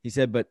back. He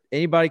said, but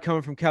anybody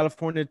coming from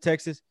California to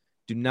Texas,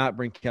 do not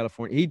bring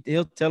California.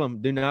 He'll tell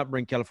them, do not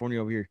bring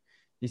California over here.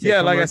 He said,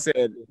 yeah, like I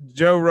said,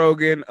 Joe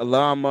Rogan,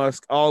 Elon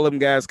Musk, all them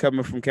guys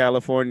coming from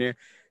California.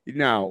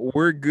 No,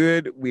 we're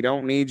good. We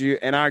don't need you.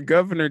 And our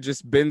governor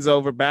just bends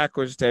over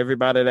backwards to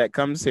everybody that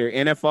comes here.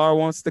 NFR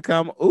wants to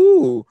come.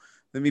 Ooh,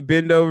 let me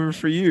bend over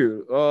for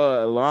you.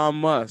 Elon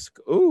Musk.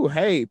 Ooh,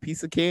 hey,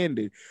 piece of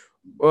candy.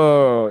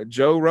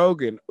 Joe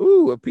Rogan.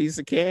 Ooh, a piece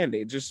of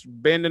candy. Just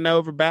bending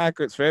over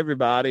backwards for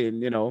everybody.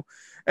 And,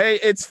 hey,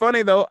 it's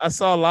funny, though. I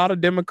saw a lot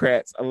of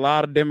Democrats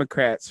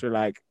are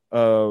like,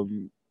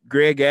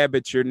 Greg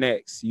Abbott, you're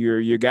next.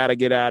 You got to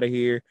get out of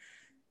here.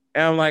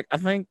 And I'm like, I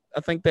think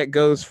that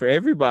goes for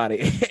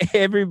everybody.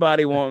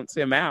 Everybody wants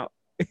him out.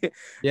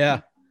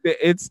 Yeah.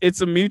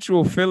 It's a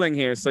mutual feeling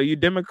here. So you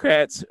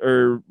Democrats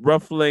are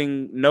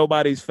ruffling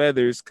nobody's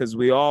feathers because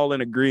we all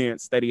in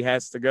agreement that he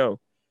has to go.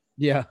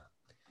 Yeah.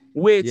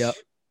 Which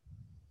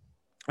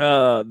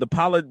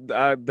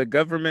the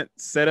government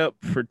set up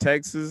for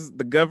Texas,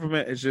 the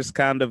government is just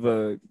kind of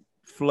a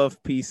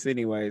fluff piece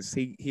anyways.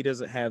 He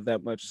doesn't have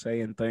that much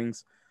say in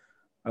things.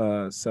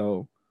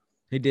 So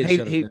he did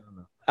shut it down.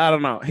 I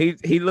don't know.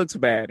 He looks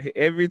bad.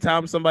 Every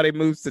time somebody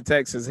moves to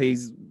Texas,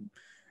 he's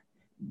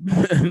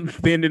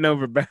bending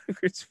over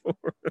backwards for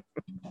him.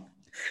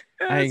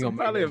 That's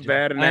probably a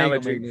bad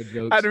analogy.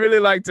 I'd really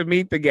like to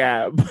meet the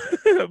guy,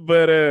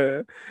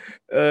 but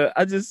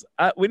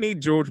we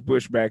need George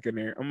Bush back in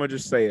there. I'm gonna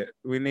just say it.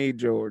 We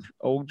need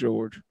old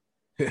George.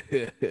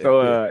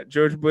 So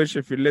George Bush,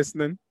 if you're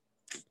listening,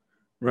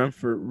 run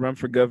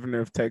for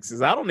governor of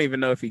Texas. I don't even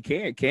know if he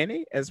can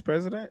he as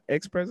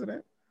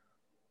ex-president?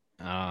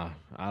 I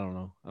don't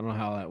know. I don't know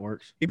how that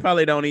works. He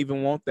probably don't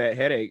even want that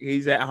headache.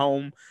 He's at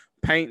home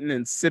painting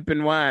and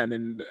sipping wine,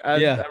 and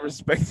I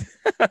respect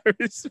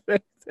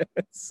that.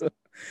 So,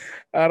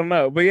 I don't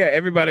know, but yeah,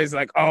 everybody's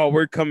like, "Oh,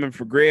 we're coming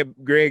for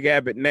Greg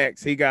Abbott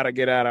next. He got to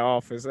get out of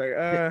office."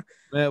 Like,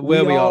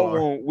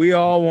 we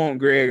all want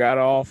Greg out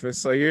of office,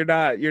 so you're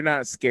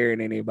not scaring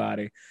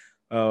anybody.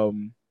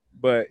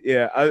 But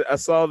yeah, I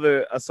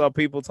saw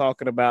people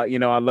talking about,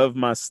 I love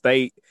my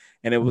state,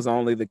 and it was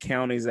only the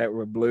counties that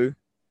were blue.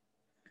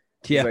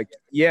 Yeah. Like,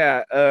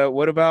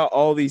 what about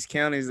all these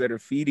counties that are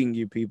feeding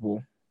you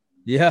people?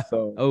 Yeah.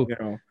 So,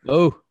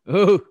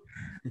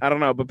 I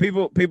don't know, but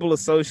people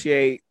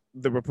associate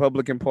the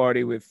Republican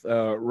Party with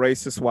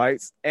racist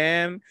whites,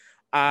 and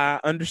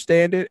I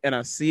understand it and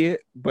I see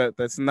it, but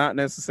that's not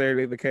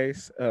necessarily the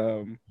case.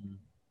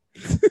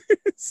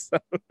 So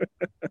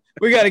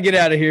we got to get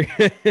out of here.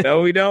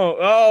 No, we don't.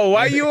 Oh,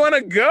 why you want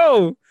to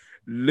go,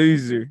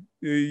 loser?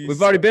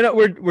 We've already been up.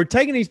 We're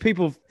taking these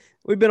people.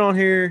 We've been on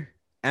here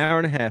hour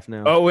and a half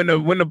now. Oh, when the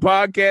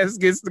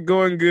podcast gets to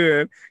going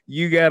good,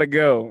 you gotta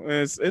go.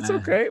 It's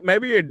okay.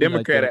 Maybe you're a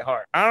Democrat at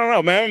heart. I don't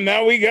know, man.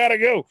 Now we gotta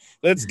go.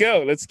 Let's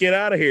go. Let's get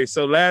out of here.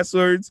 So last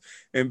words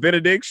and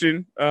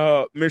benediction,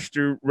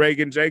 Mr.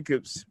 Reagan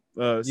Jacobs.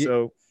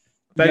 So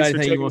thanks for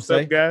checking us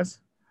up, guys.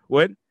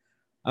 What?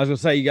 I was gonna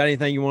say, you got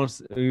anything you want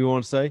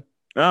to say?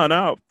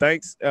 No.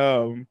 Thanks.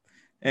 And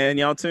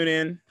y'all tune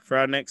in for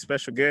our next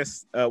special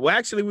guest. Well,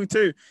 actually,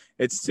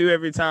 it's two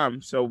every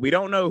time. So we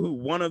don't know who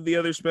one of the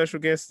other special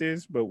guests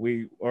is, but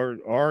we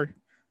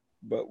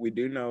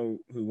do know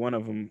who one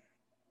of them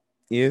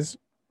is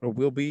or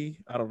will be.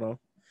 I don't know.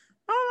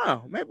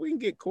 Maybe we can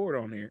get Cord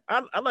on here.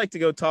 I'd like to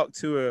go talk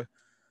to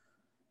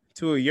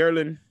a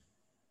yearling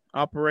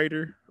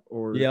operator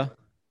or a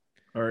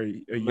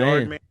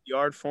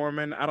yard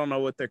foreman. I don't know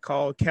what they're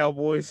called.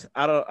 Cowboys.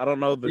 I don't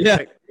know the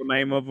technical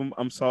name of them.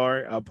 I'm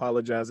sorry. I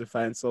apologize if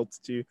I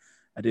insulted you.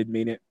 I didn't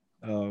mean it.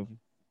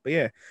 But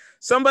yeah,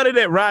 somebody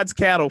that rides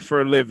cattle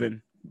for a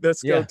living.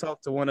 Let's go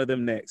talk to one of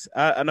them next.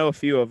 I know a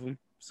few of them,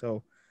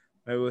 so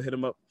maybe we'll hit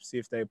them up, see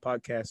if they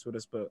podcast with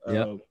us. But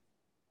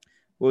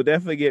we'll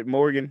definitely get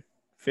Morgan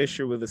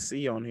Fisher with a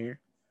C on here.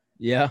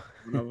 Yeah,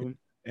 one of them.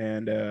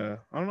 And I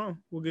don't know.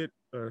 We'll get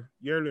a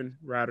yearling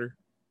rider.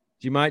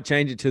 You might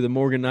change it to the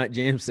Morgan Night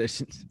Jam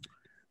sessions.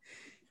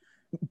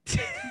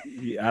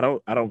 Yeah,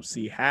 I don't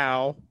see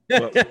how,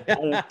 but we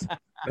won't.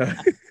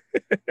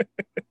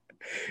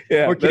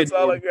 Yeah, that's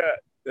all I got.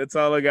 That's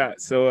all I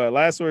got. So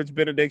last words,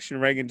 benediction,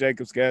 Reagan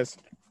Jacobs, guys.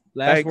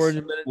 Last Thanks. words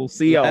of We'll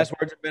see y'all. Last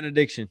words of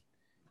benediction.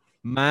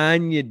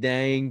 Mind your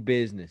dang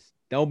business.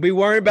 Don't be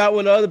worried about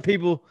what other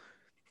people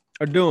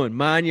are doing.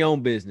 Mind your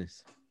own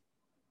business.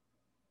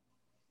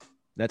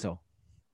 That's all.